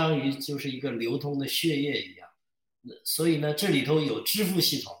相当于就是一个流通的血液一样。所以呢，这里头有支付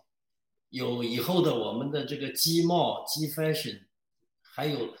系统，有以后的我们的这个 G-Mall、G-Fashion， 还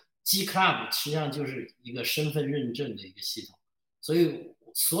有 G-Club， 实际上就是一个身份认证的一个系统。所以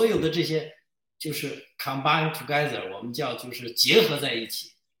所有的这些就是 combine together， 我们叫就是结合在一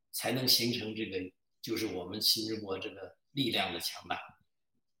起，才能形成这个就是我们新中国这个力量的强大。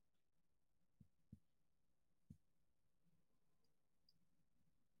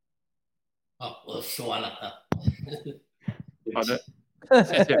我说完了啊。好的，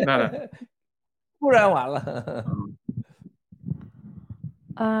谢谢娜娜。突然完了。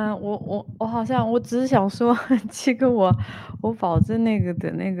我好像我只是想说，这个我保证那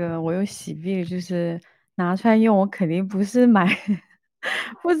个我有洗币，就是拿出来用，我肯定不是买，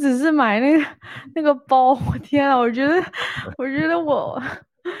不只是买那个包。我天啊，我觉得我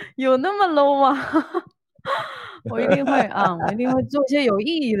有那么 low 吗？我一定会做些有意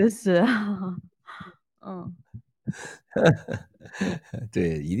义的事。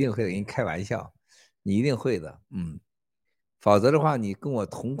对，一定会跟你开玩笑，你一定会的，否则的话，你跟我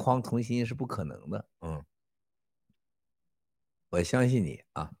同框同心是不可能的，我相信你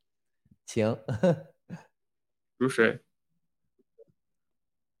啊，请。如水。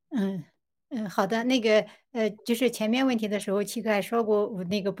好的，那个就是前面问题的时候，七哥还说过，我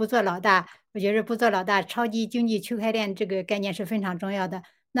那个不做老大，我觉得不做老大，超级经济区块链这个概念是非常重要的。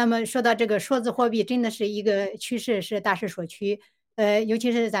那么说到这个数字货币，真的是一个趋势，是大势所趋。尤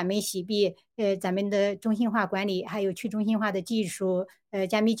其是咱们洗币，咱们的中心化管理，还有去中心化的技术，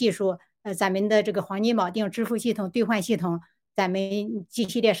加密技术，咱们的这个黄金锚定支付系统、兑换系统，咱们一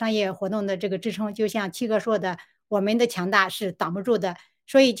系列商业活动的这个支撑，就像七哥说的，我们的强大是挡不住的。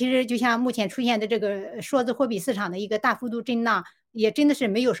所以其实就像目前出现的这个数字货币市场的一个大幅度震荡，也真的是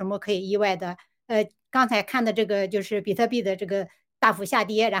没有什么可以意外的。刚才看的这个就是比特币的这个大幅下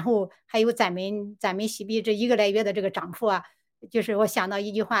跌，然后还有咱们洗币这1个来月的这个涨幅啊，就是我想到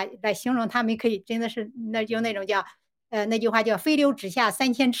一句话来形容他们，可以真的是那就那种叫那句话叫飞流直下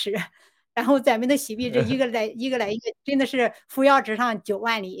3000尺，然后咱们的喜币这一个来一个，真的是扶摇直上9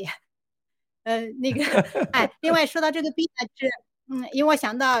万里。那个另外说到这个币呢，是因为我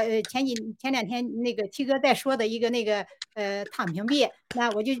想到前2天那个七哥在说的一个那个躺平币，那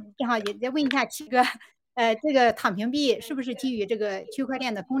我就正好也再问一下七哥，这个躺平币是不是基于这个区块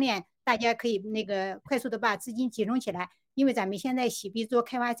链的公链，大家可以那个快速的把资金集中起来，因为咱们现在喜币做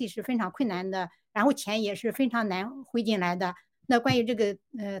KYC 是非常困难的，然后钱也是非常难汇进来的。那关于这个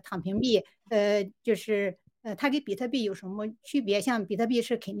躺平币，就是它跟比特币有什么区别？像比特币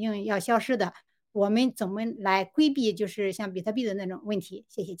是肯定要消失的，我们怎么来规避就是像比特币的那种问题？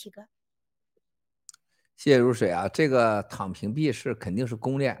谢谢七哥。谢谢如水啊，这个躺平币是肯定是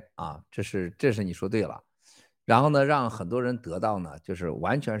公链啊，这是你说对了。然后呢，让很多人得到呢，就是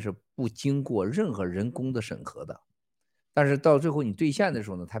完全是不经过任何人工的审核的。但是到最后你兑现的时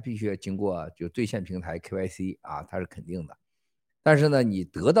候呢，它必须要经过就兑现平台 KYC 啊，它是肯定的。但是呢，你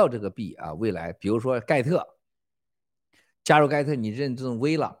得到这个币啊，未来比如说盖特加入盖特，你认证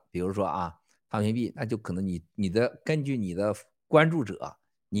微了，比如说啊躺平币，那就可能你的根据你的关注者，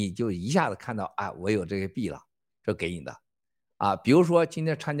你就一下子看到啊我有这个币了，这给你的啊。比如说今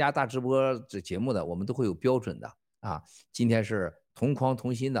天参加大直播这节目的，我们都会有标准的啊。今天是同框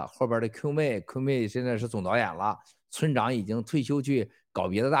同心的，后边的 Q 妹现在是总导演了，村长已经退休去搞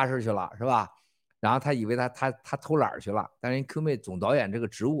别的大事去了，是吧？然后他以为他偷懒去了，但是 Q 妹总导演这个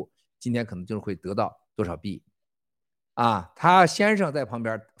职务，今天可能就是会得到多少币啊？他先生在旁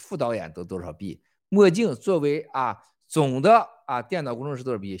边，副导演得多少币？墨镜作为总的电脑工程师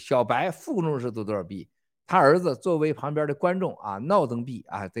多少币？小白副工程师得多少币？他儿子作为旁边的观众闹登币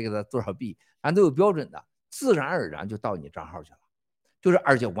这个多少币？咱都有标准的，自然而然就到你账号去了。就是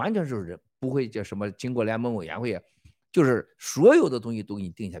而且完全是人不会叫什么经过联盟委员会，就是所有的东西都给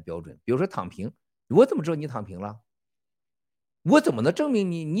你定下标准。比如说躺平。我怎么知道你躺平了？我怎么能证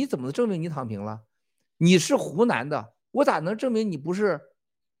明你？你怎么能证明你躺平了？你是湖南的，我咋能证明你不是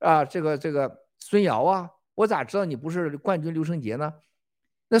这个孙瑶啊？我咋知道你不是冠军刘成杰呢？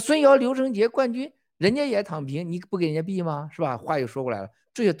那孙瑶、刘成杰冠军，人家也躺平，你不给人家币吗？是吧？话又说过来了，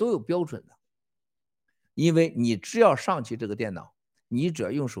这些都有标准的。因为你只要上去这个电脑，你只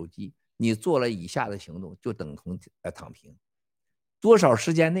要用手机，你做了以下的行动，就等同躺平。多少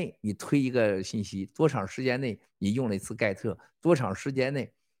时间内你推一个信息，多长时间内你用了一次盖特，多长时间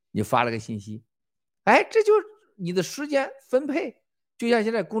内你发了个信息，这就是你的时间分配。就像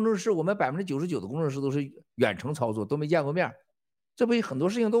现在工程师，我们99%的工程师都是远程操作，都没见过面，这不很多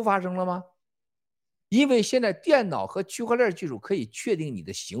事情都发生了吗？因为现在电脑和区块链技术可以确定你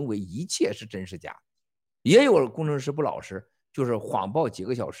的行为一切是真是假。也有工程师不老实，就是谎报几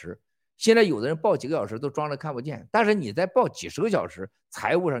个小时。现在有的人报几个小时都装着看不见，但是你再报几十个小时，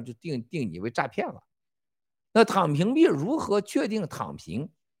财务上就定你为诈骗了。那躺平币如何确定躺平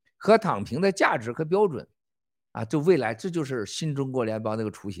和躺平的价值和标准就未来这就是新中国联邦那个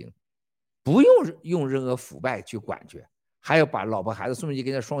雏形，不用任何腐败去管去，还要把老婆孩子送进去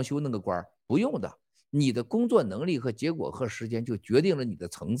给他双休那个官，不用的。你的工作能力和结果和时间就决定了你的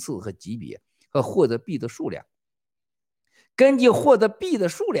层次和级别和获得币的数量。根据获得币的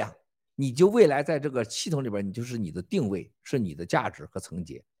数量，你就未来在这个系统里边，你就是你的定位，是你的价值和层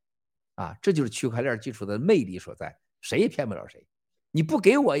级这就是区块链技术的魅力所在，谁也骗不了谁。你不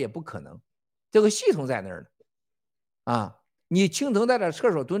给我也不可能，这个系统在那儿呢你青藤在这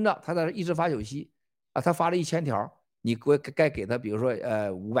厕所蹲着，他在这一直发信息他发了1000条，你该给他比如说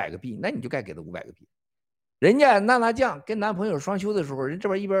500个币，那你就该给他500个币。人家娜娜酱跟男朋友双休的时候，人这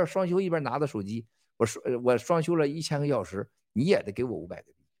边一边双休一边拿着手机，我双休了1000个小时，你也得给我500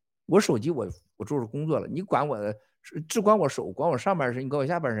个币。我手机我做着工作了，你管我只管我手，管我上半身，你管我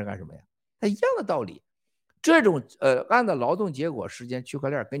下半身干什么呀？它一样的道理。这种按照劳动结果时间区块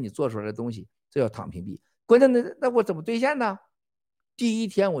链给你做出来的东西，这叫躺平币。关键那我怎么兑现呢？第一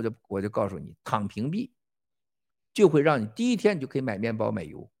天我就告诉你，躺平币就会让你第一天你就可以买面包买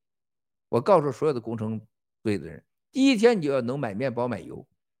油。我告诉所有的工程队的人，第一天你就要能买面包买油，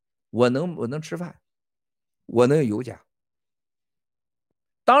我能吃饭，我能有油价。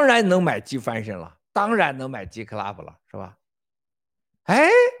当然能买鸡翻身了，当然能买鸡 club 了，是吧？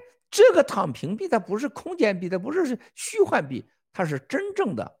这个躺平币它不是空间币，它不是虚幻币，它是真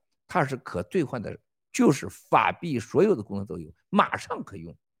正的，它是可兑换的，就是法币，所有的功能都有，马上可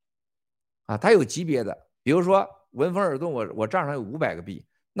用它有级别的。比如说闻风而动，我账上有500个币，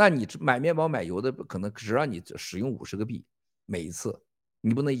那你买面包买油的可能只让你使用50个币每一次，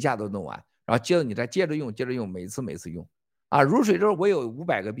你不能一下都弄完，然后接着你再接着用，每一次用。啊，如水州我有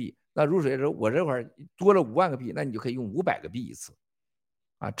500个币，那如水州我这块多了5万个币，那你就可以用500个币一次。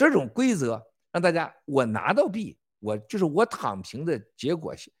啊，这种规则让大家我拿到币，我躺平的结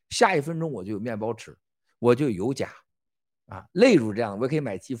果，下1分钟我就有面包吃，我就有油加。啊，例如这样，我可以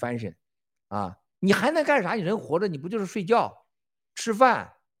买鸡翻身。啊，你还能干啥？你人活着，你不就是睡觉、吃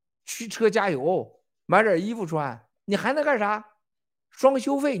饭、驱车加油、买点衣服穿，你还能干啥？双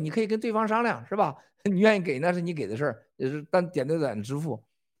休费你可以跟对方商量，是吧？你愿意给那是你给的事儿，也是单点对点支付。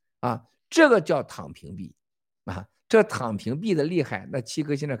啊，这个叫躺平币。啊，这躺平币的厉害，那七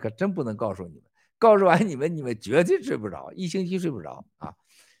哥现在可真不能告诉你们，告诉完你们绝对睡不着，1星期睡不着啊。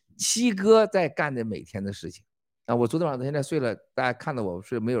七哥在干的每天的事情啊，我昨天晚上到现在睡了，大家看到我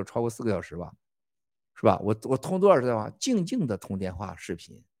睡没有超过4个小时吧，是吧？我通多少次电话？静静的通电话、视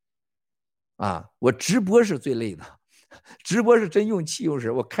频。啊，我直播是最累的，直播是真用气用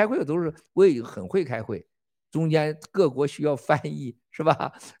神。我开会我也很会开会，中间各国需要翻译，是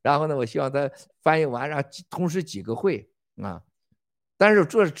吧？然后呢，我希望他翻译完，然后同时几个会啊。但是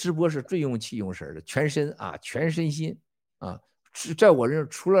这直播是最用气用神的，全身心啊。在我这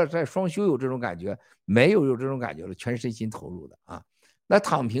除了在双休有这种感觉，没有这种感觉了，全身心投入的啊。那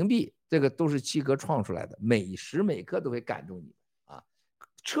躺平币这个都是七哥创出来的，每时每刻都会感动你啊，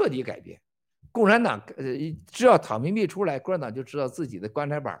彻底改变。共产党只要躺平币出来，共产党就知道自己的棺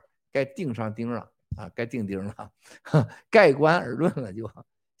材板该钉上钉了啊，该钉钉了，盖棺而论了就。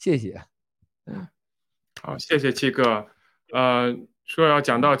谢谢。好，谢谢七哥。说要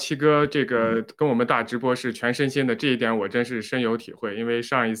讲到七哥这个跟我们大直播是全身心的，这一点我真是深有体会。因为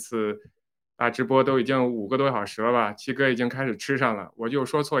上一次大直播都已经5个多小时了吧，七哥已经开始吃上了，我就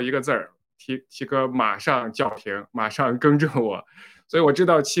说错一个字儿，七哥马上叫停，马上更正我。所以我知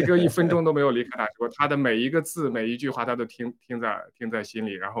道七哥1分钟都没有离开大直播，他的每一个字每一句话他都听在心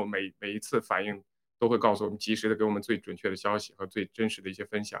里，然后每一次反应都会告诉我们，及时的给我们最准确的消息和最真实的一些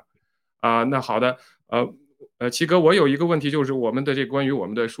分享。那好的，七哥，我有一个问题，就是我们的关于我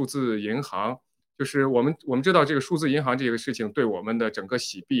们的数字银行，就是我们知道这个数字银行这个事情对我们的整个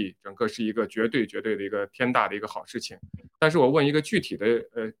洗币，整个是一个绝对的一个天大的一个好事情。但是我问一个具体的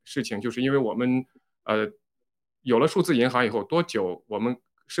事情，就是因为我们有了数字银行以后，多久我们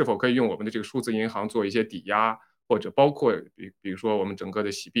是否可以用我们的这个数字银行做一些抵押，或者包括比如说我们整个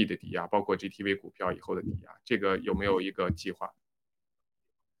的洗币的抵押，包括 GTV 股票以后的抵押，这个有没有一个计划？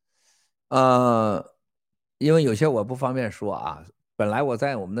因为有些我不方便说啊。本来我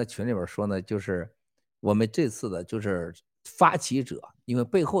在我们的群里边说呢，就是我们这次的就是发起者，因为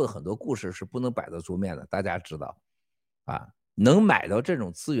背后的很多故事是不能摆到桌面的，大家知道啊，能买到这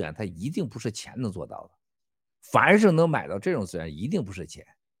种资源，它一定不是钱能做到的。凡是能买到这种资源，一定不是钱。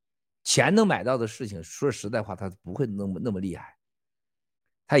钱能买到的事情，说实在话，它不会那么厉害，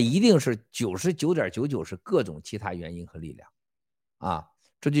它一定是99.99%是各种其他原因和力量啊。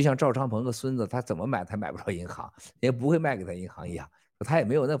这就像赵昌鹏和孙子，他怎么买他买不着银行，也不会卖给他银行一样，他也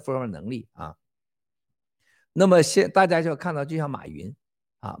没有那方面能力啊。那么大家就要看到，就像马云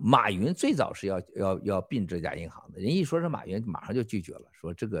啊，马云最早是要并这家银行的，人一说是马云，马上就拒绝了，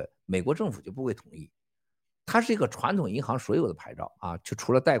说这个美国政府就不会同意。它是一个传统银行所有的牌照啊，就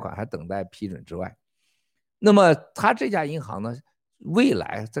除了贷款还等待批准之外，那么他这家银行呢，未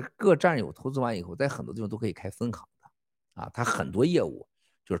来在各战友投资完以后，在很多地方都可以开分行的啊，它很多业务。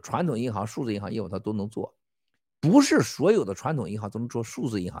就是传统银行、数字银行业务，它都能做，不是所有的传统银行都能做数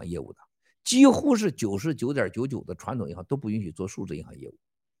字银行业务的，几乎是99.99%的传统银行都不允许做数字银行业务。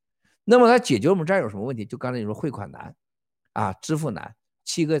那么它解决我们这儿有什么问题？就刚才你说汇款难啊，支付难。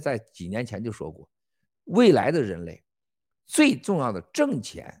七哥在几年前就说过，未来的人类最重要的挣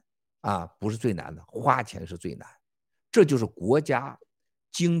钱啊，不是最难的，花钱是最难。这就是国家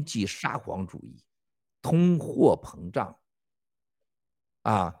经济沙皇主义、通货膨胀。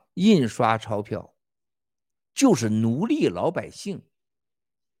啊，印刷钞票就是奴隶老百姓、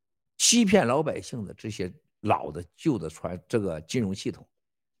欺骗老百姓的这些老的旧的这个金融系统。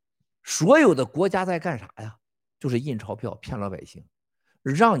所有的国家在干啥呀？就是印钞票骗老百姓，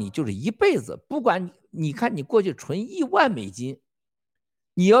让你就是一辈子，不管你看你过去存1万美金，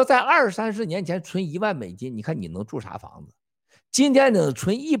你要在20-30年前存1万美金，你看你能住啥房子？今天能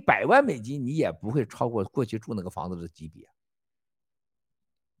存100万美金，你也不会超过过去住那个房子的级别。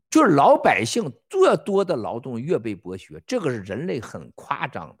就是老百姓越多的劳动越被剥削，这个是人类很夸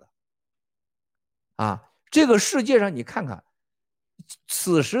张的啊！这个世界上你看看，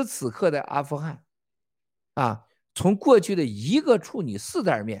此时此刻的阿富汗啊，从过去的1个处女4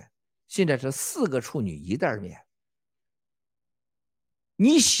袋面，现在是4个处女1袋面。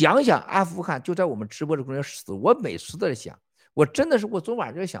你想想，阿富汗就在我们直播的过程中死，我每次都在想，我真的是，我昨晚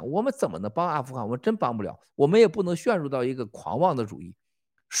上就想，我们怎么能帮阿富汗？我们真帮不了，我们也不能陷入到一个狂妄的主义，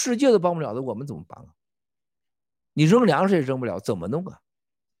世界都帮不了的，我们怎么帮啊？你扔粮食也扔不了，怎么弄啊？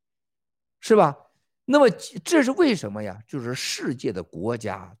是吧？那么这是为什么呀？就是世界的国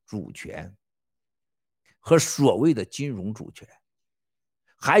家主权和所谓的金融主权，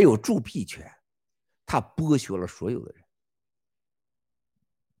还有铸币权，它剥削了所有的人。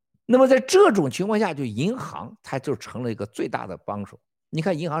那么在这种情况下，就银行它就成了一个最大的帮手。你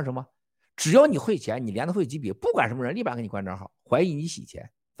看银行什么？只要你汇钱，你连他汇几笔，不管什么人，立马给你关账号，怀疑你洗钱、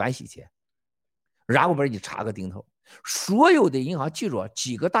反洗钱，然后把你查个钉头。所有的银行，记住，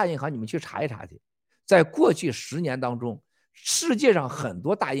几个大银行你们去查一查去，在过去10年当中，世界上很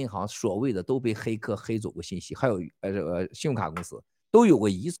多大银行所谓的都被黑客黑走过信息，还有信用卡公司都有过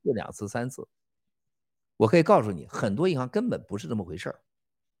1次、2次、3次。我可以告诉你，很多银行根本不是这么回事儿。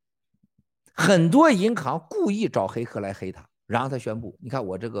很多银行故意找黑客来黑他，然后他宣布，你看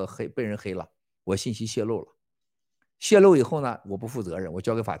我这个被人黑了，我信息泄露了，泄露以后呢，我不负责任，我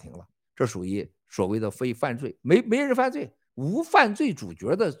交给法庭了，这属于所谓的非犯罪，没人犯罪，无犯罪主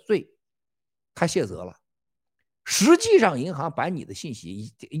角的罪，他卸责了。实际上银行把你的信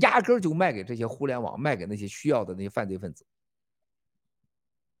息压根就卖给这些互联网，卖给那些需要的那些犯罪分子。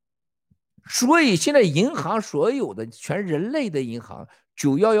所以现在银行所有的全人类的银行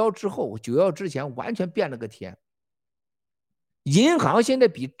，911之后，911之前完全变了个天。银行现在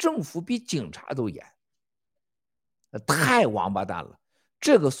比政府、比警察都严，太王八蛋了。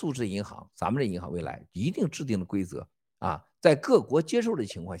这个数字银行，咱们这银行未来一定制定的规则啊，在各国接受的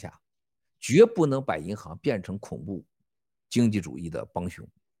情况下，绝不能把银行变成恐怖经济主义的帮凶。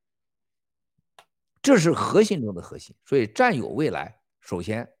这是核心中的核心。所以占有未来，首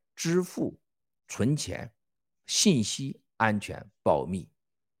先支付、存钱、信息安全、保密，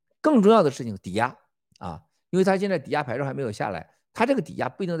更重要的事情抵押啊，因为他现在抵押牌照还没有下来，他这个抵押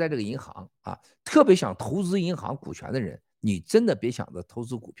不一定在这个银行啊。特别想投资银行股权的人，你真的别想着投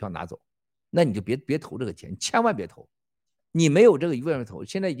资股票拿走，那你就别投这个钱，千万别投。你没有这个愿意投，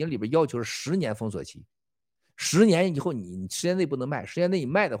现在已经里边要求是10年封锁期，10年以后你10年内不能卖，10年内你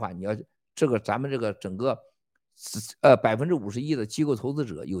卖的话，你要这个咱们这个整个51%的机构投资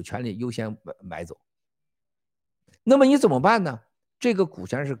者有权利优先买走。那么你怎么办呢？这个股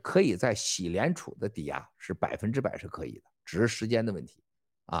权是可以在喜联储的抵押是100%是可以的，只是时间的问题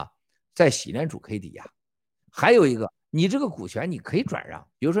啊，在喜联储可以抵押。还有一个，你这个股权你可以转让，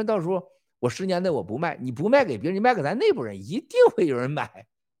比如说到时候我10年内我不卖，你不卖给别人，你卖给咱内部人，一定会有人买，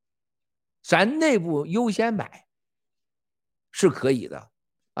咱内部优先买是可以的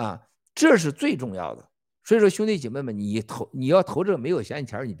啊，这是最重要的。所以说兄弟姐妹们，你要投这个没有闲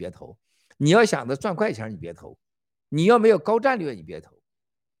钱你别投，你要想着赚快钱你别投，你要没有高战略你别投，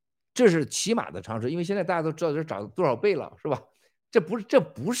这是起码的常识。因为现在大家都知道这涨多少倍了，是吧？这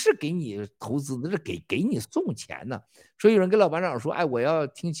不是给你投资的，这是给你送钱的。所以有人跟老班长说，哎，我要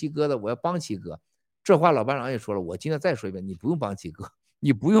听七哥的，我要帮七哥。这话老班长也说了，我今天再说一遍，你不用帮七哥，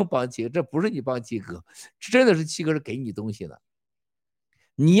你不用帮七哥，这不是你帮七哥，真的是七哥是给你东西的。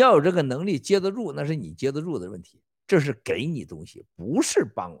你要有这个能力接得住，那是你接得住的问题，这是给你东西，不是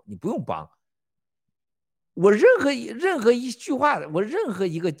帮，你不用帮。我任何一句话，我任何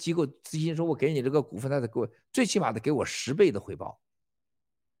一个机构资金说我给你这个股份，他得给我最起码得给我10倍的回报。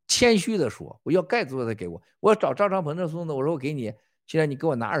谦虚的说，我要盖住他给我。我找赵长鹏这孙子，我说我给你，现在你给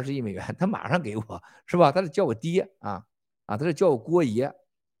我拿20亿美元，他马上给我，是吧？他得叫我爹啊，他得叫我郭爷，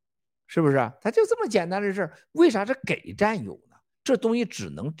是不是？他就这么简单的事儿，为啥是给战友呢？这东西只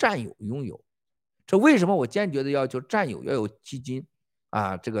能战友拥有。这为什么我坚决的要求战友要有基金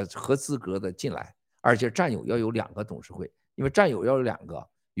啊，这个合资格的进来，而且战友要有2个董事会，因为战友要有2个，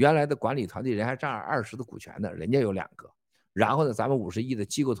原来的管理团队人还占20%的股权的，人家有2个，然后呢，咱们50亿的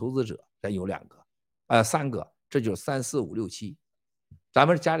机构投资者咱有2个，3个，这就是3、4、5、6、7，咱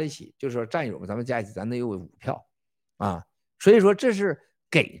们加在一起，就是说战友们咱们加一起，咱能有5票啊，所以说这是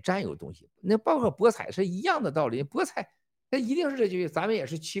给战友东西。那包括博彩是一样的道理，博彩那一定是这句，咱们也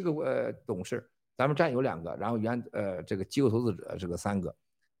是7个董事，咱们战友2个，然后这个机构投资者这个3个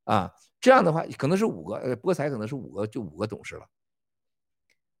啊，这样的话可能是5个，博彩可能是5个，就5个董事了。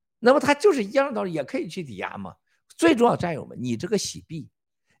那么它就是一样的道理，也可以去抵押嘛。最重要，战友们，你这个洗币，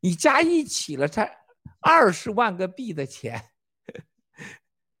你加一起了才20万个币的钱，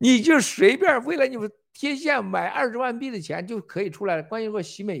你就随便为了你们贴现买20万币的钱就可以出来了。关于说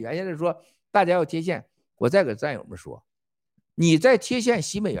洗美元，现在说大家要贴现，我再给战友们说，你在贴现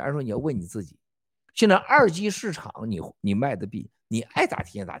洗美元的时候，你要问你自己，现在2级市场你卖的币，你爱咋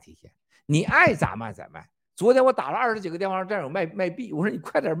贴现咋贴现，你爱咋卖咋卖。昨天我打了20几个电话让战友卖币，我说你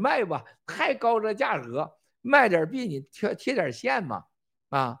快点卖吧，太高这价格，卖点币你贴点线嘛，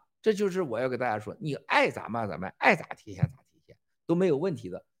啊，这就是我要给大家说，你爱咋卖咋卖，爱咋贴线咋贴线都没有问题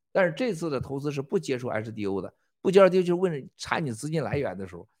的。但是这次的投资是不接受 HDO 的，不接受 HDO 就是问查你资金来源的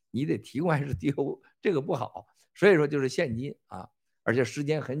时候，你得提供 HDO， 这个不好。所以说就是现金啊，而且时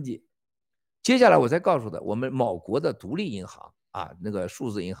间很紧。接下来我再告诉他，我们某国的独立银行啊，那个数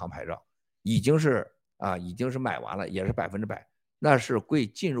字银行牌照已经是买完了，也是100%，那是会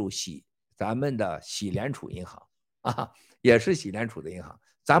进入咱们的喜联储银行啊，也是喜联储的银行，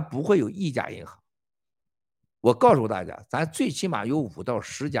咱不会有一家银行。我告诉大家，咱最起码有5到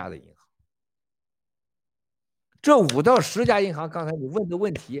10家的银行。这5到10家银行，刚才你问的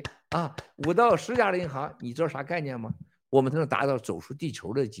问题啊，5到10家的银行，你知道啥概念吗？我们才能达到走出地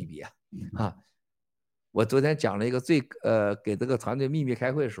球的级别啊！我昨天讲了一个给这个团队秘密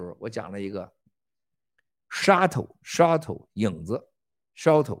开会的时候，我讲了一个 shuttle 影子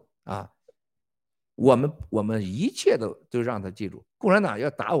shuttle 啊，我们一切都让他记住，共产党要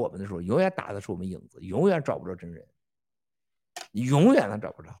打我们的时候，永远打的是我们影子，永远找不着真人，永远他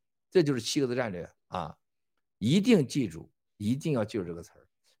找不着。这就是7个字战略啊！一定记住，一定要记住这个词儿。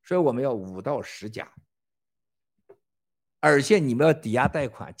所以我们要5到10家。而且你们要抵押贷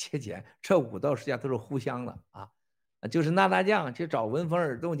款借钱，这5到10家都是互相的啊，就是娜娜酱去找文风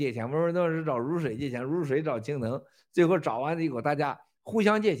耳洞借钱，文风耳洞是找如水借钱，如水找氢能，最后找完了以后大家互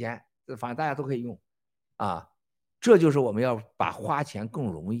相借钱，反正大家都可以用啊。这就是我们要把花钱更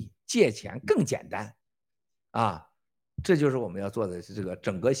容易，借钱更简单啊，这就是我们要做的这个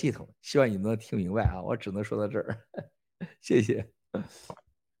整个系统。希望你们能听明白啊，我只能说到这儿，谢谢。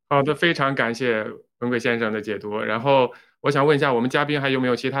好的，非常感谢文贵先生的解读。然后我想问一下，我们嘉宾还有没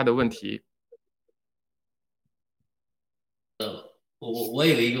有其他的问题？我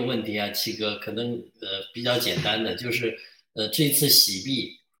有一个问题啊，七哥，可能比较简单的，就是这次洗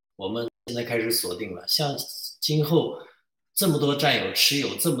币我们现在开始锁定了，像今后这么多战友持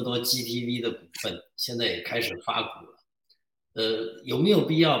有这么多 GTV 的股份，现在也开始发股了，有没有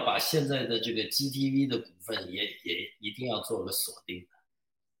必要把现在的这个 GTV 的股份也一定要做个锁定？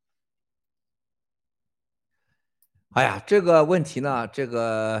哎呀，这个问题呢，这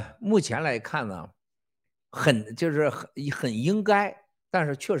个目前来看呢，很应该，但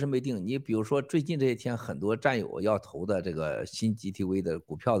是确实没定。你比如说最近这些天，很多战友要投的这个新 GTV 的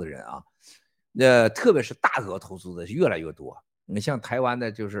股票的人啊，特别是大额投资的越来越多。你像台湾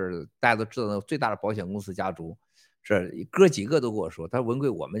的，就是大家都知道的最大的保险公司家族，是哥几个都跟我说，他说文贵，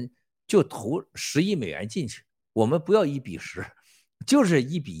我们就投10亿美元进去，我们不要1比10，就是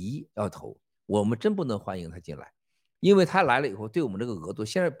1比1要投，我们真不能欢迎他进来。因为他来了以后，对我们这个额度，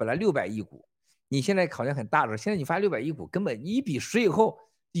现在本来600亿股，你现在好像很大了，现在你发600亿股，根本1比10以后，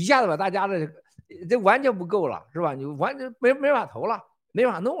一下子把大家的这完全不够了，是吧？你完全没法投了，没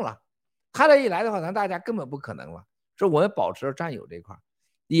法弄了。他这一来的话，咱大家根本不可能了。所以我们保持占有这块，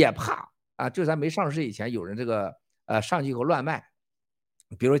也怕啊，就咱没上市以前，有人这个上去以后乱卖，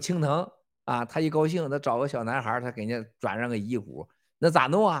比如青藤啊，他一高兴，他找个小男孩，他给人家转让个1亿股，那咋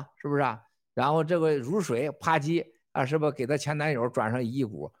弄啊？是不是啊？然后这个如水啪叽。啊，是不给他前男友转上1亿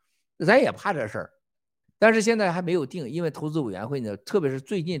股，咱也怕这事儿，但是现在还没有定，因为投资委员会呢，特别是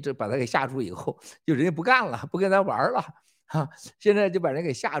最近这把他给吓住以后，就人家不干了，不跟咱玩了，哈，现在就把人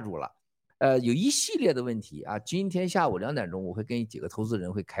给吓住了。有一系列的问题啊，今天下午2点钟我会跟几个投资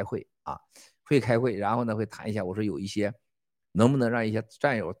人会开会啊，会开会，然后呢会谈一下，我说有一些能不能让一些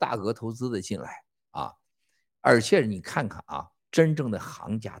战友大额投资的进来啊，而且你看看啊，真正的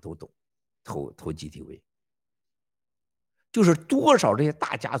行家都懂投 GTV。就是多少这些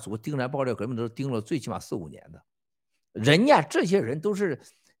大家族盯来爆料革命都盯了最起码4、5年的，人家这些人都是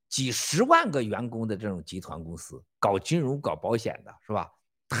几10万个员工的这种集团公司，搞金融搞保险的是吧？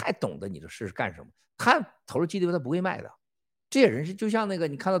太懂得你这事是干什么，他投入 GTV 他不会卖的。这些人是就像那个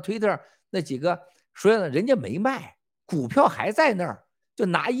你看到推特那几个说的，人家没卖，股票还在那儿，就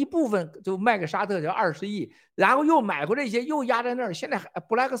拿一部分就卖给沙特叫20亿，然后又买回来一些又压在那儿。现在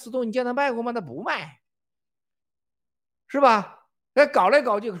布莱克斯通你见他卖过吗？他不卖。是吧？那搞来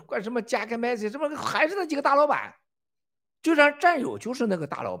搞去，管什么加克麦斯，什么还是那几个大老板，就让战友就是那个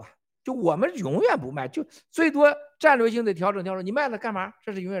大老板，就我们永远不卖，就最多战略性的调整。你卖了干嘛？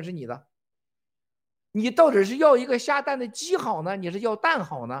这是永远是你的。你到底是要一个下蛋的鸡好呢，你是要蛋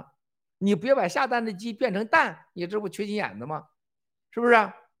好呢？你不要把下蛋的鸡变成蛋，你这不缺心眼子吗？是不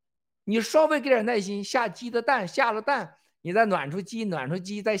是？你稍微给点耐心，下鸡的蛋，下了蛋，你再暖出鸡，暖出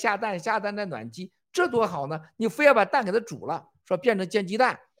鸡再下蛋，下蛋再暖鸡。这多好呢！你非要把蛋给它煮了，说变成煎鸡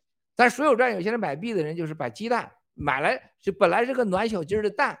蛋。但所有战友现在买币的人就是把鸡蛋买来，就本来是个暖小鸡的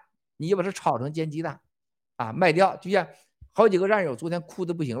蛋，你就把它炒成煎鸡蛋，啊，卖掉。就像好几个战友昨天哭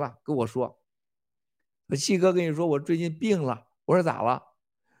的不行了，跟我说，七哥跟你说我最近病了，我说咋了？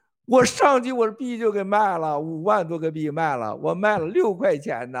我上去我的币就给卖了，5万多个币卖了，我卖了6块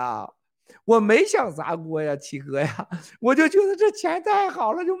钱呢。我没想砸锅呀，七哥呀，我就觉得这钱太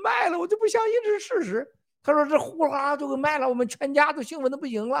好了，就卖了，我就不相信这是事实。他说这呼啦就给卖了，我们全家都兴奋的不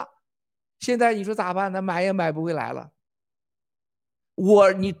行了。现在你说咋办呢？买也买不回来了。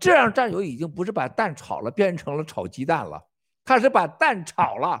你这样战友已经不是把蛋炒了，变成了炒鸡蛋了，他是把蛋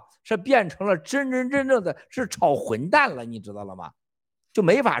炒了，是变成了真正的是炒混蛋了，你知道了吗？就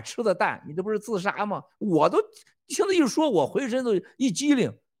没法吃的蛋，你这不是自杀吗？我都听他一说，我浑身都一激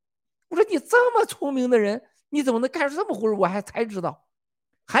灵。我说你这么聪明的人，你怎么能干出这么回事？我才知道。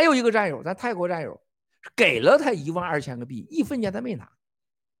还有一个战友，咱泰国战友，给了他12000个币，1分钱他没拿。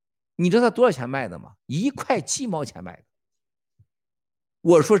你知道他多少钱卖的吗？1块7毛钱卖的。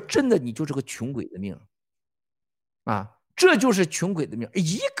我说真的，你就是个穷鬼的命啊！这就是穷鬼的命，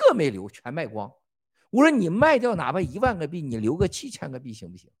一个没留，全卖光。我说你卖掉哪怕1万个币，你留个7000个币行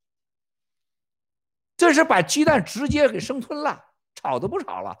不行？这是把鸡蛋直接给生吞了，炒都不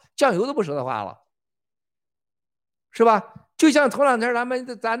炒了，酱油都不舍得花了，是吧？就像头两天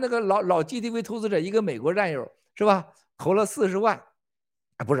咱那个老 GTV 投资者一个美国战友是吧，投了40万，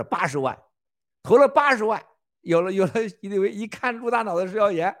不是80万，投了80万，有了 GTV， 一看陆大脑袋是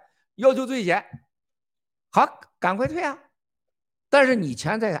要钱，要求退钱，好，赶快退啊！但是你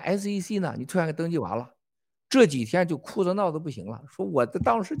钱在 SEC 呢，你突然给登记完了，这几天就哭着闹得不行了，说我的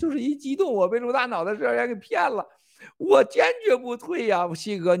当时就是一激动，我被陆大脑袋是要钱给骗了，我坚决不退呀，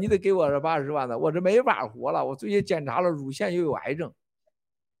西哥，你得给我这80万的，我这没法活了，我最近检查了乳腺又有癌症。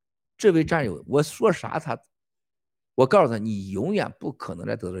这位战友，我说啥我告诉他，你永远不可能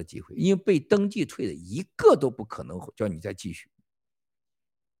再得到机会，因为被登记退的一个都不可能叫你再继续。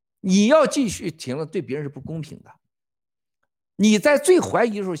你要继续停了，对别人是不公平的。你在最怀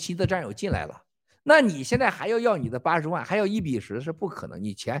疑的时候，新的战友进来了，那你现在还要你的80万，还要1比10，是不可能，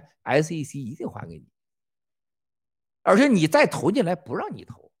你钱 SEC 一定还给你。而且你再投进来不让你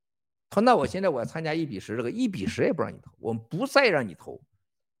投，那我现在我要参加1比10，这个1比10也不让你投，我们不再让你投。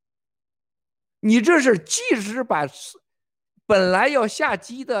你这是即使把本来要下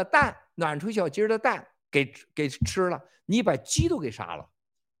鸡的蛋，暖出小鸡的蛋给吃了，你把鸡都给杀了，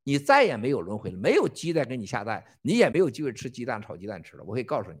你再也没有轮回了，没有鸡再给你下蛋，你也没有机会吃鸡蛋炒鸡蛋吃了，我可以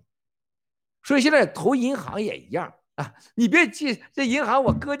告诉你。所以现在投银行也一样啊，你别记这银行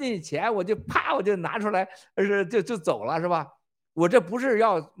我搁进去钱，我就啪我就拿出来，就走了是吧？我这不是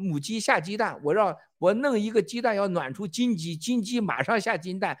要母鸡下鸡蛋，我弄一个鸡蛋要暖出金鸡，金鸡马上下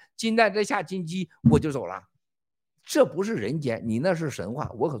金蛋，金蛋再下金鸡，我就走了。这不是人间，你那是神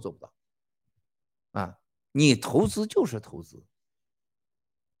话，我可做不到啊！你投资就是投资。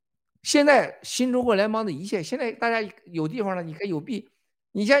现在新中国联邦的一切，现在大家有地方了，你可以有币。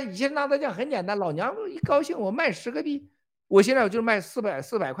你像以前拿大酱很简单，老娘一高兴我卖10个币，我现在我就卖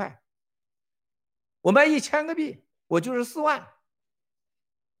400块，我卖1000个币，我就是4万，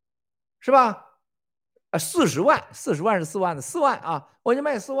是吧？40万是4万的4万啊，我就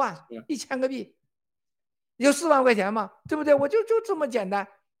卖4万，1000个币，有4万块钱嘛，对不对？我就这么简单，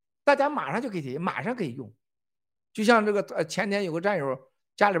大家马上就可以马上可以用。就像这个前天有个战友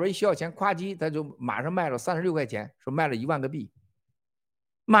家里边一需要钱，夸叽他就马上卖了36块钱，说卖了1万个币。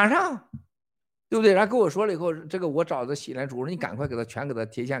马上，对不对？然后跟我说了以后，这个我找着喜联主，我说你赶快全给他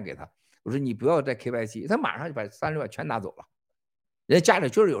贴现给他。我说你不要再 KYC， 他马上就把36万全拿走了。人家家里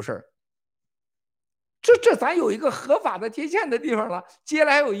就是有事儿。这咱有一个合法的贴现的地方了，接下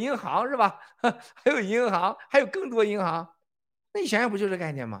来还有银行是吧？还有银行，还有更多银行，那你想想不就这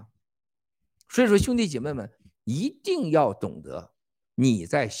概念吗？所以说兄弟姐妹们一定要懂得。你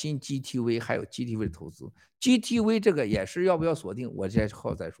在新 GTV 还有 GTV 的投资 ，GTV 这个也是要不要锁定，我这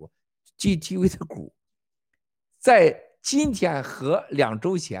后再说。GTV 的股在今天和2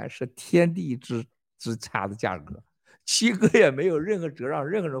周前是天地之差的价格，七哥也没有任何折让，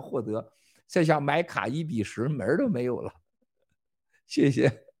任何人获得，再想买卡1比10门都没有了。谢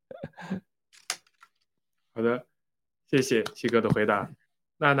谢。好的，谢谢七哥的回答。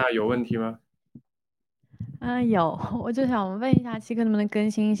娜娜有问题吗？有，我就想问一下七哥，能不能更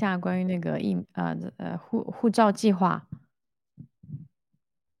新一下关于那个护照计划？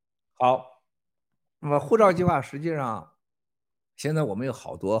好，那么护照计划实际上现在我们有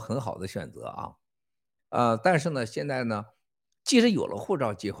好多很好的选择啊，但是呢，现在呢，即使有了护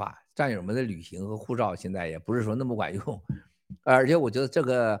照计划，战友们的旅行和护照现在也不是说那么管用，而且我觉得这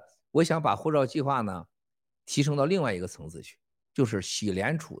个，我想把护照计划呢提升到另外一个层次去，就是喜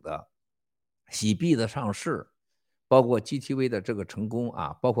联储的。喜币的上市，包括 GTV 的这个成功啊，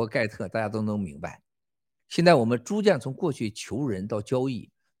包括盖特，大家都能明白。现在我们逐渐从过去求人到交易，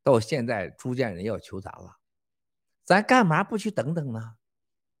到现在逐渐人要求咱了，咱干嘛不去等等呢？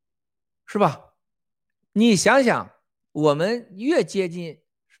是吧？你想想，我们越接近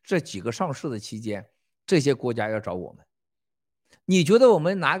这几个上市的期间，这些国家要找我们，你觉得我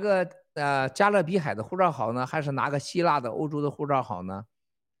们拿个加勒比海的护照好呢，还是拿个希腊的欧洲的护照好呢？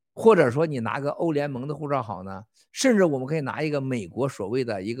或者说你拿个欧联盟的护照好呢？甚至我们可以拿一个美国所谓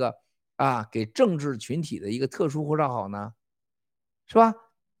的一个给政治群体的一个特殊护照好呢？是吧？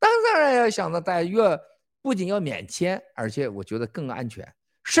当然要想到大家不仅要免签，而且我觉得更安全，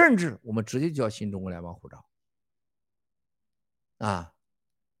甚至我们直接就要新中国联邦护照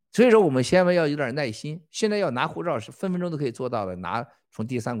所以说我们千万要有点耐心。现在要拿护照是分分钟都可以做到的，从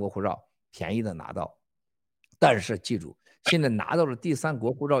第三国护照便宜的拿到。但是记住，现在拿到了第三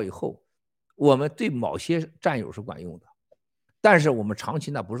国护照以后，我们对某些战友是管用的，但是我们长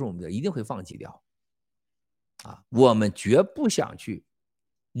期那不是我们的，一定会放弃掉我们绝不想去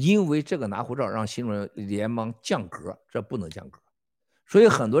因为这个拿护照让新中国联邦降格，这不能降格。所以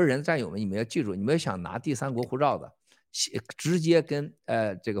很多人战友们，你们要记住，你们想拿第三国护照的，直接跟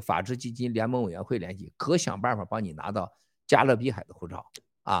这个法治基金联盟委员会联系，可想办法帮你拿到加勒比海的护照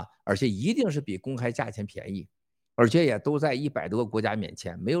而且一定是比公开价钱便宜，而且也都在100多个国家免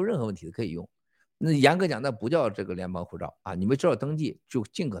签，没有任何问题的可以用。那严格讲，那不叫这个联邦护照你们只要登记，就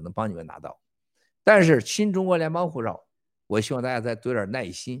尽可能帮你们拿到。但是新中国联邦护照，我希望大家再多点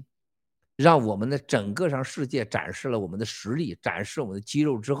耐心，让我们的整个上世界展示了我们的实力，展示我们的肌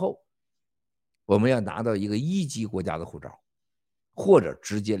肉之后，我们要拿到一个1级国家的护照，或者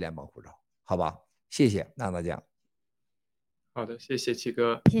直接联邦护照，好吧？谢谢，那大家。好的，谢谢七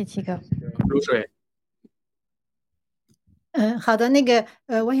哥。谢谢七哥。如水。好的，那个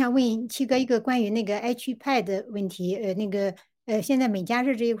我想问七哥一个关于那个 H 派的问题，现在美加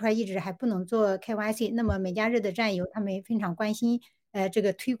日这一块一直还不能做 KYC， 那么美加日的战友他们非常关心这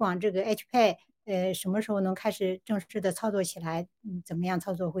个推广这个 H 派什么时候能开始正式的操作起来？怎么样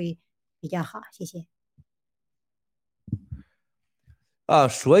操作会比较好？谢谢。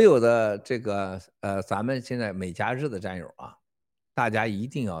所有的这个咱们现在美加日的战友大家一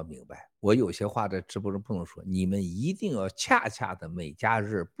定要明白，我有些话在直播中不能说，你们一定要恰恰的美加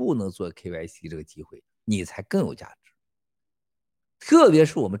日不能做 KYC 这个机会，你才更有价值。特别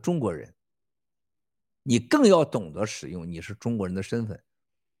是我们中国人，你更要懂得使用你是中国人的身份。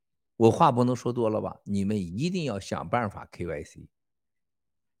我话不能说多了吧，你们一定要想办法 KYC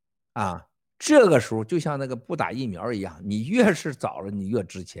这个时候就像那个不打疫苗一样，你越是早了你越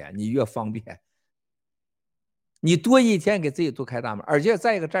值钱，你越方便，你多一天给自己多开大门。而且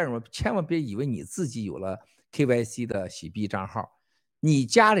再一个，战友们千万别以为你自己有了 KYC 的喜币账号，你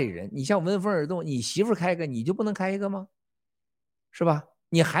家里人，你像闻风而动，你媳妇开一个你就不能开一个吗？是吧？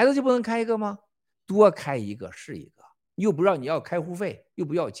你孩子就不能开一个吗？多开一个是一个，又不让你要开户费，又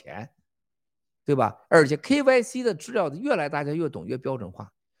不要钱，对吧？而且 KYC 的资料越来大家越懂越标准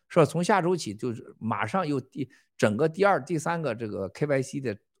化，是吧？从下周起就是马上又整个第2、第3个这个 KYC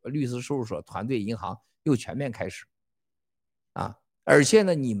的律师事务所、团队、银行又全面开始而且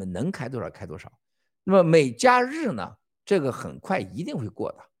呢，你们能开多少开多少。那么美加日呢，这个很快一定会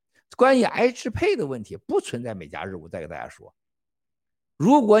过的。关于 H 配的问题不存在美加日，我再给大家说。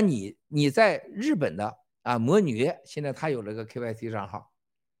如果你在日本的魔女，现在她有了个 KYC 账号，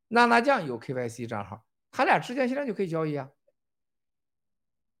娜娜酱有 KYC 账号，他俩之间现在就可以交易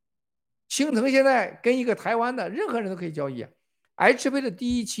青藤现在跟一个台湾的任何人都可以交易H 配的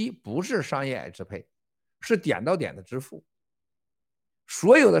第1期不是商业 H 配，是点到点的支付。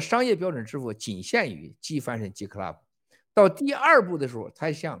所有的商业标准支付仅限于 G Function G Club， 到第2步的时候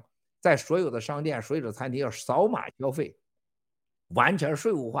才像在所有的商店、所有的餐厅要扫码消费，完全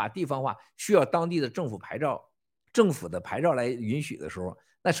税务化、地方化，需要当地的政府的牌照来允许的时候，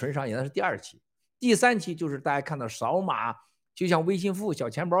那纯商业那是第2期。第3期就是大家看到扫码，就像微信付小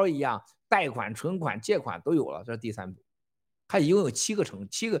钱包一样，贷款、存款、借款都有了，这是第3步。它一共有7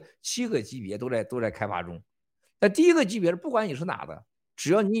个级别都在开发中。那第1个级别不管你是哪的，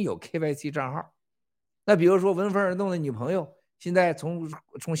只要你有 KYC 账号，那比如说闻风而动的女朋友现在从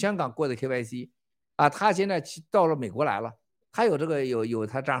香港过的 KYC 她现在到了美国来了，她有这个有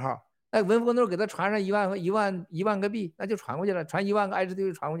她账号，那闻风都给她传上1万个币，那就传过去了，传1万个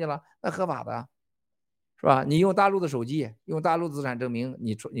HDV 传过去了，那合法的，是吧？你用大陆的手机，用大陆资产证明，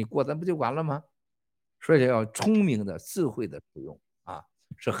你过咱不就完了吗？所以要聪明的、智慧的使用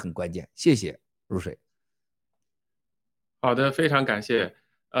是很关键。谢谢如水。好的，非常感谢。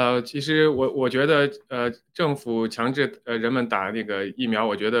其实我觉得政府强制人们打那个疫苗，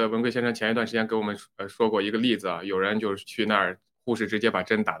我觉得文贵先生前一段时间给我们说过一个例子有人就是去那儿，护士直接把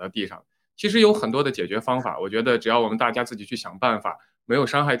针打到地上。其实有很多的解决方法，我觉得只要我们大家自己去想办法，没有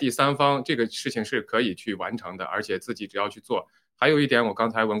伤害第三方，这个事情是可以去完成的，而且自己只要去做。还有一点，我刚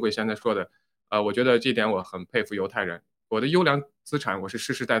才文贵先生说的，我觉得这点我很佩服犹太人。我的优良资产我是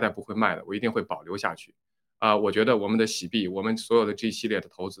世世代代不会卖的，我一定会保留下去。我觉得我们的喜币，我们所有的这一系列的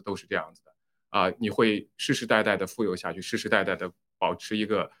投资都是这样子的。你会世世代代的富有下去，世世代代的保持一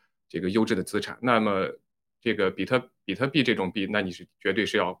个这个优质的资产。那么这个比特币这种币，那你是绝对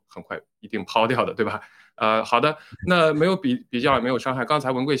是要很快一定抛掉的，对吧？好的，那没有比较也没有伤害。刚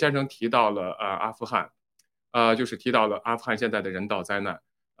才文贵先生提到了阿富汗，就是提到了阿富汗现在的人道灾难。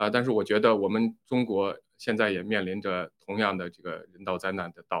但是我觉得我们中国现在也面临着同样的这个人道灾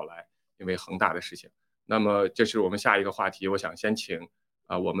难的到来，因为恒大的事情。那么这是我们下一个话题，我想先请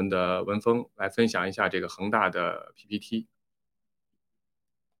我们的文峰来分享一下这个恒大的 PPT。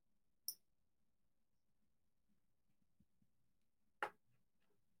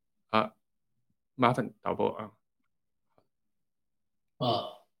麻烦导播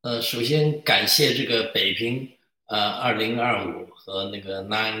首先感谢这个北平2025和那个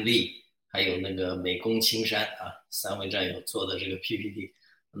南安利还有那个美工青山3位战友做的这个 PPT。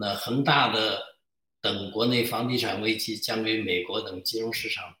那恒大的等国内房地产危机将给美国等金融市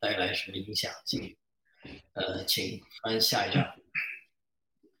场带来什么影响？请翻下一张。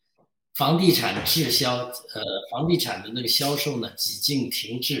房地产滞销，房地产的那个销售呢几近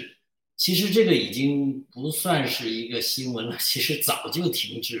停滞。其实这个已经不算是一个新闻了，其实早就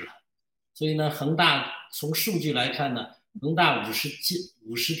停滞了。所以呢，恒大从数据来看呢，恒大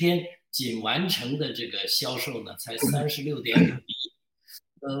50天仅完成的这个销售呢，才36.5亿。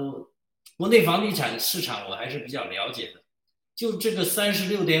国内房地产市场我还是比较了解的，就这个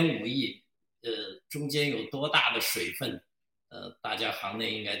36.5亿，中间有多大的水分，大家行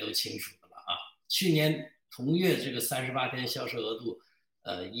内应该都清楚的了啊。去年同月这个38天销售额度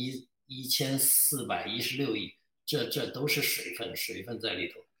，1416亿，这都是水分在里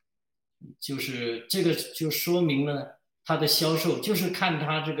头。就是这个就说明了它的销售，就是看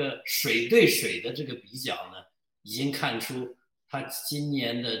它这个水对水的这个比较呢，已经看出它今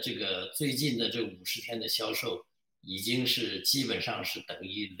年的这个最近的这50天的销售已经是基本上是等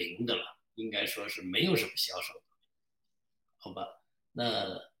于0的了，应该说是没有什么销售，好吧？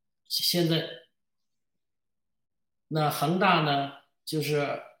那现在那恒大呢，就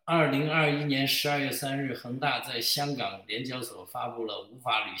是2021年12月3日，恒大在香港联交所发布了无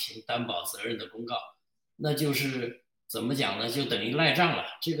法履行担保责任的公告，那就是怎么讲呢？就等于赖账了。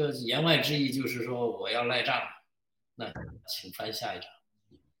这个言外之意就是说我要赖账了。那请翻下一张。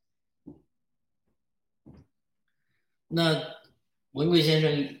那文贵先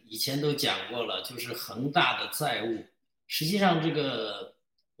生以前都讲过了，就是恒大的债务，实际上这个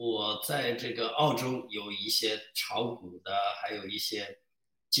我在这个澳洲有一些炒股的，还有一些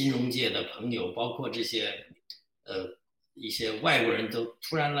金融界的朋友，包括这些一些外国人都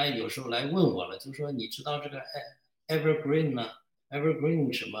突然有时候来问我了，就说你知道这个 Evergreen 呢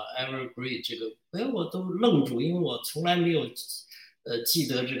 ？Evergreen 什么 Evergreen 这个，我都愣住，因为我从来没有记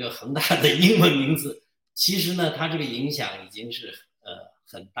得这个恒大的英文名字。其实呢，它这个影响已经是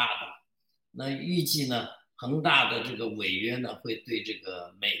很大的了。那预计呢，恒大的这个违约呢，会对这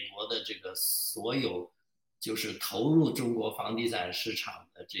个美国的这个所有就是投入中国房地产市场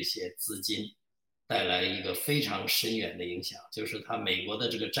的这些资金带来一个非常深远的影响，就是它美国的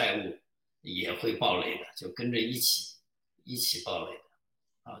这个债务也会爆雷的，就跟着一起爆雷的。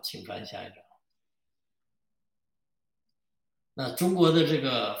好，请翻下一张。那中国的这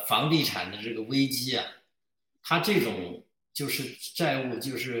个房地产的这个危机啊，它这种就是债务，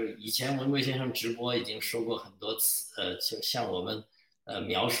就是以前文贵先生直播已经说过很多次，就像我们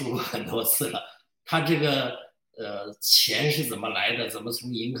描述过很多次了。它这个钱是怎么来的，怎么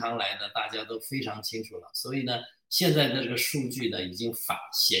从银行来的，大家都非常清楚了。所以呢，现在的这个数据呢，已经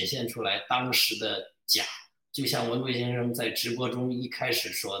显现出来当时的假。就像文贵先生在直播中一开始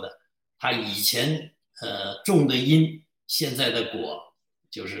说的，他以前种的因，现在的果，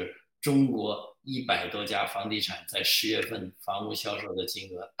就是中国100多家房地产在10月份房屋销售的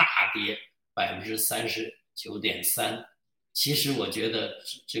金额大跌39.3%。其实我觉得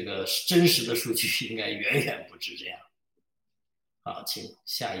这个真实的数据应该远远不止这样。好，请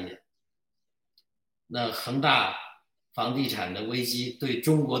下一页。那恒大房地产的危机对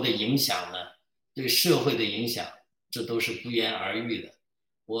中国的影响呢，对社会的影响，这都是不言而喻的。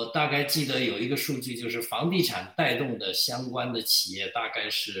我大概记得有一个数据，就是房地产带动的相关的企业大概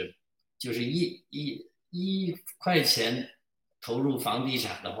是，就是一块钱投入房地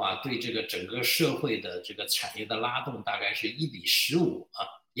产的话，对这个整个社会的这个产业的拉动大概是1:15啊，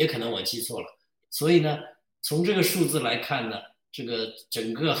也可能我记错了。所以呢，从这个数字来看呢，这个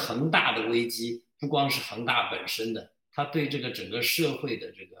整个恒大的危机不光是恒大本身的，它对这个整个社会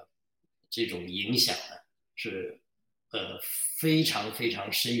的这种影响呢，是非常非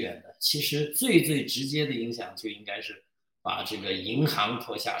常深远的。其实最直接的影响就应该是把这个银行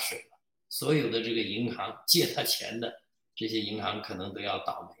拖下水了，所有的这个银行借他钱的这些银行可能都要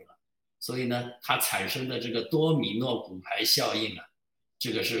倒霉了。所以呢，它产生的这个多米诺骨牌效应啊，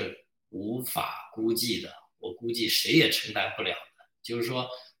这个是无法估计的，我估计谁也承担不了的。就是说，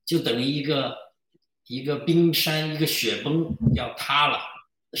就等于一个冰山，一个雪崩要塌了，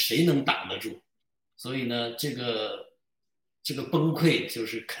谁能挡得住？所以呢，这个崩溃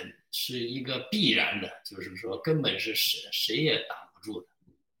是一个必然的，就是说根本是谁也挡不住的。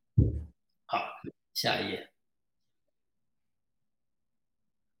好，下一页。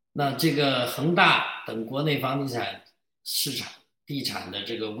那这个恒大等国内房地产市场地产的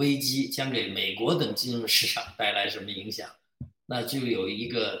这个危机将给美国等金融市场带来什么影响？那就有一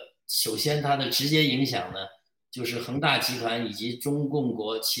个，首先它的直接影响呢，就是恒大集团以及中共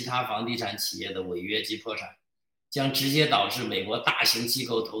国其他房地产企业的违约及破产，将直接导致美国大型机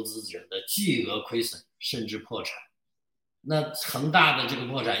构投资者的巨额亏损甚至破产。那恒大的这个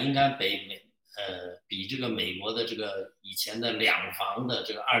破产应该比这个美国的这个以前的两房的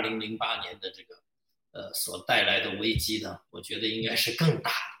这个2008年的这个所带来的危机呢，我觉得应该是更大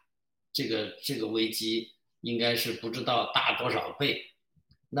的。这个危机应该是不知道大多少倍。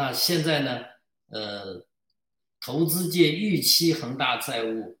那现在呢，投资界预期恒大债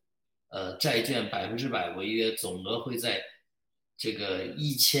务债券100%违约，总额会在这个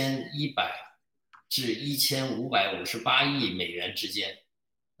1100至1558亿美元之间。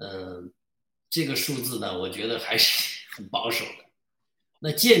这个数字呢，我觉得还是很保守的。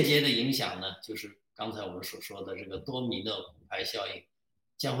那间接的影响呢，就是刚才我们所说的这个多米诺骨牌效应，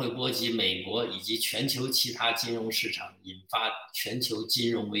将会波及美国以及全球其他金融市场，引发全球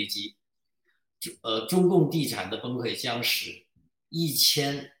金融危机。中共地产的崩溃将使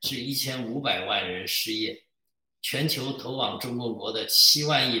1000至1500万人失业，全球投往中共国的7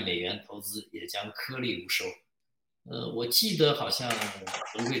万亿美元投资也将颗粒无收。我记得好像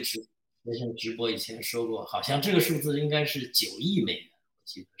文贵先生直播以前说过，好像这个数字应该是9亿美元，我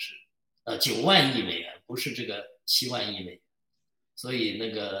记得是9万亿美元，不是这个7万亿美元。所以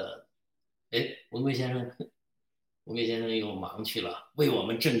那个，文贵先生又忙去了，为我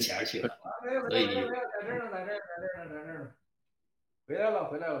们挣钱去了。所以，在这儿，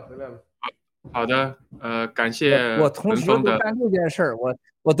回来了。好的，感谢我同时都干6件事，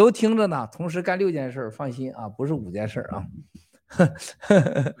我都听着呢，同时干6件事，放心啊，不是5件事啊。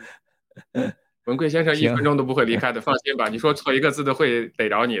文贵先生1分钟都不会离开的，放心吧，你说错一个字都会逮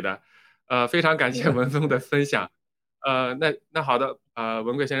着你的。非常感谢文峰的分享。那好的，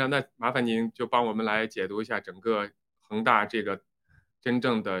文贵先生，那麻烦您就帮我们来解读一下整个恒大这个真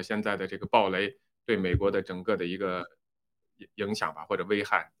正的现在的这个暴雷对美国的整个的一个影响吧，或者危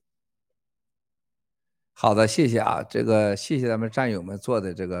害。好的，谢谢啊，谢谢咱们战友们做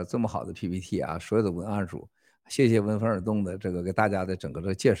的这么好的 PPT 啊，所有的文案组，谢谢闻风而动的给大家的整个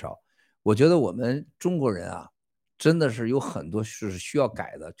的介绍。我觉得我们中国人啊，真的是有很多是需要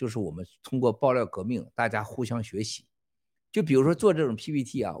改的，就是我们通过爆料革命，大家互相学习。就比如说做这种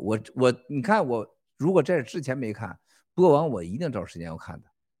PPT 啊，你看我如果在之前没看，播完我一定找时间要看的，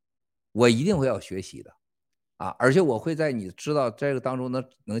我一定会要学习的。而且我会在你知道这个当中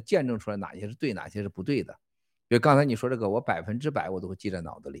能见证出来哪些是对，哪些是不对的。比如刚才你说这个，我100%我都会记在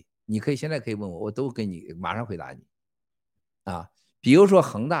脑子里。你现在可以问我，我都给你马上回答你。比如说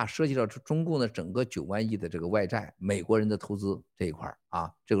恒大涉及到中共的整个9万亿的这个外债，美国人的投资这一块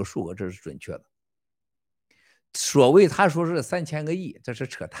这个数额这是准确的。所谓他说是3000个亿，这是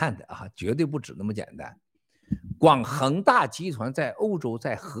扯淡的绝对不止那么简单。光恒大集团在欧洲、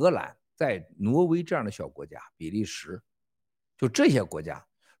在荷兰、在挪威这样的小国家，比利时，就这些国家，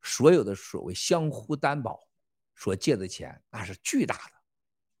所有的所谓相互担保所借的钱，那是巨大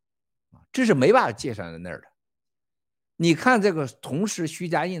的，这是没办法借上在那儿的。你看这个，同时徐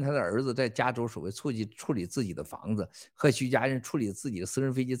家印他的儿子在加州所谓处理自己的房子，和徐家印处理自己的私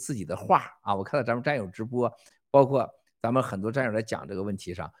人飞机、自己的画我看到咱们战友直播，包括咱们很多战友来讲这个问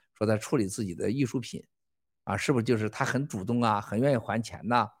题上，说他处理自己的艺术品是不是就是他很主动很愿意还钱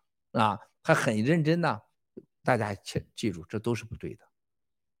他很认真大家记住，这都是不对的，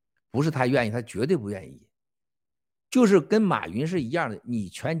不是他愿意，他绝对不愿意。就是跟马云是一样的，你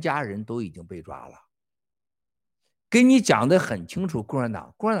全家人都已经被抓了，跟你讲的很清楚，共产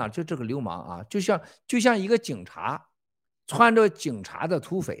党就这个流氓就像一个警察穿着警察的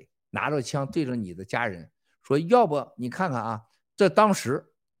土匪，拿着枪对着你的家人说，要不你看看这当时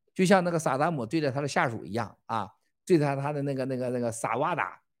就像那个萨达姆对待他的下属一样对待他的那个萨瓦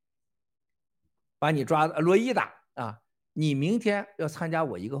达，把你抓罗伊达啊，你明天要参加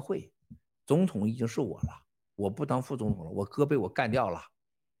我一个会，总统已经是我了，我不当副总统了，我哥被我干掉了。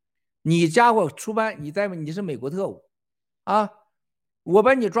你家伙出班，你是美国特务啊，我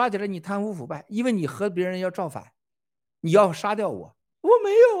把你抓起来，你贪污腐败，因为你和别人要造反，你要杀掉我。我没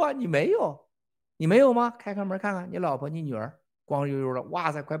有啊，你没有吗？开门看看，你老婆你女儿光悠悠的，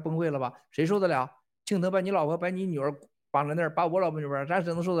哇塞，快崩溃了吧？谁受得了？镜头把你老婆把你女儿绑在那儿，把我老婆女儿，咱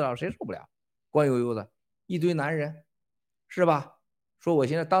谁能受得了？谁受不了？光悠悠的一堆男人，是吧？说我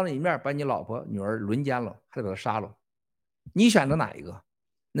现在当着你面把你老婆女儿轮奸了，还得把她杀了，你选择哪一个？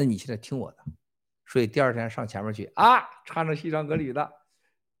那你现在听我的。所以第二天上前面去啊，穿着西装革履的，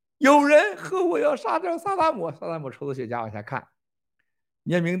有人和我要杀掉萨达姆，萨达姆抽着雪茄往下看，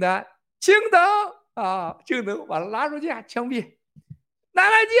念名单，请等啊，请等，完了拉出去枪毙，拿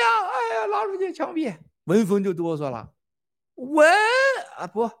来枪，哎呀，拉出去枪毙，文峰就哆嗦了，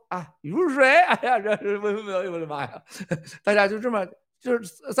如水，哎呀，这是文峰，哎呦我的妈呀，大家就这么，就是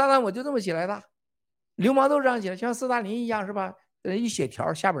萨达姆就这么起来的，流氓都这样起来，像斯大林一样是吧？一写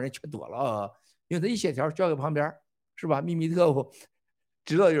条，下边人全躲了，因为他一写条交给旁边，是吧？秘密特务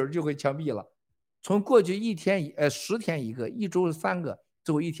知道有人就会枪毙了。从过去10天一个，一周3个，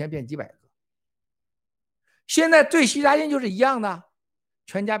最后一天变几百个。现在对习家印就是一样的，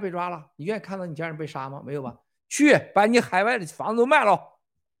全家被抓了，你愿意看到你家人被杀吗？没有吧？去把你海外的房子都卖了，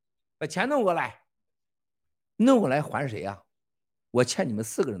把钱弄过来，弄过来还谁啊？我欠你们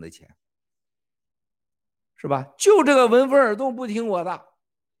4个人的钱。是吧？就这个闻风而动不听我的，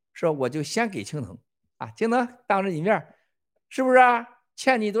是吧？我就先给青藤啊，青藤当着你面，是不是啊？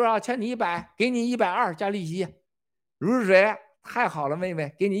欠你多少？欠你100，给你120加利息。如水，太好了，妹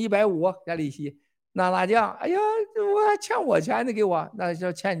妹，给你150加利息。那辣酱，哎呀，我欠我钱的给我，那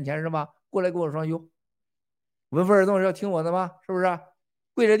叫欠你钱是吧？过来跟我双休。闻风而动是要听我的吗？是不是？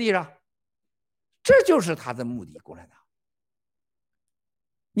跪在地上，这就是他的目的。共产党，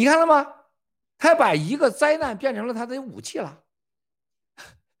你看了吗？他把一个灾难变成了他的武器了，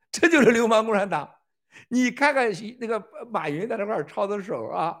这就是流氓共产党。你看看那个马云在那块抄的手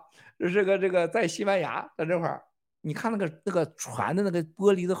啊，这个在西班牙在这块，你看那个船的那个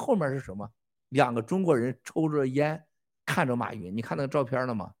玻璃的后面是什么？2个中国人抽着烟看着马云，你看那个照片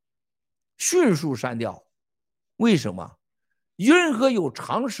了吗？迅速删掉。为什么？任何有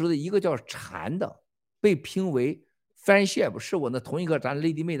常识的一个叫禅的被评为friendship， 是我那同一个咱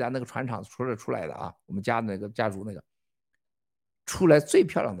Lady 妹咱那个船厂出来的啊，我们家那个家族那个出来最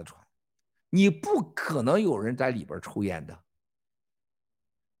漂亮的船，你不可能有人在里边抽烟的，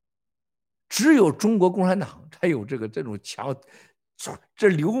只有中国共产党才有这种强，这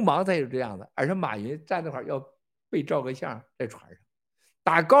流氓才有这样的。而且马云站那块要被照个相在船上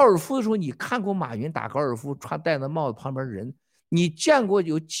打高尔夫的时候，你看过马云打高尔夫戴那帽子旁边人？你见过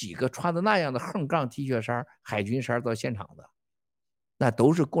有几个穿的那样的横杠 T 恤衫、海军衫到现场的？那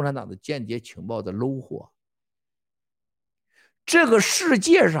都是共产党的间谍情报的搂货。这个世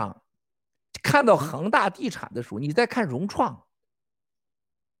界上，看到恒大地产的时候，你再看融创，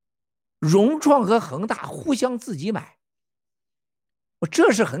融创和恒大互相自己买，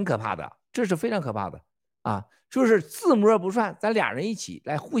这是很可怕的，这是非常可怕的啊！就是自摸不算，咱俩人一起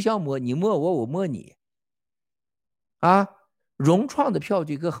来互相摸，你摸我，我摸你，啊！融创的票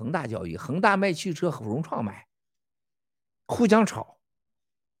据跟恒大交易，恒大卖汽车，融创买，互相炒。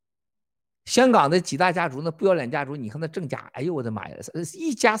香港的几大家族，那不要脸家族，你看那郑家，哎呦我的妈呀，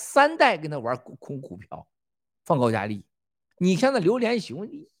一家3代跟他玩空股票，放高加利。你看那刘连雄，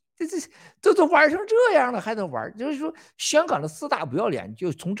这都玩成这样了，还能玩？就是说，香港的4大不要脸，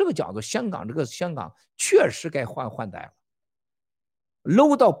就从这个角度，香港确实该换代了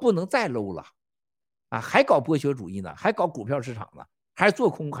 ，low 到不能再 low 了。啊，还搞剥削主义呢，还搞股票市场呢，还做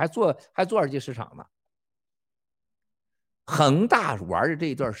空，还做二级市场呢。恒大玩的这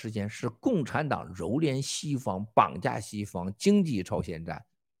一段时间是共产党蹂躏西方、绑架西方、经济超限战、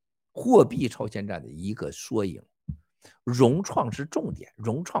货币超限战的一个缩影。融创是重点，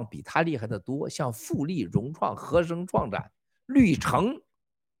融创比他厉害的多，像富力、融创、合生创展、绿城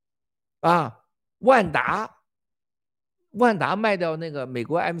啊、万达卖掉那个美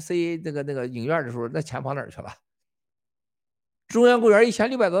国 MCA 那个影院的时候，那钱跑哪儿去了？中央公园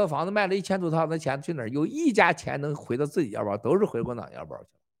1600多套房子卖了1000多套，那钱去哪儿？有一家钱能回到自己腰包，都是回共产党腰包去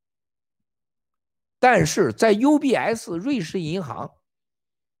了。但是在 UBS 瑞士银行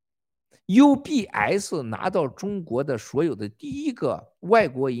 ，UBS 拿到中国的所有的第一个外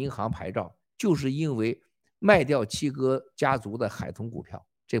国银行牌照，就是因为卖掉七哥家族的海通股票，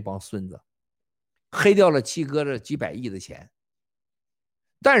这帮孙子。黑掉了七哥这几百亿的钱，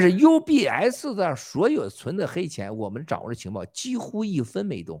但是 UBS 的所有存的黑钱，我们掌握的情报几乎1分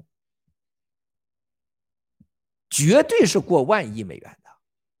没动。绝对是过10000亿美元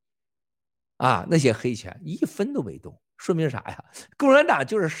的啊！那些黑钱1分都没动，说明啥呀？共产党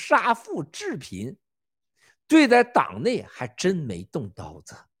就是杀富致贫，对待党内还真没动刀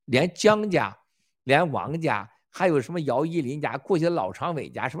子，连江家、连王家，还有什么姚依林家、过去的老常委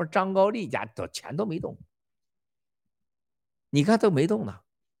家、什么张高丽家，钱都没动。你看都没动呢，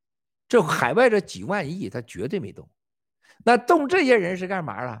这海外这几万亿他绝对没动。那动这些人是干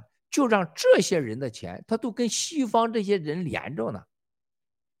嘛了？就让这些人的钱他都跟西方这些人连着呢。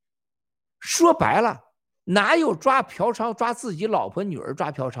说白了，哪有抓嫖娼抓自己老婆女儿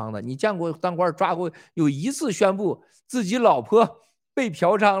抓嫖娼的？你见过当官抓过有一次宣布自己老婆被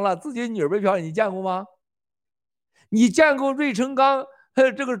嫖娼了，自己女儿被嫖娼，你见过吗？你见过芮成钢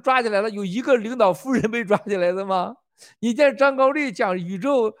这个抓起来了，有一个领导夫人被抓起来的吗？你见张高丽讲宇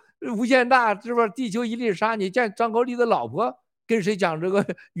宙无限大，是不是地球一粒沙？你见张高丽的老婆跟谁讲这个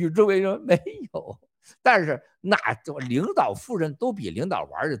宇宙为什么？没有。但是那领导夫人都比领导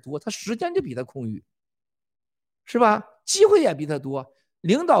玩的多，他时间就比他空余，是吧？机会也比他多。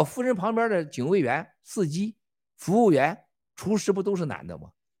领导夫人旁边的警卫员、司机、服务员、厨师不都是男的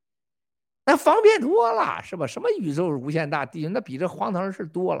吗？那方便多了，是吧？什么宇宙无限大，地球那比这荒唐的事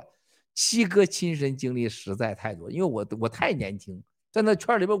多了。七哥亲身经历实在太多，因为我太年轻，在那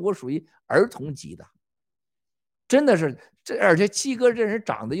圈里边我属于儿童级的，真的是这，而且七哥这人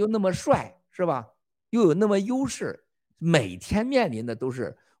长得又那么帅，是吧？又有那么优势，每天面临的都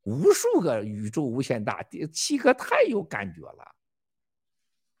是无数个宇宙无限大，七哥太有感觉了。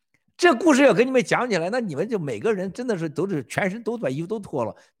这故事要跟你们讲起来，那你们就每个人真的是都是全身都把衣服都脱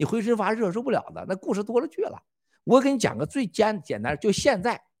了，你浑身发热受不了的，那故事多了去了。我给你讲个最简单，就现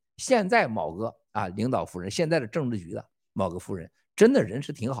在某个啊领导夫人，现在的政治局的某个夫人，真的人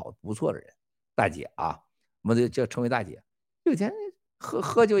是挺好不错的人，大姐啊，我们就叫称为大姐。有一天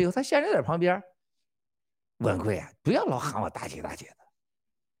喝酒以后，她先生在旁边，文贵啊，不要老喊我大姐大姐的。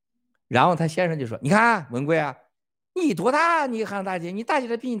然后他先生就说：“你看文贵啊，你多大你喊大姐？你大姐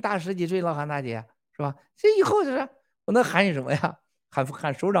的比你大10几岁，老喊大姐是吧？这以后就是我能喊你什么呀？喊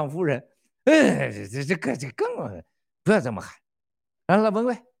首长夫人。这更不要这么喊。然后文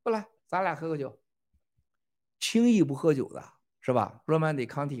贵过来，咱俩喝个酒。轻易不喝酒的是吧 ？Romantic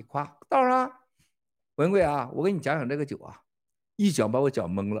County， 夸倒上。文贵啊，我给你讲讲这个酒啊。”一讲把我讲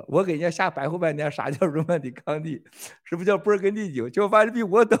懵了，我给人家瞎白活半天，啥叫Romantic County，什么叫勃艮第酒，结果发现比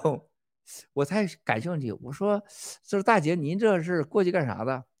我懂，我才感兴趣。我说：“这是大姐，您这是过去干啥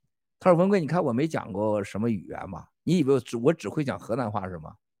的？”他说：“文贵，你看我没讲过什么语言嘛？你以为我只会讲河南话是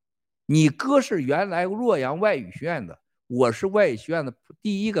吗？你哥是原来洛阳外语学院的，我是外语学院的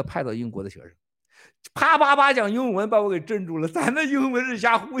第一个派到英国的学生。”啪啪啪讲英文把我给镇住了，咱的英文是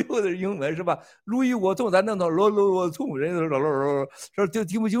瞎忽悠的英文是吧？路易我冲，咱弄到我冲，人家说就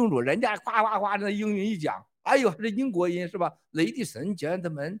听不清楚，人家夸夸夸那英语一讲，哎呦这英国音是吧 ？Ladies and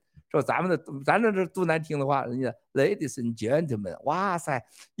gentlemen， 说咱这多难听的话，人家 Ladies and gentlemen， 哇塞，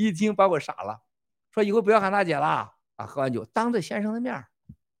一听把我傻了，说以后不要喊大姐了啊，喝完酒当着先生的面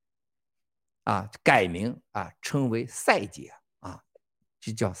啊改名啊称为赛姐啊，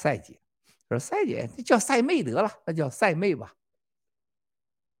就叫赛姐。说赛姐，这叫赛妹得了，那叫赛妹吧。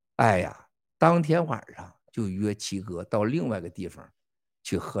哎呀，当天晚上就约七哥到另外一个地方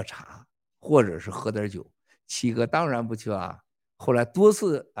去喝茶，或者是喝点酒。七哥当然不去啊。后来多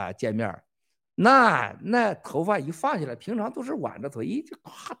次啊见面，那头发一放下来，平常都是挽着头，一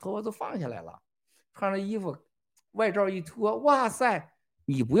咵头发都放下来了，穿着衣服，外罩一脱，哇塞！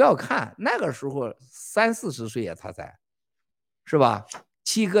你不要看那个时候30、40岁呀，他才是吧？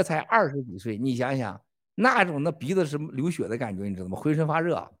七哥才20几岁，你想想那种那鼻子是流血的感觉，你知道吗？浑身发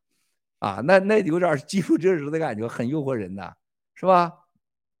热啊，那有点肌肤折直的感觉，很诱惑人的，是吧？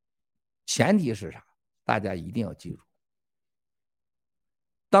前提是啥？大家一定要记住，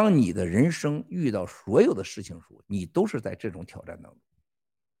当你的人生遇到所有的事情时，你都是在这种挑战当中。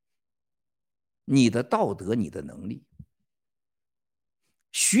你的道德，你的能力。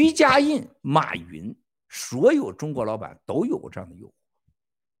徐家印、马云，所有中国老板都有过这样的诱惑。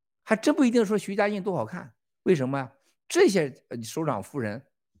还真不一定说徐家印多好看，为什么呀？这些首长夫人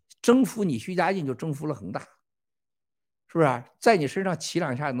征服你徐家印就征服了恒大，是不是？在你身上骑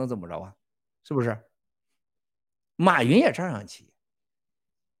2下能怎么着啊？是不是？马云也照样骑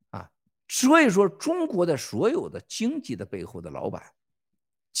啊。所以说中国的所有的经济的背后的老板，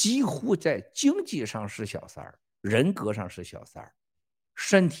几乎在经济上是小三儿，人格上是小三儿，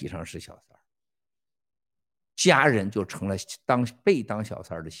身体上是小三儿。家人就成了被当小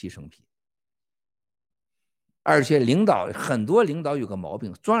三的牺牲品。而且很多领导有个毛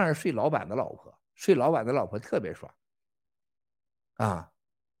病，专门睡老板的老婆，睡老板的老婆特别爽啊。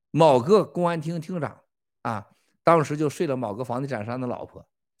某个公安厅厅长啊，当时就睡了某个房地产商的老婆，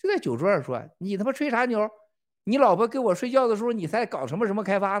就在酒桌上说：“你他妈吹啥牛？你老婆跟我睡觉的时候，你才搞什么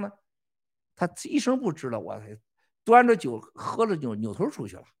开发呢？”他一声不吱了，我端着酒喝了酒，扭头出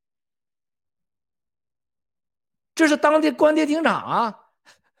去了。这是当地官邸厅长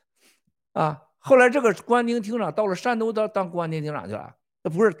啊！后来这个官邸厅长到了山东当官邸厅长去了，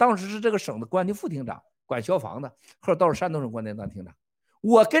不是，当时是这个省的官邸副厅长，管消防的，后来到了山东省官邸当厅长。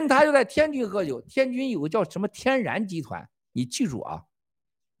我跟他就在天津喝酒，天津有个叫什么天然集团，你记住啊，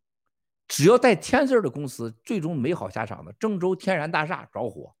只要带天字的公司，最终没好下场的。郑州天然大厦着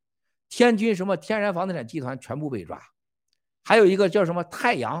火，天津什么天然房地产集团全部被抓，还有一个叫什么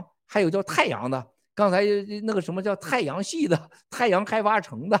太阳，还有叫太阳的，刚才那个什么叫太阳系的，太阳开发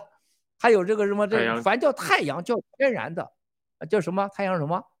城的，还有这个什么这凡叫太阳叫天然的，叫什么太阳什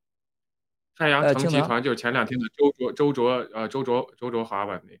么？太阳城集团就是前两天的周卓华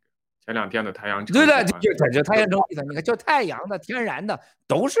吧，那个前两天的太阳城。对的，就太阳城集团，你看叫太阳的、天然的，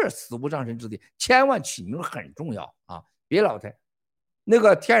都是死无葬身之地，千万起名很重要啊！别老太那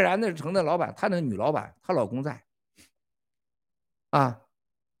个天然的城的老板，他那个女老板，她老公在啊，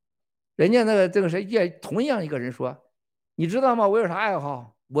人家那个这个谁也同样一个人说，你知道吗？我有啥爱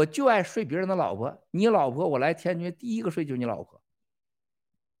好？我就爱睡别人的老婆。你老婆，我来天津第一个睡就是你老婆。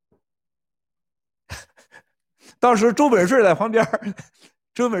当时周本顺在旁边，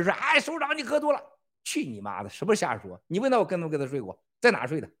周本顺，哎，首长你喝多了，去你妈的，什么瞎说？你问他我跟他睡过，在哪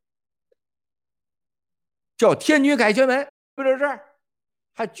睡的？叫天津凯旋门，有这事儿？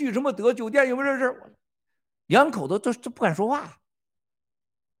还聚什么德酒店有没有这事儿？两口子都不敢说话，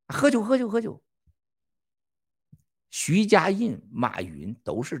喝酒。徐家印、马云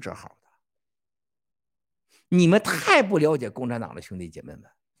都是这号的。你们太不了解共产党的兄弟姐妹们。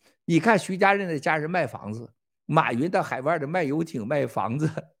你看徐家印的家人卖房子，马云到海外的卖游艇、卖房子，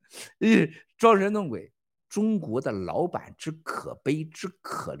装神弄鬼。中国的老板之可悲之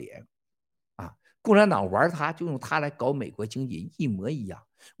可怜啊！共产党玩他，就用他来搞美国经济，一模一样。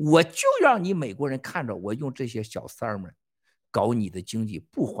我就让你美国人看着我用这些小三儿们搞你的经济，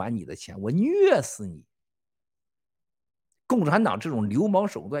不还你的钱，我虐死你！共产党这种流氓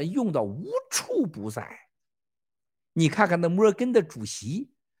手段用到无处不在。你看看那摩根的主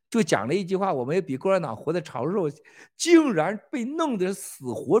席就讲了一句话，我们也比共产党活得长寿，竟然被弄得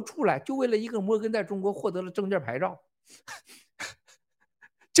死活出来，就为了一个摩根在中国获得了证券牌照。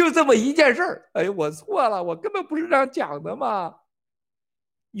就这么一件事儿，哎，我错了，我根本不是这样讲的嘛。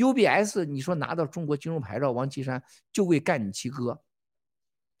UBS 你说拿到中国金融牌照，王岐山就为干你七哥，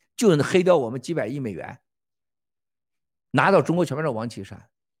就黑掉我们几百亿美元，拿到中国全牌照王岐山。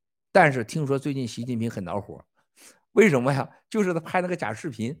但是听说最近习近平很恼火，为什么呀？就是他拍那个假视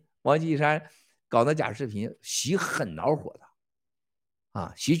频，王岐山搞那假视频，习很恼火的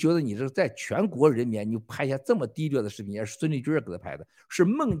啊！习觉得你这在全国人面你拍下这么低劣的视频，也是孙立军给他拍的，是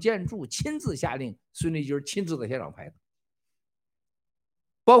孟建柱亲自下令，孙立军亲自在现场拍的。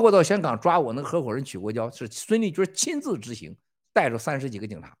包括到香港抓我那个合伙人曲国娇，是孙立军亲自执行，带着30几个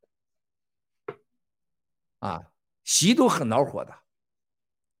警察啊，习都很恼火的。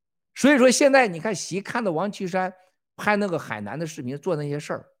所以说现在你看习看到王岐山拍那个海南的视频做那些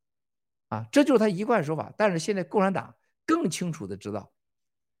事儿啊，这就是他一贯手法。但是现在共产党更清楚的知道，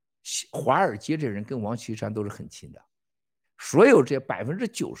华尔街这人跟王岐山都是很亲的，所有这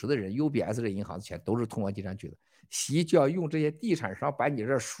90%的人 UBS 这银行的钱都是通王岐山去的。习就要用这些地产商把你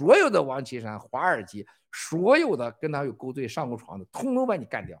这所有的王岐山、华尔街所有的跟他有勾兑上过床的，通通把你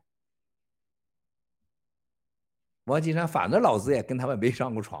干掉。王岐山反正老子也跟他们没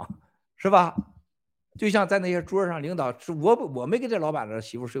上过床，是吧？就像在那些桌上，领导是我没跟这老板的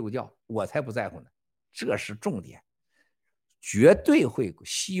媳妇睡过觉，我才不在乎呢。这是重点，绝对会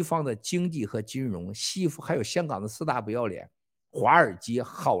西方的经济和金融，还有香港的4大不要脸，华尔街、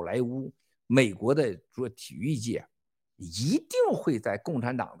好莱坞、美国的做体育界，一定会在共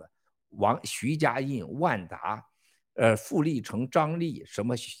产党的徐家印、万达、傅立成、张力、什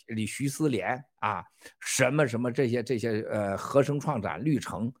么徐思廉啊，什么这些合生创展、绿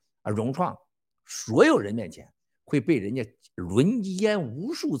城啊、融创，所有人面前会被人家轮奸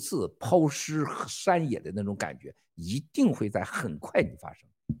无数次、抛尸山野的那种感觉，一定会在很快你发生。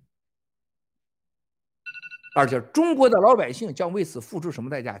而且中国的老百姓将为此付出什么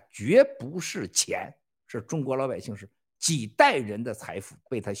代价？绝不是钱，是中国老百姓是几代人的财富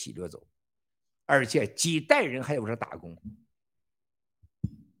被他洗掠走，而且几代人还有这打工。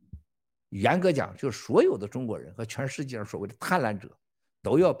严格讲，就是所有的中国人和全世界上所谓的贪婪者，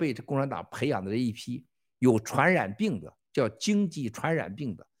都要被这共产党培养的这一批有传染病的，叫经济传染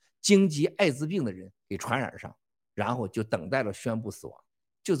病的、经济艾滋病的人给传染上，然后就等待了宣布死亡，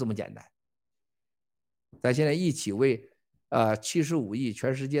就这么简单。咱现在一起为75亿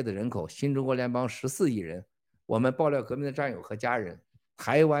全世界的人口，新中国联邦14亿人，我们爆料革命的战友和家人，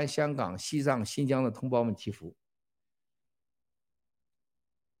台湾、香港、西藏、新疆的同胞们祈福。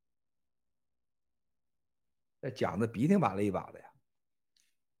这讲的鼻涕把泪把的呀。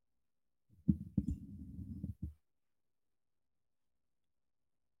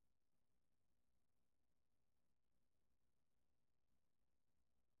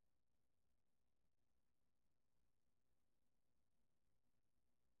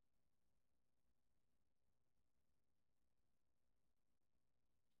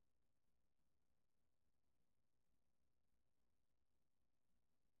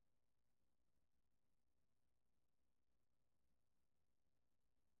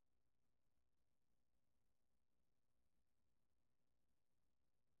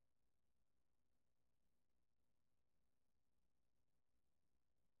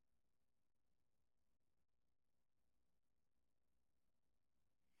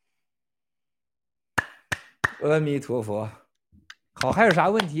阿弥陀佛。好，还有啥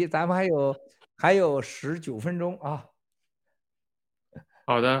问题？咱们还有19分钟啊。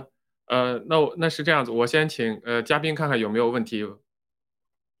好的，那是这样子，我先请嘉宾看看有没有问题。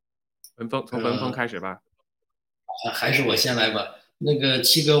从文峰开始吧。还是我先来吧。那个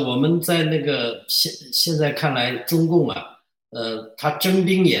七哥，我们在那个现在看来，中共啊，他征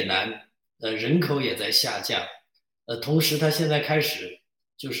兵也难，人口也在下降，同时他现在开始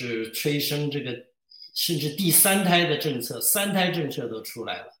就是催生这个甚至第3胎的政策，3胎政策都出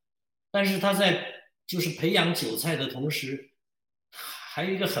来了，但是他在就是培养韭菜的同时，还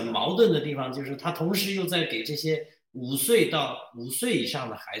有一个很矛盾的地方，就是他同时又在给这些5岁以上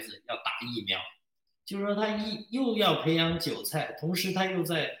的孩子要打疫苗。就是说，他又要培养韭菜，同时他又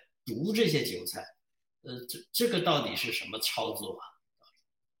在毒这些韭菜，这个到底是什么操作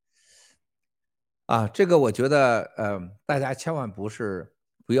啊？这个我觉得，大家千万不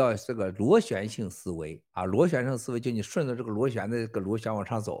要这个螺旋性思维啊！螺旋性思维就你顺着这个螺旋的这个螺旋往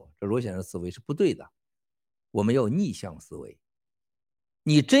上走，这螺旋性思维是不对的。我们要逆向思维。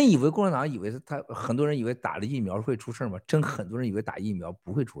你真以为共产党以为很多人以为打了疫苗会出事吗？真很多人以为打疫苗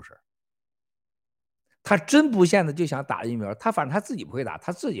不会出事。他真不现在就想打疫苗，他反正他自己不会打，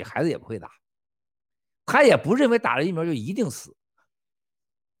他自己孩子也不会打，他也不认为打了疫苗就一定死。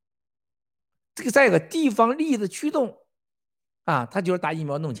这个再一个地方利益的驱动啊，他就是打疫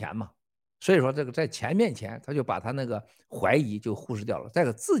苗弄钱嘛，所以说这个在钱面前，他就把他那个怀疑就忽视掉了。再一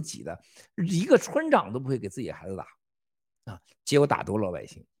个自己的一个村长都不会给自己孩子打啊，结果打多老百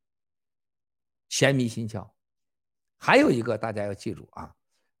姓，嫌迷心窍。还有一个大家要记住啊。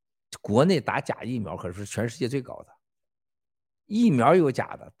国内打假疫苗可是全世界最高的，疫苗有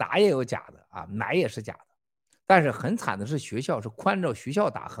假的，打也有假的啊，奶也是假的。但是很惨的是学校是宽照学校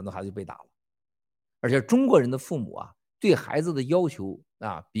打，很多孩子就被打了。而且中国人的父母啊，对孩子的要求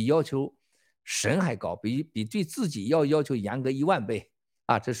啊，比要求神还高，比对自己要求严格10000倍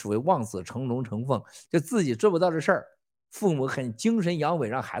啊，这属于望子成龙成凤，就自己做不到的事儿，父母很精神阳痿，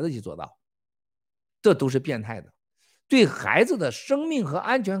让孩子去做到，这都是变态的。对孩子的生命和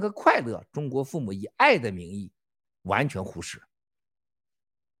安全和快乐，中国父母以爱的名义完全忽视。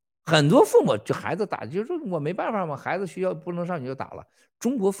很多父母就孩子打，就说我没办法嘛，孩子学校不能上学就打了。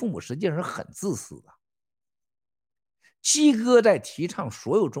中国父母实际上是很自私的。鸡哥在提倡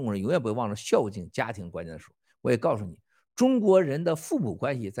所有中国人永远不会忘了孝敬家庭观念的时候，我也告诉你，中国人的父母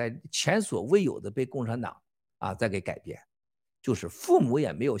关系在前所未有的被共产党啊在给改变。就是父母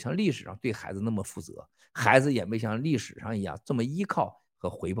也没有像历史上对孩子那么负责，孩子也没像历史上一样这么依靠和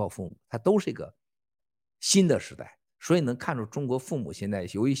回报父母，它都是一个新的时代。所以能看出中国父母现在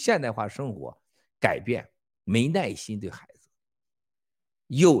由于现代化生活改变，没耐心对孩子，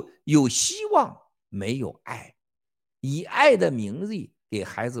有希望没有爱，以爱的名义给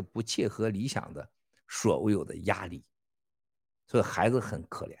孩子不切合理想的所有的压力，所以孩子很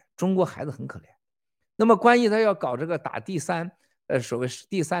可怜，中国孩子很可怜。那么关于他要搞这个打所谓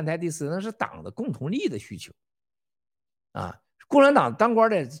第3胎、第4胎，那是党的共同利益的需求啊。共产党当官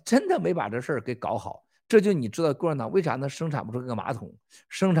的真的没把这事儿给搞好，这就你知道共产党为啥能生产不出一个马桶，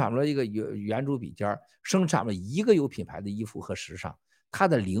生产不出一个圆珠笔尖，生产不出一个有品牌的衣服和时尚。他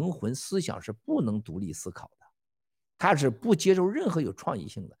的灵魂思想是不能独立思考的，他是不接受任何有创意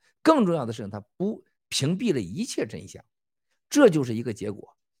性的。更重要的是，他不屏蔽了一切真相，这就是一个结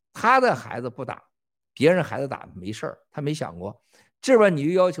果。他的孩子不打。别人孩子打没事儿，他没想过这边你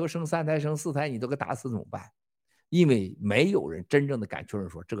又要求生3胎生4胎，你都给打死怎么办？因为没有人真正的敢确认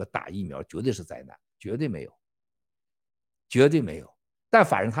说这个打疫苗绝对是灾难，绝对没有，绝对没有。但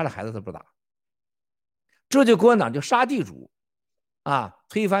反正他的孩子他不打，这就共产党就杀地主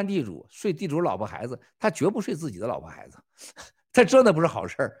推翻地主，睡地主老婆孩子，他绝不睡自己的老婆孩子，他知道那不是好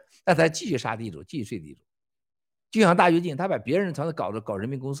事儿，那他继续杀地主，继续睡地主。就像大跃进，他把别人团队搞人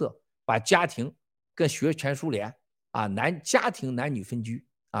民公社，把家庭跟学全苏联家庭男女分居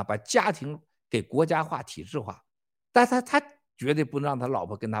把家庭给国家化体制化，但他绝对不能让他老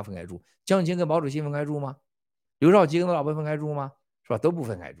婆跟他分开住。江青跟毛主席分开住吗？刘少奇跟他老婆分开住吗？是吧？都不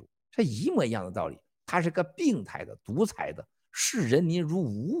分开住，这一模一样的道理。他是个病态的、独裁的、视人民如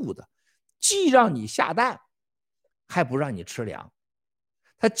无物的，既让你下蛋，还不让你吃粮。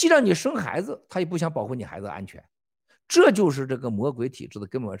他既让你生孩子，他也不想保护你孩子的安全。这就是这个魔鬼体制的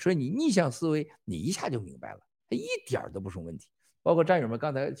根本。所以你逆向思维，你一下就明白了，它一点都不是问题。包括战友们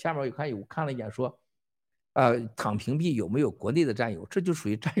刚才下面我看了一眼说，躺平币有没有国内的战友？这就属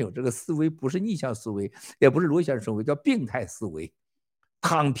于战友这个思维不是逆向思维，也不是螺旋思维，叫病态思维。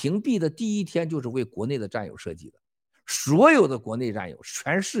躺平币的第一天就是为国内的战友设计的，所有的国内战友，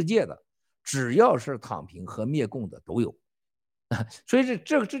全世界的，只要是躺平和灭共的都有。所以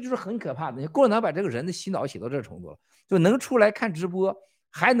这就是很可怕的。共产党把这个人的洗脑洗到这程度了，就能出来看直播，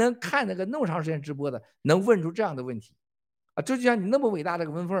还能看那个那么长时间直播的，能问出这样的问题这就像你那么伟大的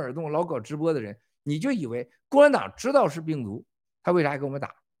闻风而动老搞直播的人，你就以为共产党知道是病毒，他为啥给我们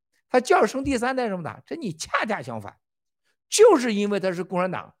打？他叫生第三代什么打？这你恰恰相反，就是因为他是共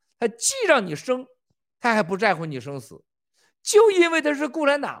产党，他既让你生，他还不在乎你生死，就因为他是共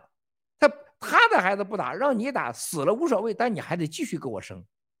产党，他的孩子不打，让你打，死了无所谓，但你还得继续给我生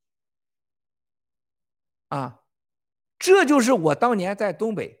这就是我当年在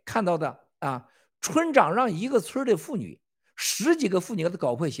东北看到的村长让一个村的妇女10几个妇女给他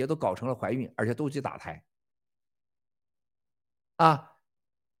搞破鞋，都搞成了怀孕，而且都去打胎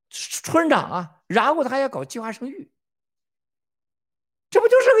村长然后他还要搞计划生育，这不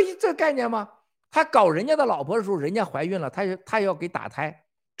就是这个概念吗？他搞人家的老婆的时候，人家怀孕了，他要给打胎，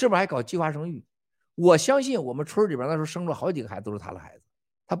这边还搞计划生育。我相信我们村里边那时候生了好几个孩子都是他的孩子，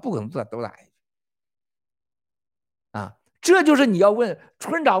他不可能都打下去这就是你要问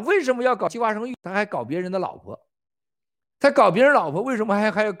村长为什么要搞计划生育，他还搞别人的老婆，他搞别人老婆为什么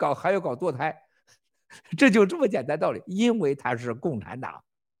还要搞堕胎？这就这么简单道理，因为他是共产党，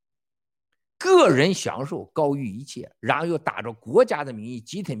个人享受高于一切，然后又打着国家的名义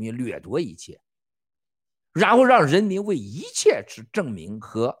集体名掠夺一切，然后让人民为一切之证明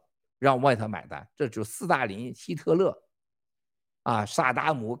和让外头买单。这就斯大林、希特勒萨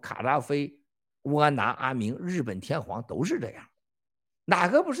达姆、卡扎菲、乌安达、阿明、日本天皇都是这样，哪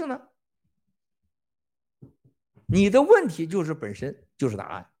个不是呢？你的问题就是本身就是答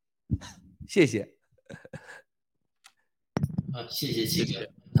案。谢谢。谢谢七哥。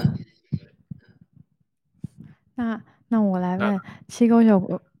那我来问七哥有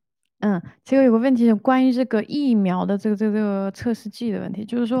个问题，关于这个疫苗的这个测试剂的问题，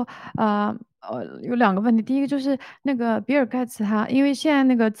就是说有2个问题。第一个就是那个比尔盖茨他，因为现在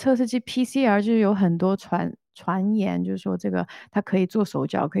那个测试剂 PCR 就是有很多传言，就是说这个它可以做手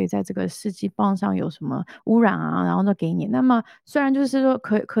脚，可以在这个试剂棒上有什么污染然后呢给你。那么虽然就是说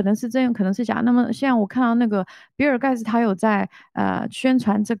可能是真可能是假，那么现在我看到那个比尔盖茨他有在宣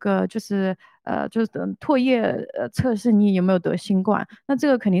传这个就是唾液测试你有没有得新冠，那这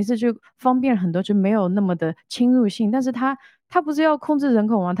个肯定是就方便很多，就没有那么的侵入性。但是他不是要控制人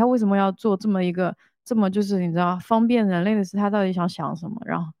口吗？他为什么要做这么一个就是你知道方便人类的事？他到底想什么？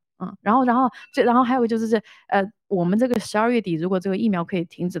然后还有就是我们这个12月底如果这个疫苗可以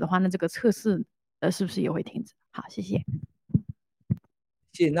停止的话，那这个测试是不是也会停止？好，谢谢。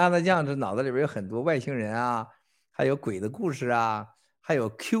谢谢娜娜酱，这脑子里边有很多外星人还有鬼的故事还有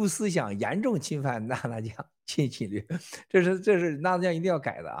Q 思想严重侵犯娜娜酱信息率，这是娜娜酱一定要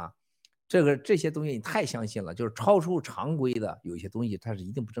改的这些东西你太相信了，就是超出常规的有一些东西它是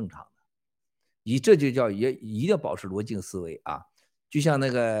一定不正常的，这就叫一定要保持逻辑思维就像那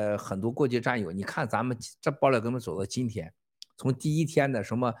个很多过去战友，你看咱们这爆料革命走到今天，从第一天的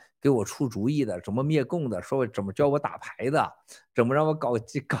什么给我出主意的，怎么灭共的，说怎么教我打牌的，怎么让我搞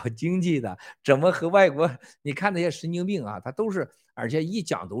经济的，怎么和外国，你看那些神经病他都是，而且一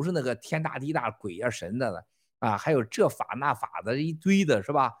讲都是那个天大地大鬼神的还有这法那法的一堆的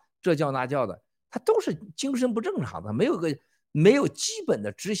是吧？这教那教的，他都是精神不正常的，没有基本的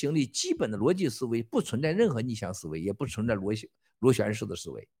执行力，基本的逻辑思维，不存在任何逆向思维，也不存在螺旋式的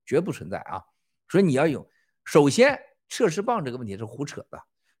思维，绝不存在所以你要有，首先测试棒这个问题是胡扯的，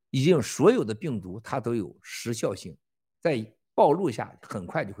已经所有的病毒它都有时效性，在暴露下很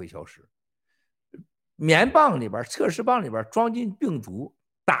快就会消失。棉棒里边测试棒里边装进病毒，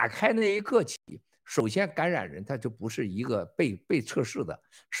打开那一刻起，首先感染人他就不是一个被测试的，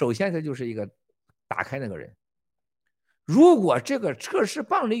首先他就是一个打开那个人。如果这个测试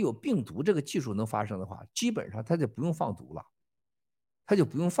棒里有病毒这个技术能发生的话，基本上它就不用放毒了，它就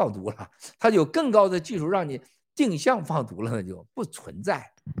不用放毒了，它有更高的技术让你定向放毒了，那就不存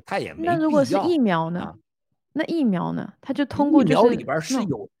在，它也没必要。那如果是疫苗呢？那疫苗呢？它就通过疫苗里边是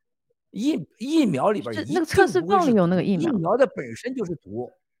有疫苗里边那个测试棒里有那个疫苗，疫苗的本身就是毒，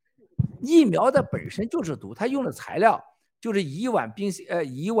疫苗的本身就是毒，它用的材料就是乙烷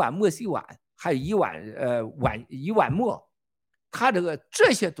莫西烷，还有乙烷末，它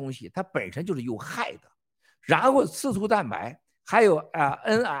这些东西它本身就是有害的。然后刺突蛋白还有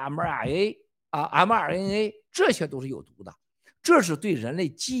mRNA 这些都是有毒的，这是对人类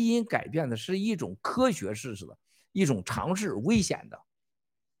基因改变的是一种科学事实的一种尝试，危险的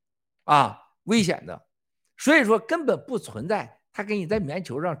危险的。所以说根本不存在他给你在棉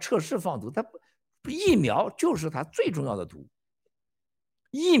球上测试放毒，疫苗就是它最重要的毒。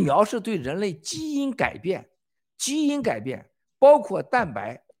疫苗是对人类基因改变包括蛋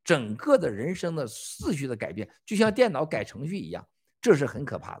白整个的人生的次序的改变，就像电脑改程序一样，这是很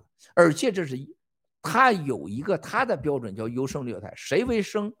可怕的。而且这是它有一个它的标准叫优胜劣汰，谁为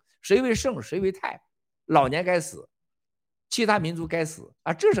胜谁为汰，老年该死，其他民族该死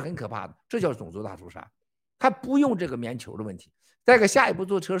这是很可怕的，这叫种族大屠杀。他不用这个棉球的问题，再个下一步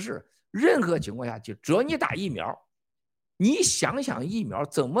做测试，任何情况下只要你打疫苗，你想想疫苗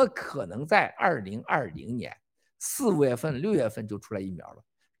怎么可能在2020年4月份6月份就出来疫苗了？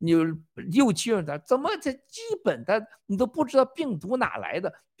你6、7月份怎么这基本的你都不知道病毒哪来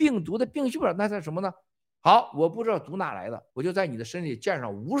的，病毒的病序表那是什么呢？好，我不知道毒哪来的，我就在你的身体建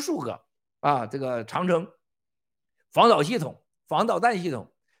上无数个这个长城防导系统、防导弹系统。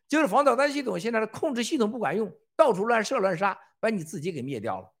就是防导弹系统现在的控制系统不管用，到处乱射乱杀，把你自己给灭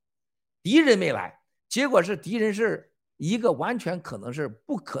掉了。敌人没来，结果是敌人是一个完全可能是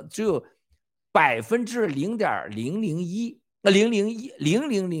只有0.0001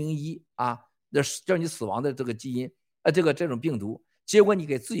叫你死亡的这个基因这种病毒，结果你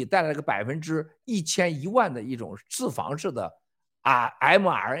给自己带来了个1000-10000的一种自防式的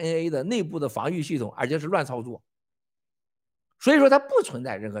mRNA 的内部的防御系统，而且是乱操作。所以说它不存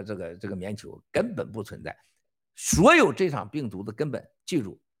在任何这个棉球，根本不存在。所有这场病毒的根本，记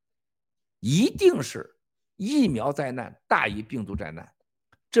住，一定是疫苗灾难大于病毒灾难。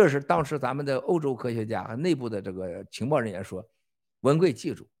这是当时咱们的欧洲科学家和内部的这个情报人员说，文贵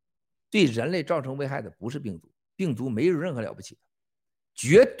记住，对人类造成危害的不是病毒，病毒没有任何了不起的，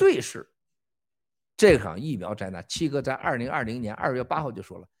绝对是这场疫苗灾难。七哥在2020年2月8号就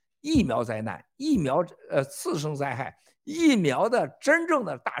说了，疫苗灾难，疫苗次生灾害，疫苗的真正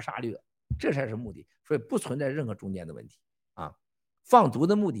的大杀掠，这才是目的，所以不存在任何中间的问题放毒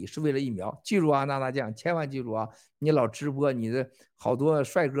的目的是为了疫苗，记住娜娜酱，千万记住你老直播，你的好多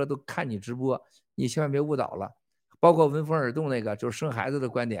帅哥都看你直播，你千万别误导了。包括闻风而动那个就是生孩子的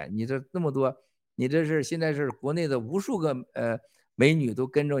观点，你这那么多，你这是现在是国内的无数个美女都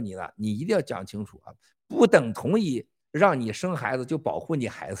跟着你了，你一定要讲清楚不等同于让你生孩子就保护你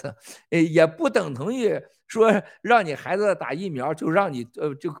孩子，也不等同于说让你孩子打疫苗就让你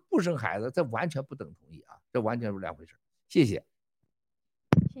就不生孩子，这完全不等同于这完全是两回事。谢谢。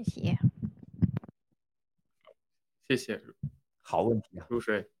谢谢，好问题入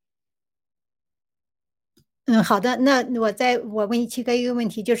水。好的，那我问七哥一个问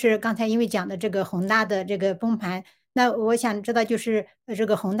题，就是刚才因为讲的这个恒大的这个崩盘，那我想知道就是这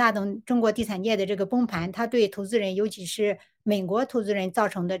个恒大等中国地产界的这个崩盘，它对投资人，尤其是美国投资人造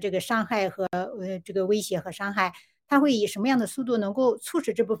成的这个伤害和这个威胁和伤害，它会以什么样的速度能够促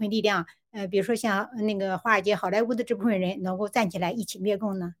使这部分力量，比如说像那个华尔街、好莱坞的这部分人能够站起来一起灭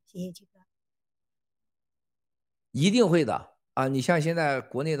共呢？谢谢七哥。一定会的你像现在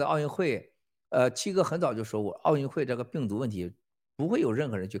国内的奥运会，七哥很早就说过，奥运会这个病毒问题不会有任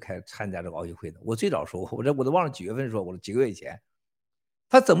何人去参加这个奥运会的。我最早说过，我都忘了几月份说过了，几个月以前。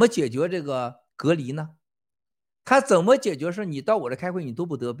他怎么解决这个隔离呢？他怎么解决是你到我这开会你都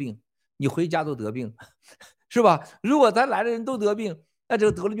不得病，你回家都得病，是吧？如果咱来的人都得病，那这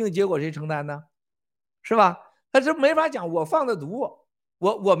个得了病结果谁承担呢？是吧？他这没法讲，我放的毒，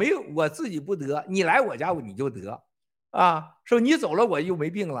我没有，我自己不得，你来我家你就得说你走了我又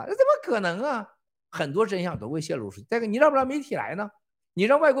没病了，那怎么可能啊？很多真相都会泄露出去。再个，你让不让媒体来呢？你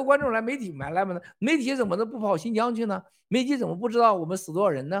让外国观众来，媒体来吗？媒体怎么能不跑新疆去呢？媒体怎么不知道我们死多少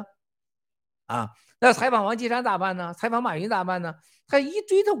人呢？那采访王岐山咋办呢？采访马云咋办呢？他一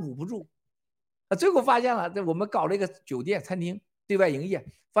堆他捂不住。最后发现了，我们搞了一个酒店餐厅对外营业，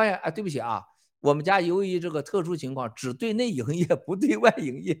发现对不起我们家由于这个特殊情况只对内营业不对外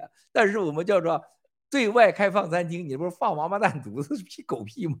营业，但是我们叫做对外开放餐厅，你不是放王八蛋犊子屁狗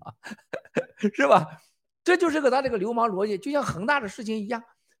屁吗？是吧？这就是他这个流氓逻辑，就像恒大的事情一样。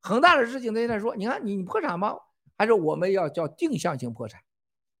恒大的事情，他现在说，你看你破产吗？还是我们要叫定向性破产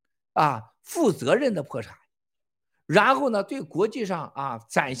啊，负责任的破产。然后呢，对国际上啊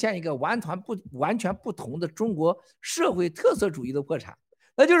展现一个完全不同的中国社会特色主义的破产。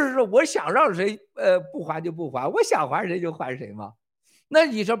那就是说，我想让谁不还就不还，我想还谁就还谁嘛。那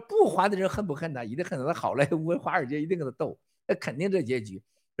你说不还的人恨不恨他？一定恨他。好莱坞、华尔街一定跟他斗，那肯定这结局。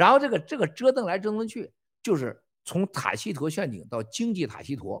然后这个折腾来折腾去，就是从塔西佗陷阱到经济塔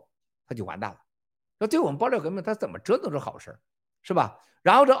西佗，他就完蛋了。那对我们爆料革命，他怎么折腾是好事，是吧？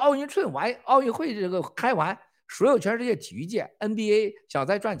然后这奥运会这个开完，所有全世界体育界 NBA 想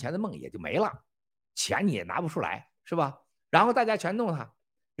再赚钱的梦也就没了，钱你也拿不出来，是吧？然后大家全弄他，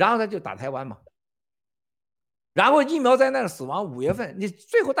然后他就打台湾嘛。然后疫苗灾难死亡5月份，你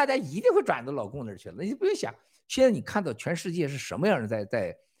最后大家一定会转到老共那儿去了。你不用想，现在你看到全世界是什么样的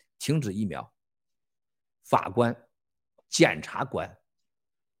在停止疫苗，法官、检察官、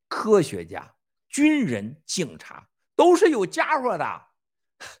科学家、军人、警察都是有家伙的。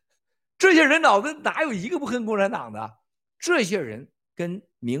这些人脑子哪有一个不恨共产党的？这些人跟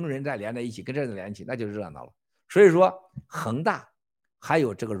名人再连在一起，跟这个连在一起，那就是热闹了。所以说，恒大还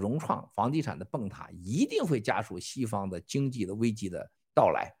有这个融创房地产的崩塌，一定会加速西方的经济的危机的到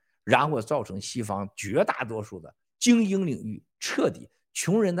来，然后造成西方绝大多数的精英领域彻底，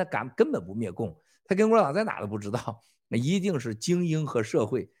穷人他根本不灭共，他跟共产党在哪都不知道，那一定是精英和社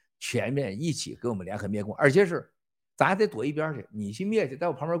会全面一起跟我们联合灭共，而且是咱还得躲一边去，你去灭去，在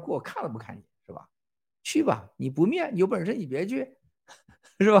我旁边过，我看都不看你，是吧？去吧，你不灭，你有本事你别去，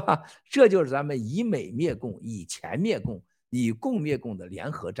是吧？这就是咱们以美灭共，以钱灭共，以共灭共的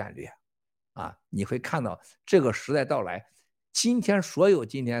联合战略啊！你会看到这个时代到来。今天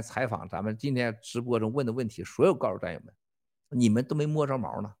采访咱们今天直播中问的问题，所有高手战友们，你们都没摸着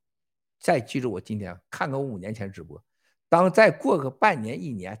毛呢。再记住我今天看看我5年前直播，当再过个半年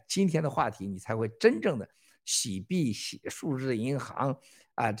1年，今天的话题你才会真正的洗币、数字银行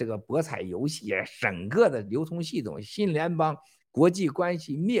啊，这个博彩游戏，整个的流通系统、新联邦、国际关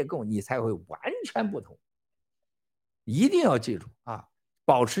系、灭共，你才会完全不同。一定要记住啊，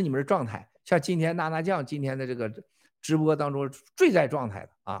保持你们的状态。像今天娜娜酱今天的这个直播当中最在状态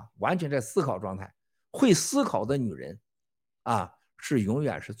的啊，完全在思考状态。会思考的女人啊，是永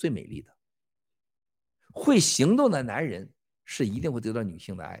远是最美丽的。会行动的男人是一定会得到女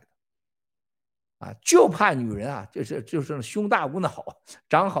性的爱的。啊，就怕女人啊，就是胸大无脑，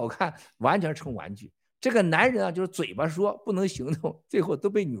长好看，完全成玩具。这个男人啊，就是嘴巴说不能行动，最后都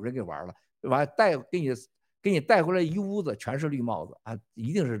被女人给玩了，完给你带回来一屋子全是绿帽子啊，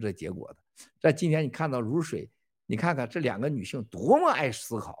一定是这结果的。在今天你看到如水，你看看这2个女性多么爱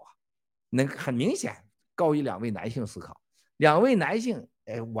思考啊，那很明显高于2位男性思考。2位男性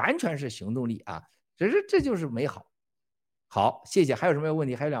完全是行动力啊，这就是美好。好，谢谢。还有什么问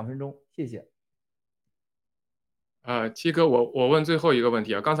题？还有2分钟，谢谢。七哥，我问最后一个问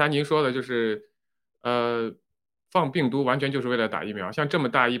题啊，刚才您说的就是，放病毒完全就是为了打疫苗，像这么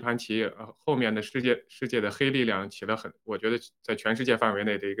大一盘棋，后面的世界的黑力量起了我觉得在全世界范围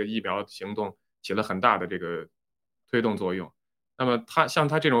内的一个疫苗行动起了很大的这个推动作用。那么像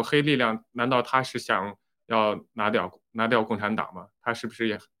他这种黑力量，难道他是想要拿掉共产党吗？他是不是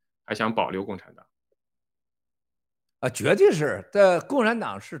也还想保留共产党？啊，绝对是。共产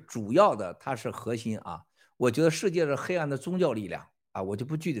党是主要的，它是核心啊。我觉得世界是黑暗的宗教力量啊，我就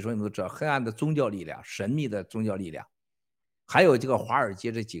不具体说，你们都知道黑暗的宗教力量、神秘的宗教力量，还有这个华尔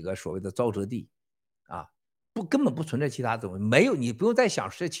街这几个所谓的沼泽地啊，根本不存在其他东西，没有，你不用再想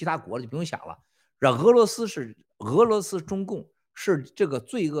是其他国了，就不用想了。俄罗斯中共是这个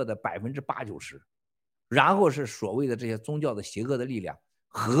罪恶的80%-90%，然后是所谓的这些宗教的邪恶的力量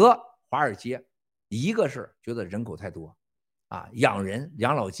和华尔街，一个是觉得人口太多啊，养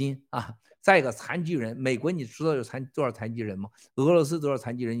老金啊。再一个残疾人，美国你知道有多少残疾人吗？俄罗斯多少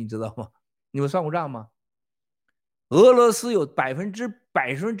残疾人你知道吗？你们算过账吗？俄罗斯有百分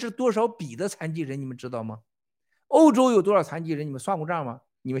之多少比的残疾人你们知道吗？欧洲有多少残疾人你们算过账吗？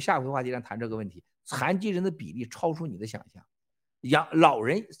你们下回话题上谈这个问题，残疾人的比例超出你的想象，老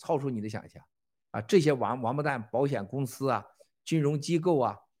人超出你的想象啊！这些王八蛋保险公司啊，金融机构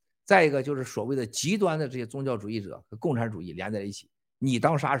啊，再一个就是所谓的极端的这些宗教主义者和共产主义连在一起，你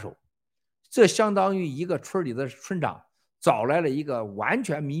当杀手。这相当于一个村里的村长找来了一个完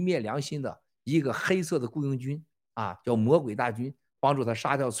全泯灭良心的一个黑色的雇佣军啊，叫魔鬼大军，帮助他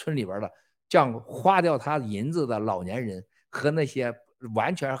杀掉村里边的这样花掉他银子的老年人和那些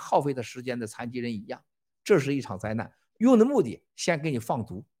完全耗费的时间的残疾人一样。这是一场灾难，用的目的先给你放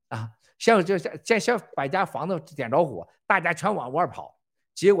毒啊，先把家房子点着火，大家全往外跑，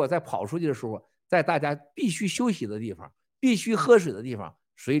结果在跑出去的时候，在大家必须休息的地方、必须喝水的地方，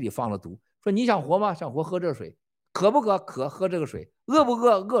水里放了毒。说你想活吗？想活喝这水，渴不渴？渴，喝这个水。饿不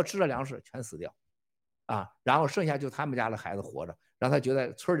饿？饿，吃了粮食全死掉。然后剩下就他们家的孩子活着，让他觉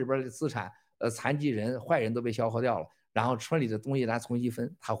得村里边的资产，残疾人、坏人都被消耗掉了，然后村里的东西咱重新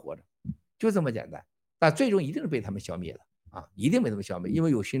分，他活着，就这么简单。但最终一定是被他们消灭的一定被他们消灭，因为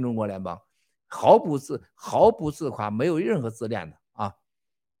有新中国联邦，毫不自夸，没有任何自恋的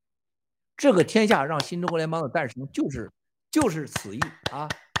这个天下让新中国联邦的诞生就是此意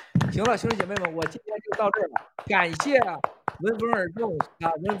行了，兄弟姐妹们，我今天就到这儿了，感谢文风尔众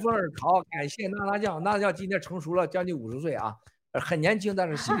文风尔潮，感谢娜娜酱今天成熟了将近50岁很年轻，但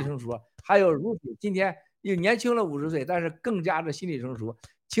是心理成熟。还有如水今天又年轻了50岁，但是更加的心理成熟。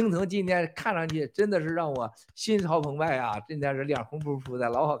青藤今天看上去真的是让我心潮澎湃真的是脸红扑扑的，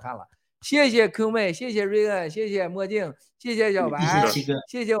老好看了。谢谢 Q 妹，谢谢瑞恩，谢谢墨镜，谢谢小白，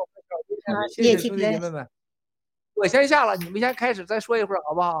谢谢我们小弟，谢谢兄弟姐妹们。我先下了，你们先开始再说一会儿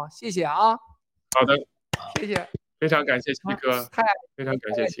好不好？谢谢好的，谢谢，非常感谢七哥，非常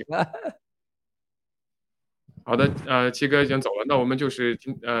感谢七哥。好的，七哥已经走了，那我们就是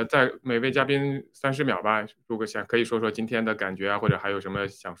在每位嘉宾30秒吧，如果可以说说今天的感觉或者还有什么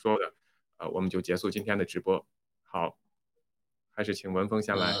想说的，我们就结束今天的直播。好，还是请文峰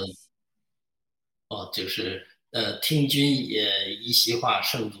先来。就是听君一席话，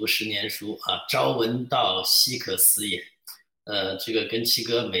胜读10年书朝闻道，夕可死也。这个跟七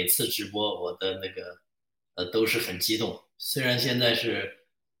哥每次直播，我的那个都是很激动。虽然现在是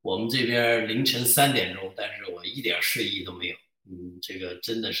我们这边凌晨3点钟，但是我一点睡意都没有。这个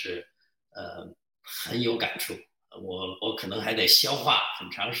真的是很有感触。我可能还得消化很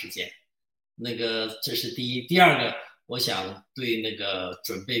长时间。那个这是第一，第二个，我想对那个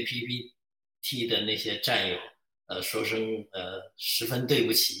准备 PPT 的那些战友说声十分对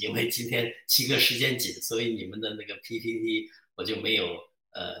不起，因为今天七哥时间紧，所以你们的那个 PPT 我就没有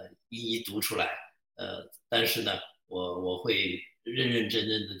一一读出来。但是呢，我会认认真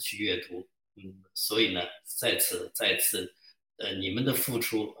真的去阅读。所以呢，再次你们的付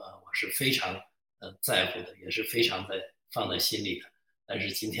出我是非常在乎的，也是非常放在心里的。但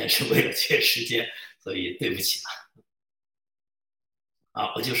是今天是为了缺时间，所以对不起了。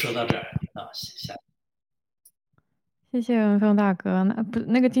好，我就说到这儿下。谢谢文峰大哥。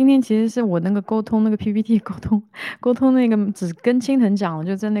那个今天其实是我那个沟通那个 PPT 沟通那个只跟青藤讲了，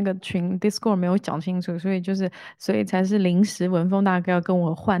就在那个群 Discord 没有讲清楚，所以才是临时文峰大哥要跟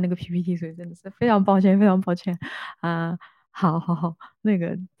我换那个 PPT， 所以真的是非常抱歉好，那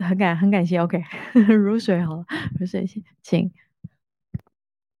个很感谢 OK 如水好了，如水请。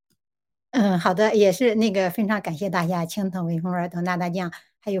好的，也是那个非常感谢大家，青藤、文峰儿等娜娜酱，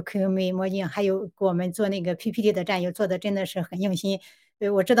还有 Q 妹、墨镜，还有给我们做那个 PPT 的战友，做的真的是很用心。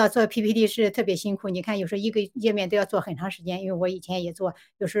我知道做 PPT 是特别辛苦，你看有时候一个页面都要做很长时间，因为我以前也做，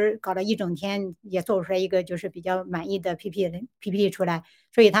有时搞了一整天也做不出来一个就是比较满意的 PPT 出来，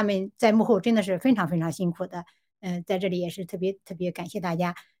所以他们在幕后真的是非常非常辛苦的。在这里也是特别感谢大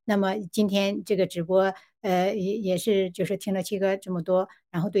家。那么今天这个直播，也是就是听了七哥这么多，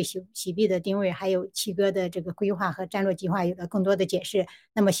然后对喜币的定位，还有七哥的这个规划和战略计划有了更多的解释。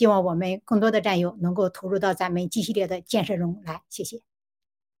那么希望我们更多的战友能够投入到咱们G系列的建设中来，谢谢。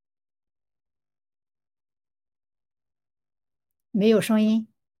没有声音，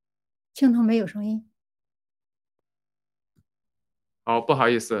青铜没有声音。好，不好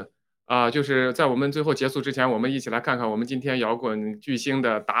意思。就是在我们最后结束之前，我们一起来看看我们今天摇滚巨星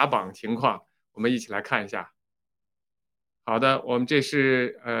的打榜情况，我们一起来看一下。好的，我们这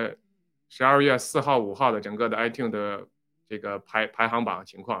是12月4号、5号的整个的 iTunes 的这个排行榜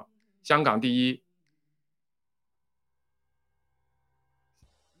情况。香港第一，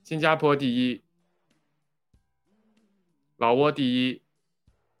新加坡第一，老挝第一，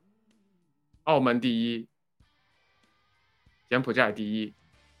澳门第一，柬埔寨第一，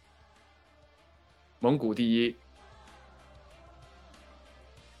蒙古第一，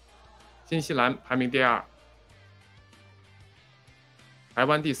新西兰排名第二，台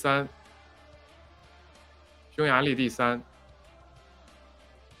湾第三，匈牙利第三。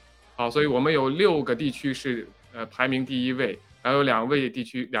好，所以我们有6个地区是排名第1位，然后有2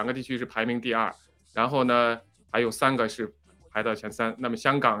个地区是排名第2，然后呢还有3个是排到前3。那么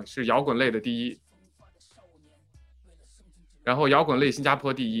香港是摇滚类的第一，然后摇滚类新加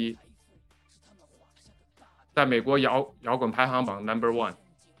坡第一。在美国摇滚排行榜 No.1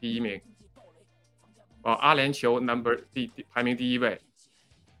 第1名，阿联酋排名第1位，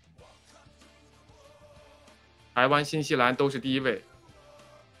台湾、新西兰都是第1位，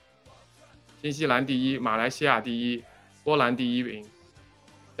新西兰第一，马来西亚第一，波兰第1名，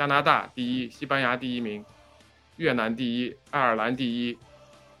加拿大第一，西班牙第1名，越南第一，爱尔兰第一，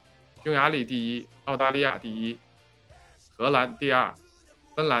匈牙利第一，澳大利亚第一，荷兰第2，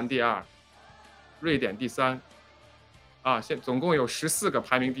芬兰第2，瑞典第3。总共有14个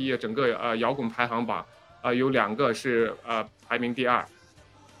排名第一，整个摇滚排行榜有2个是排名第2。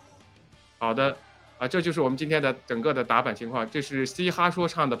好的，这就是我们今天的整个的打板情况。这是嘻哈说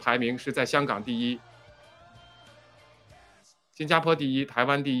唱的排名是在香港第一，新加坡第一，台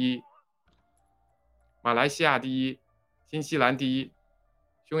湾第一，马来西亚第一，新西兰第一，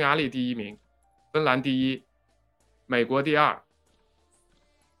匈牙利第1名，芬兰第一，美国第2，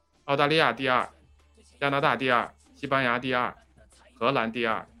澳大利亚第2，加拿大第2，西班牙第2，荷兰第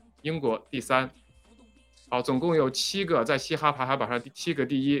2，英国第3。好，总共有7个在嘻哈排行榜上7个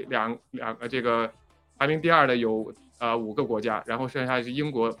第一，这个排名第2的有5个国家，然后剩下是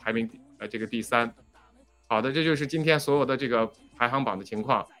英国排名这个第3。好的，这就是今天所有的这个排行榜的情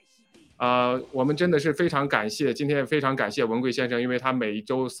况。我们真的是非常感谢，今天也非常感谢文贵先生，因为他每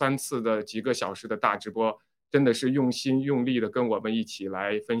周3次的几个小时的大直播，真的是用心用力的跟我们一起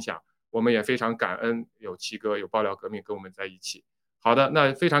来分享。我们也非常感恩有七哥有爆料革命跟我们在一起。好的，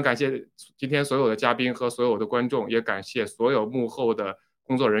那非常感谢今天所有的嘉宾和所有的观众，也感谢所有幕后的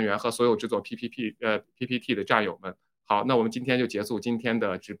工作人员和所有制作 PPT 的战友们。好，那我们今天就结束今天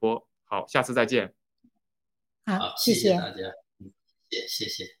的直播。好，下次再见。好，谢谢大家，谢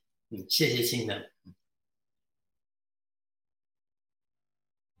谢，谢谢亲人。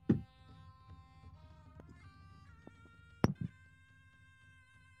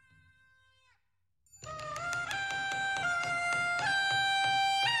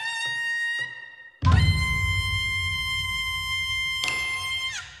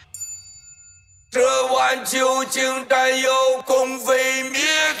这碗酒竟沾有共匪灭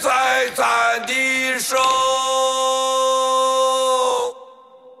在咱的手，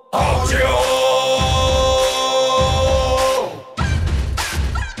好酒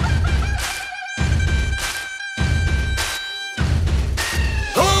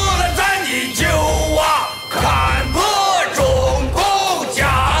喝了咱的酒啊，看破中共假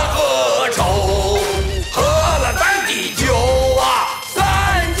恶丑，喝了咱的酒啊，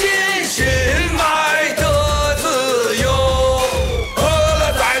散尽心爱的自由，喝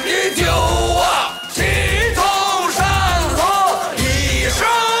了咱的酒啊，气从山河一声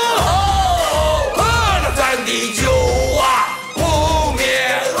吼，喝了咱的酒啊，不灭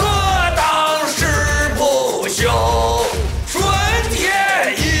恶党誓不休，顺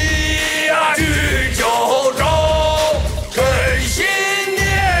天意呀举九州，真心灭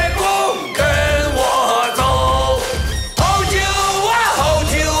共跟我走，好酒啊好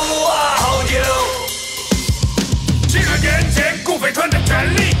酒啊好酒。70年前共匪传的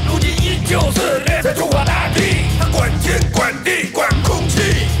权力，如今依旧肆虐在中华大地，他管天管地管空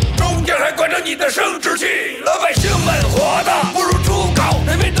气，中间还管着你的生殖器。